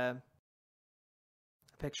 like, a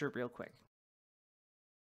picture real quick.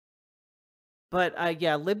 But,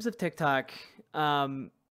 yeah, Libs of TikTok.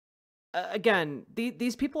 Again,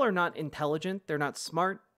 these people are not intelligent. They're not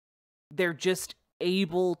smart. They're just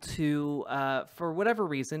able to, for whatever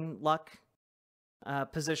reason, luck,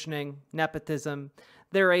 positioning, nepotism,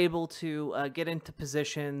 they're able to get into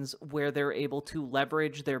positions where they're able to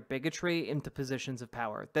leverage their bigotry into positions of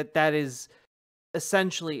power. That is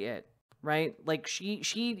essentially it, right? Like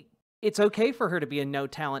she it's okay for her to be a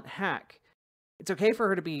no-talent hack. It's okay for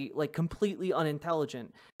her to be, like, completely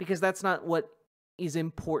unintelligent, because that's not what is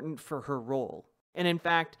important for her role. And in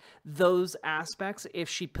fact, those aspects, if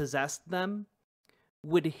she possessed them,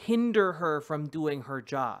 would hinder her from doing her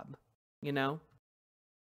job, you know?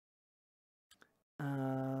 Do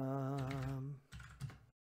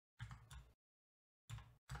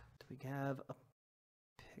we have a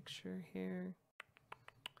picture here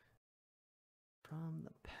from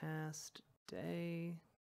the past day?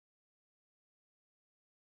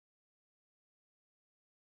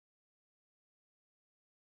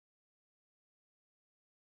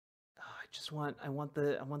 Oh, I want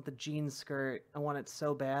the jean skirt. I want it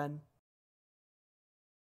so bad.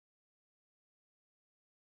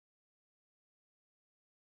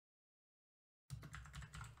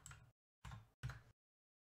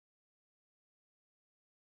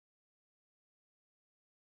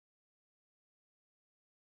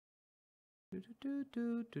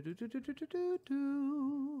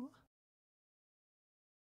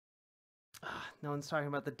 No one's talking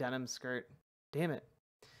about the denim skirt. Damn it.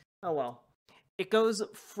 Oh well. It goes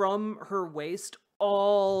from her waist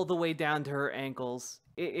all the way down to her ankles.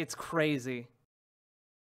 It's crazy.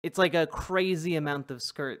 It's like a crazy amount of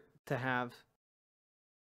skirt to have.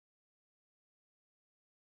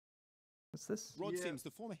 What's this? Rod Sims,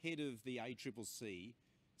 the former head of the ACCC,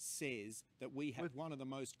 says that we have one of the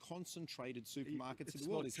most concentrated supermarkets in the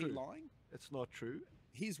world. Is he lying? It's not true.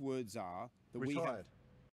 His words are that Retired. we have...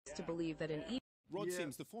 To believe that an Rod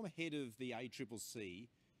Sims, the former head of the ACCC,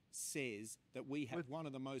 says that we have one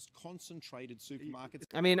of the most concentrated supermarkets.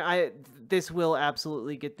 I mean, this will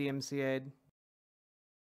absolutely get the MCA'd.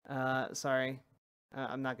 Sorry,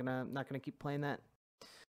 I'm not gonna keep playing that.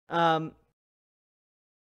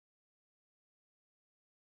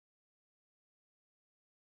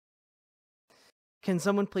 Can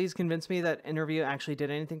someone please convince me that interview actually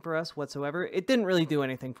did anything for us whatsoever? It didn't really do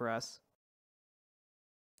anything for us.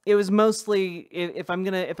 It was mostly, if I'm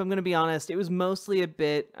gonna be honest, it was mostly a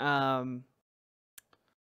bit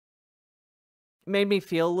made me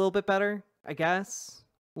feel a little bit better, I guess.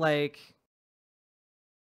 Like,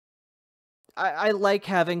 I like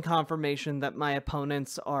having confirmation that my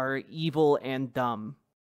opponents are evil and dumb.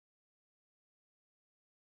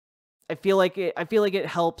 I feel like it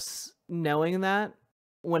helps knowing that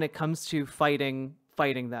when it comes to fighting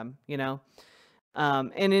them, you know?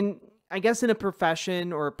 And I guess in a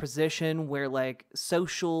profession or a position where, like,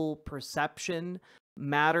 social perception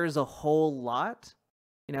matters a whole lot,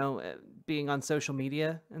 you know, being on social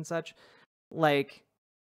media and such, like,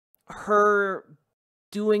 her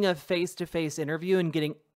doing a face-to-face interview and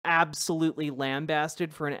getting absolutely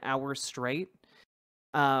lambasted for an hour straight,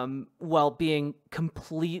 while being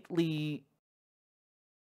completely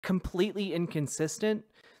inconsistent,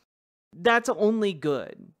 that's only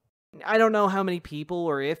good. I don't know how many people,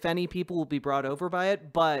 or if any people, will be brought over by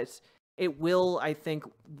it, but it will, I think,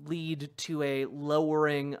 lead to a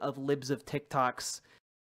lowering of libs of TikTok's,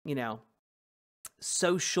 you know,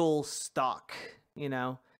 social stock, you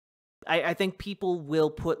know? I think people will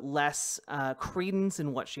put less credence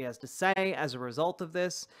in what she has to say as a result of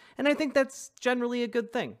this, and I think that's generally a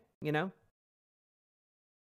good thing, you know?